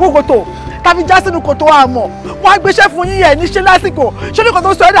wò kòtò. Káfí já sínú kòtò àmọ̀. Wọ́n á gbéṣẹ́ fún yín ẹ̀ níṣẹ́ lásìkò. Ṣé ní kò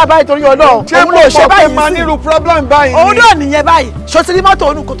tó sọ ẹ́ dà báyìí torí Ọlọ́run? Ṣé mo mọ̀ pé máa nírú problem báyìí ni? Òun náà nìyẹn báyìí. Ṣòtìrí mọ́tò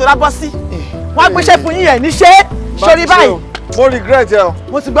onú kòtò lábọ́ sí. Wọ́n á gbéṣẹ́ fún yín ẹ̀ níṣẹ́. Ṣorí báyìí. Mo regret ẹ o.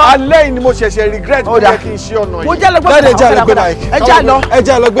 Mo ti gbọ́. Alẹ́ yìí ni mo ṣẹ̀ṣẹ̀ regret bí yẹ kí n ṣe ọ̀nà yìí. Mo jẹ́ lọ gbé báyìí. ẹ já lọ. Ẹ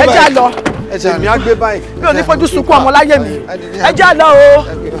já lọ gbé báyìí. Ẹ já lọ. Èmi á gbé báyìí. Mi ò ní fojú sunkún ọmọ láyé mi. Ẹ já lọ o.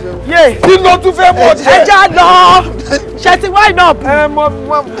 Yé. Kí ló tún fẹ́ mọ̀ jẹ́? Ẹ já lọ. Ṣé ti wáìn náà bù? Ẹ mọ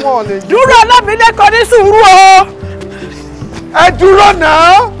lè. Dúró Ọlámilẹ́kan ní sùúrù o. Ẹ dúró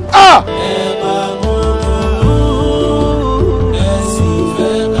náà.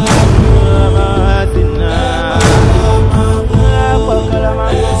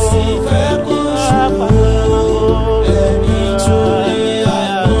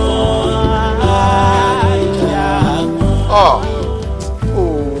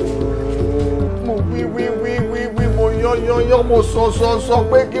 Mo sọ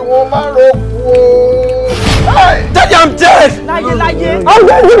pé kí wọ́n má roku o. Daddy, I'm dead. Láyé. I'm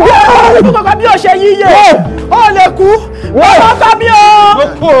dead. Kú kankan bí o ṣe yíyẹ. O lè kú. Bàbá ọkọ mi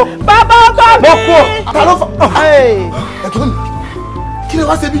o. Bàbá ọkọ mi. Mo kú o. Àtàlọ́ fà. Ẹ̀gbọ́n mi, kí ni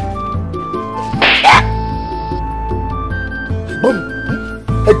wá ṣe bí? Ẹ̀gbọ́n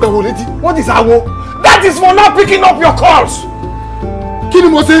mi, ẹgbẹ́ wo létí? What is awo? That is for not picking up your calls. Kí ni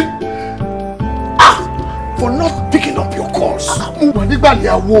mo ṣe? For not picking up your calls. Mo wà nígbàlẹ̀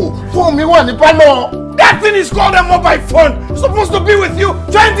àwo. Fóònù mi wà ní pálọ̀. That thing is called a mobile phone. It's supposed to be with you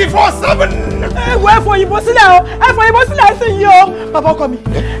 24/7. Ẹ wo ẹ fòyìnbó sílẹ̀ o. Ẹ fòyìnbó sílẹ̀ sí yìí o. Bàbá ọkọ mi,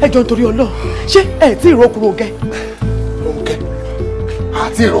 ẹ jọ̀ọ́ nítorí Ọlọ́run. Ṣé ẹ tí ìrókùrò gẹ? Òǹkẹ́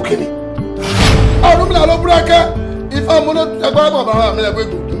àti ìrókè ni. Ọdún mi là ló búrẹ́kẹ́. Ifá múná ẹgbẹ́ bàbá mi lẹ́gbẹ́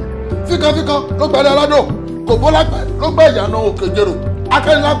gbòógì. Fíkanfíkan ló gbẹ́lẹ́ aládùn. Kò bó lápẹ́ ló gbẹ́ ìyànà òkè jèrò.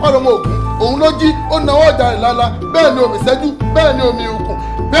 Akẹ́nilápá lọmọ ògún. Òun ló jí ó náwó ọjà rẹ̀ lálá. Bẹ́ẹ̀ ni omi ṣẹ́jú, bẹ́ẹ̀ ni omi òkun.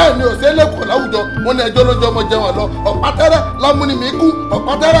 bẹ́ẹ̀ ni òsè lẹ́kọ̀ọ́ láwùjọ wọn ní ẹjọ́ lójọ́ ọmọ jẹun lọ ọ̀pá tẹ́rẹ́ lámúnimí kú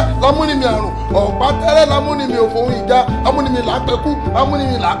ọ̀pá tẹ́rẹ́ lámúnimí àrùn ọ̀pá tẹ́rẹ́ lámúnimí òfòhun ìjà amúnimí làápẹ́kú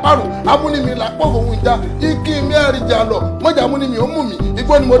amúnimí làápàrùn amúnimí làápọ̀fòhun ìjà ikí mi ẹ̀rìjà lọ mọ́jà amúnimí ó mú mi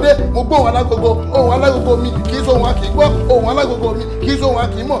igbó ni mo dé mo gbọ́ ohun alágogo mi kì í sóhun a kì í gbọ́ ohun alágogo mi kì í sóhun a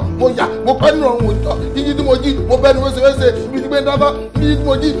kì í mọ̀ mo yà mo pẹ́ nínú ọ̀run òjò jíjí tí mo jí mo bẹ́ni wéṣewéṣe ibi tí gbé ń dáfá jíjí tí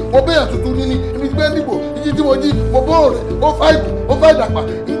mo jí mo béèyàn tuntun níní ibi tí gbé ń dìbò jíjí tí mo jí mo bó rẹ̀ ó fá ìbò ó fá ìdàpà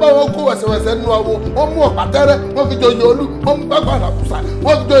nígbà wọn kó wẹ̀sẹ̀wẹ̀sẹ̀ nínú awo wọ́n mú ọ̀pá tẹ́rẹ́ wọ́n fi joyè olú wọ́n mú pápá àdàkùsà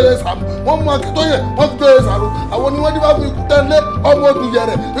wọ́n fi joyè sàmù wọ́n mú akíntóyè wọ́n fi joyè sàrò àwọn ni wọ́n dín bá fún ikú tẹ́lẹ̀ ọmọ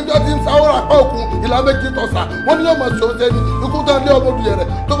odùyẹ̀rẹ̀ níjọ́ tí ń sáwọ́rọ̀ apá òkun ìlà méjì tọ̀sà wọ́n ní yóò mọ̀ ṣòwò sẹ́ni ikú tẹ́lẹ̀ ọmọ odùyẹ̀rẹ̀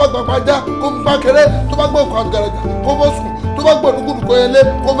tó bá gbàgbà já kó fi bá kéré tó bá gbọ́ ọkọ̀ àgàràgà kó bó sùn tó bá gbọ́ dúkúdù kó yẹlé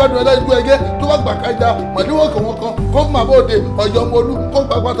kó fẹ́ dùn ẹlẹ́jú ẹgẹ́ tó bá gbà kájà mọ̀lẹ́wọ̀ kàn wọ́n kan kó fún àbọ̀ òde ọ̀yọ́ ọmọ olú kó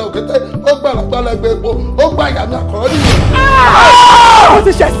gbà pátá òkété ó gbà lágbálẹ̀ gbé epo ó gbà yàmi àkọ́rọ́ nìyẹn. mo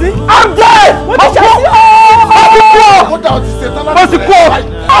ti ṣẹ̀ sí. I'm dead. mo ti ṣẹ̀ sí. mo dà ọtí ṣe tán láti mo ti kú ọ.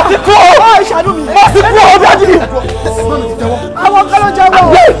 mo ti kú ọ. ìṣàánú mi. mo ti kú ọ dájú. àwọn kan ló jẹ́wọ́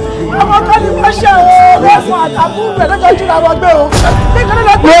àwọn kan ní wọ́n ṣe o lẹ́fún àtàkùn rẹ̀ lọ́jọ́ ìjìnlẹ̀ àwọn gbé o nígbà tó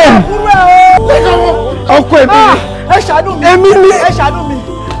lọ gbé àkúrú ẹ̀ o. ọkọ èmi ni ẹ ṣàánú mi èmi ni ẹ ṣàánú mi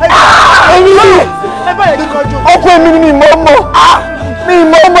èmi ni ẹ bá yẹ kí kọjú. ọkọ èmi ni mi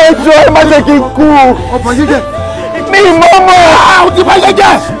mọ̀ mọ̀ ẹjọ́ ẹ má jẹ́ kí n kú o. ọ̀pọ̀ yíyẹ mi mọ̀ mọ̀. o ti bá yẹ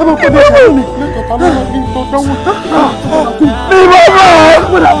jẹ́. ẹ bá kọ́ mi mi mọ̀ mọ̀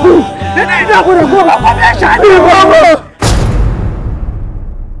gbọ́dọ̀ kú nínú ìdákùnrin kú bàbá mi ẹ ṣàánú mi mọ̀ mọ̀.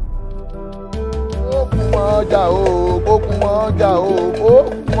 ọjà o kókun ọjà o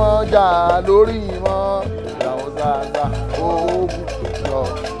kókun ọjà lórí ìmọ̀ ìyàwó dáadáa oògùn yọ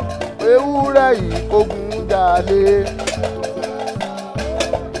ewúrẹ́ yìí kókun jalè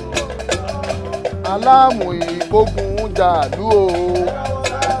aláàmù yìí kókun jàlú o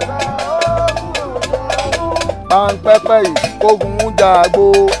pàǹpẹ́pẹ́ yìí kókun jàgbó.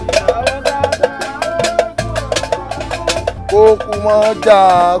 kókù mọ́jà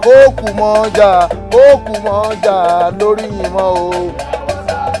kókù mọ́jà kókù mọ́jà lórí ìmọ̀ o.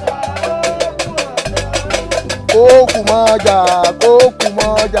 kókù mọ́jà kókù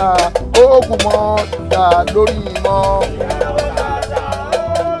mọ́jà kókù mọ́jà lórí ìmọ̀.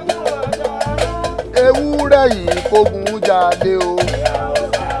 ewúrẹ́ yìí kókùn jalè o.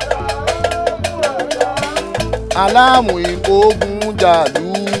 aláàmù yìí kókùn jàlú.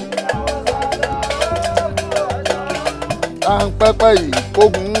 pẹ́pẹ́ yìí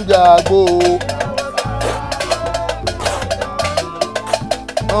kógun jàgbó.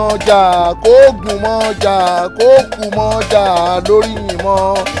 ọjà kógun mọ́jà kókù mọ́jà lórí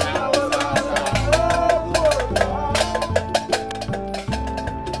ìmọ̀.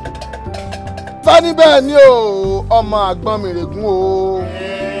 fani bẹ́ẹ̀ ni o ọmọ àgbọn mìrègún o.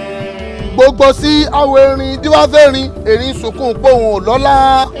 gbogbo sí àwọ̀ erin díwáfẹ́rin erin sunkún pòun ò lọ́lá.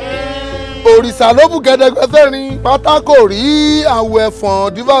 òrìṣà ló bù gẹ́dẹ́gbẹ́ fẹ́rin pátákó rí àwọ̀ ẹ̀fọ̀n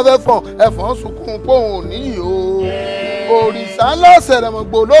dífáfẹ́fọ̀n ẹ̀fọ̀n sunkún pòun níyì o. òrìṣà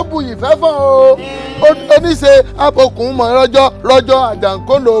lọ́sẹ̀rẹ̀mọ̀gbò ló bù ìfẹ́fọ̀n o. oníṣe abokùn mọ̀ rọ́jọ́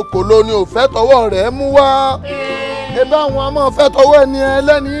àjàǹkólò kòló ni ò fẹ́ tọwọ́ rẹ̀ mú wá. ebe àwọn ọmọ fẹ́ tọwọ́ ẹni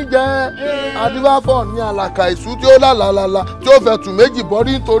ẹlẹ́ni jẹ́ adífáfọ̀ ní àlàkà ìṣú tí ó lálàlàlà tí ó fẹ́ tù méjì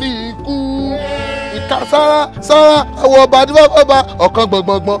bọ́rí nítorí ikú. ìka sára àwọ̀ ọba adífáfọ́ba ọ̀kan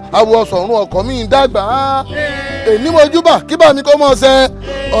gbọ̀ngbọ̀ngbọ̀n àwọ̀ ọ̀sọ̀run ọkàn mi ń dàgbà. èní mojúbà kíbà mi kó mọ̀ ṣẹ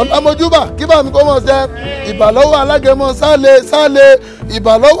ọ̀la mojúbà kíbà mi kó mọ̀ ṣẹ ìbàlọ́wọ́ alágẹmọ sálé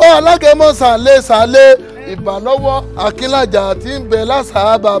ìbàlọ́wọ́ alágẹmọ sálé ìbàlọ́wọ́ akínlájà tí ń bẹ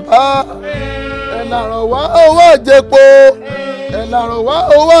lásàá bàbá. ẹ̀làrọ̀ wá owó àjẹpo ẹ̀làrọ̀ wá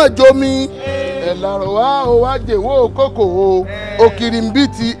owó àjomi ẹ̀làrọ̀ wá owó àjẹwò kòkò o òkìrì ń bí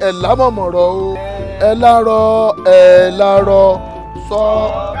ti ẹ̀lámọ̀mọ̀rọ̀ o ẹ̀làrọ̀ sọ.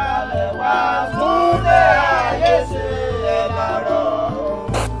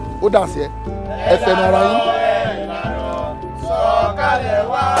 ó dà sí ẹ fẹnu ara yín. sọ̀kalẹ̀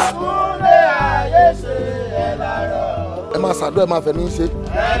wá túnlé ayé ṣe ẹ̀làrọ̀. ẹ máa ṣàdúrà ẹ máa fẹnu yín ṣe.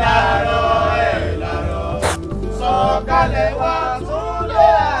 ẹ̀làrọ̀ sọ̀kalẹ̀ wá túnlé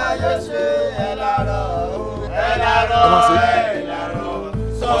ayé ṣe ẹ̀làrọ̀. ẹ̀làrọ̀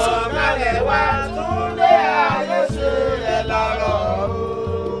sọ̀kalẹ̀ wá túnlé ayé ṣe ẹ̀làrọ̀.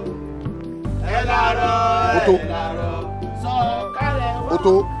 ẹ̀làrọ̀ sọ̀kalẹ̀ wá. ó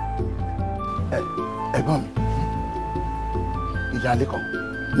tó ẹ̀gbọ́n mi ìyáálé kan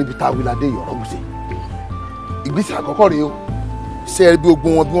níbi tá a wí ládé ìyọ̀rọ̀ bùsẹ̀ ìgbésẹ̀ àkọ́kọ́ rèé o ṣe ẹ bí gbogbo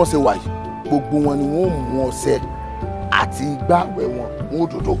wọn bí wọ́n ṣe wà yìí gbogbo wọn ni wọ́n mú ọṣẹ àti igbá wẹ̀ wọn ò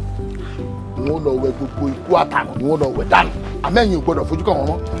dòdò wọn ò lọ wẹ̀ gbogbo ikú àtàrùn ni wọ́n lọ wẹ̀ dànù àmẹ́yìn ò gbọ́dọ̀ fojú kàn wọ́n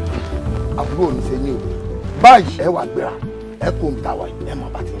mọ́ àbúrò ò ní ṣe yín o báyìí ẹ wà gbéra ẹ kó omi tàwa yìí ẹ má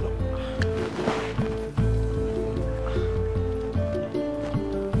bá ti lọ.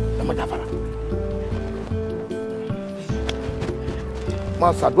 ẹ má jáfara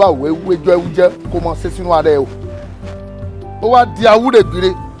máa ṣàdúrà wéjọ ewújẹ kó mọ ṣe sínú ara ẹ o ó wá di awúrègbére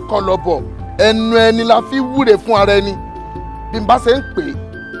kọ́ lọ bọ̀ ẹnu ẹni la fi wúre fún ara ẹni bí n bá ṣe ń pè é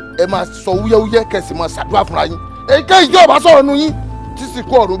ẹ máa sọ wúyẹ́wúyẹ́ kẹsì máa ṣàdúrà fúnra yín èyíkéyìí ìjọba sọ̀rọ̀ nu yín tí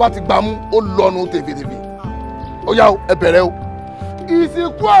sìnkú ọ̀run bá ti gbà mú ó lọ́nu tèfètèfè ó yá o ẹ bẹ̀rẹ̀ o.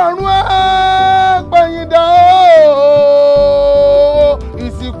 ìsìnkú ọ̀run ẹ pẹ̀yìndà o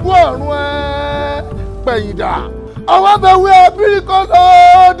ìsìnkú ọ̀run ẹ pẹ̀yìndà àwọn abẹ́wé abirikọ́ lọ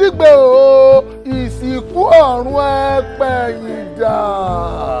dìgbè o ìsìnkú ọ̀run ẹ pẹ̀yìndà.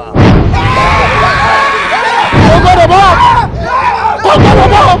 ó gbọ́dọ̀ bọ́ ó gbọ́dọ̀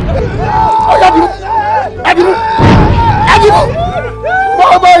bọ́ ó yá dìbò ẹ̀dìbò ẹ̀dìbò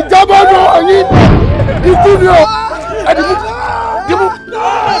bọ́ọ̀bù ìjábọ̀ náà yín ikú ni o ẹ̀dìbò dìbò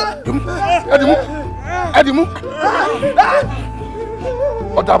ẹ̀dìbò ẹ̀dìbò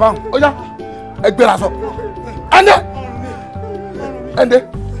ọ̀dà bá ó yá ẹgbẹ́ra sọ ẹ̀ndé ẹ̀ndé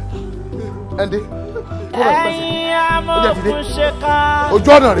ẹ̀ndé ẹ̀yin amọ̀kùnṣẹ́ká ojú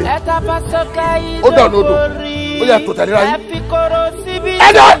ọ̀nà rẹ̀ ó dànù odò ó yà tó tẹ̀lé ra yín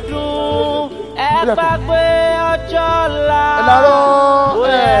ẹ̀ndé ẹ gbàgbé ọjọ́ ọ̀la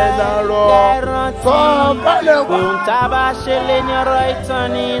sọ kálẹ̀ wá. ohun tá a bá ṣe lé ní ọ̀rọ̀ ìtàn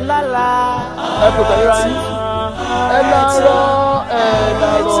ní lálá. ẹ kò tẹ̀lé ra yín ẹ lárọ́ ẹ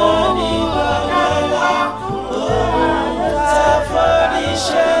lárọ́.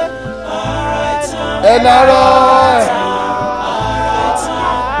 ẹ lárọ́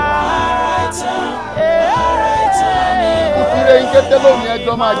ìfìrè yín kété lónìí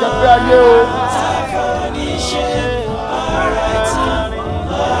ẹjọ́ máa jẹ́ pé ayé o.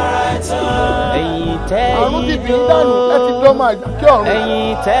 àrùn ti fi ń dànù ẹ ti dán máa jẹ́ kí ọ̀run.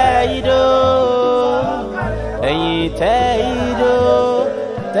 ẹ̀yin tẹ́ idó ẹ̀yin tẹ́ idó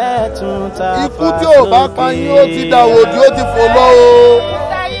tẹ́ tún ta fà sókè. ikú tí ò bá pa yín ó ti dà òdì ó ti fò lọ o.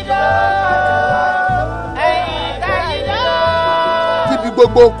 kíbi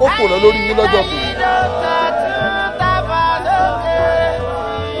gbogbo kó fò lọ lórí yín lọ́jọ́ kù.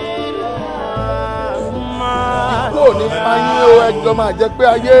 ikú ò ní pa yín o ẹjọ́ máa jẹ́ pé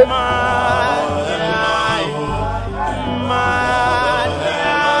ayé.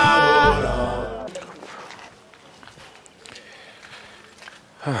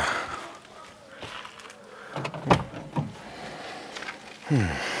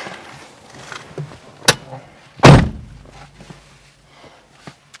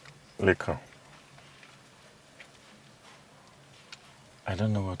 Leko, I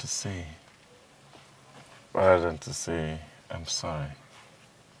don't know what to say, other than to say I'm sorry.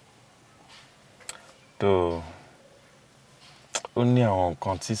 Though, ó ní àwọn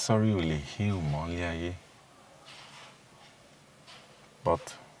nǹkan tí sorry ò lè heal mọ́ nílé ayé. But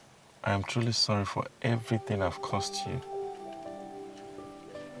I am truly sorry for everything I've caused you.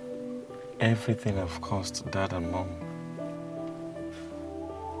 Everything I've caused Dad and Mom.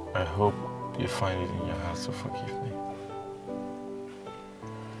 I hope you find it in your heart to forgive me.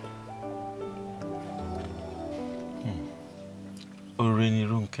 Oore ni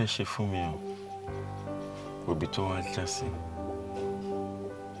Ronke ṣe fún mi o. Òbí tó wá já sí.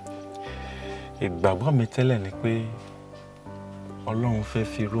 Ìgbàgbọ́ mi tẹ́lẹ̀ ni pé Ọlọ́run fẹ́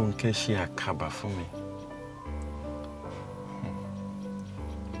fi Ronke ṣe àkàbà fún mi.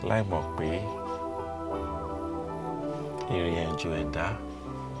 Láì mọ̀ pé ìrìn àjò ẹ̀dá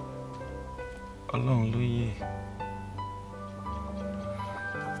Ọlọ́run ló yé.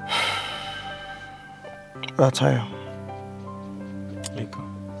 Ratayo. Leko.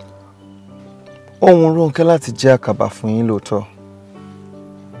 Ohun Ronke láti jẹ́ àkàbà fún yín lóòótọ́.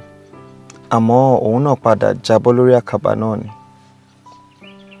 Àmọ́ òun náà padà jábọ́ lórí àkàbà náà ni.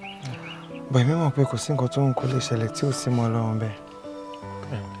 Bẹ́ẹ̀ mi mọ̀ pé kò sí nǹkan tó ń kó lè ṣẹlẹ̀ tí ò sí mọ́ Ọlọ́run bẹ́ẹ̀.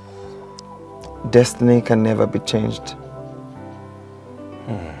 Destiny can never be changed.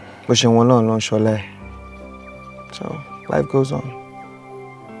 Bó ṣe wọn náà ló ń ṣọlẹ̀. So life goes on.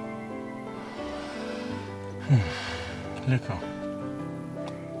 Leko,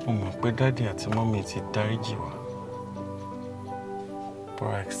 mo mọ̀ pé Daddy àti Mommy ti dáríjì wá. But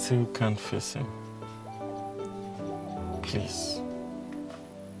I still can't face him. Please.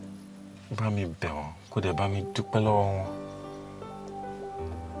 Bá mi bẹ̀ wọ́n, kó dẹ̀ bá mi dúpẹ́ lọ́wọ́ wọn.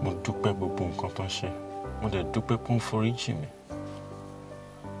 Mo dúpẹ́ gbogbo nǹkan tó ń ṣe. Mo dẹ̀ dúpẹ́ kó ń foríjì mi.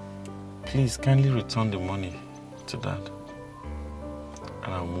 Please kindly return the money to Dad.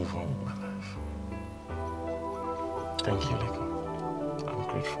 And I'll move on with my life. Thank you, Leko. I'm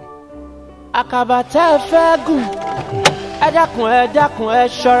grateful. Akaba tẹ́ fẹ́ gùn. Ẹ dákun ẹ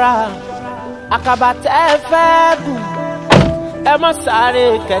ṣọ́ra. Akaba tẹ́ fẹ́ gùn. Ẹ má sáré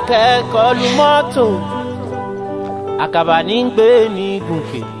kẹ̀kẹ́ kọlù mọ́tò. Akaba ní gbé ní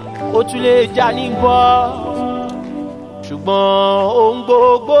gùnkè. Ó tún lè já ní gbọ́. Ṣùgbọ́n ohun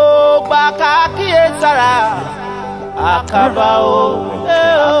gbogbo gbà ká kíyèsára. Akaba o,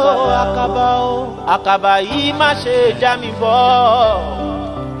 Akaba o, Akaba yìí má ṣe já mi bọ́.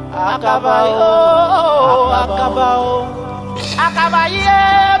 Akaba o, Akaba o, Akaba yìí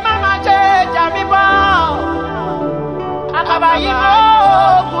má má ṣe já mi bọ́. Akaba yìí mo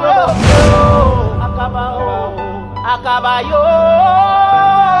kúrò Akaba o, Akaba yo,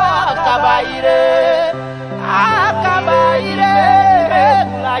 Akaba yìí re, Akaba yìí re,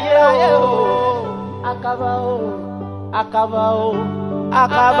 láyé o, Akaba o. Akaba o,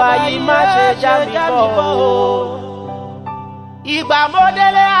 Akaba yìí má ṣe já mi bọ́ o. Ìgbà mo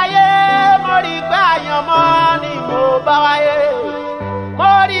délé ayé, mo rí pé àyànmọ́ ni mo bá wáyé.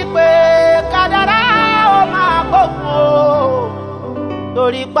 Mo rí pé kádàrá ó máa gbógun o.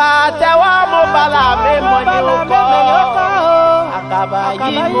 Torí pa tẹ́wọ́ mo bala mímọ́ ni ó kọ́. Akaba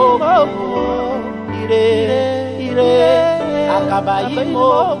yìí mo kú o. Ire, ire, Akaba yìí mo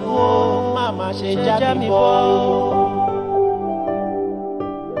kú o. Má má ṣe já mi bọ́ o.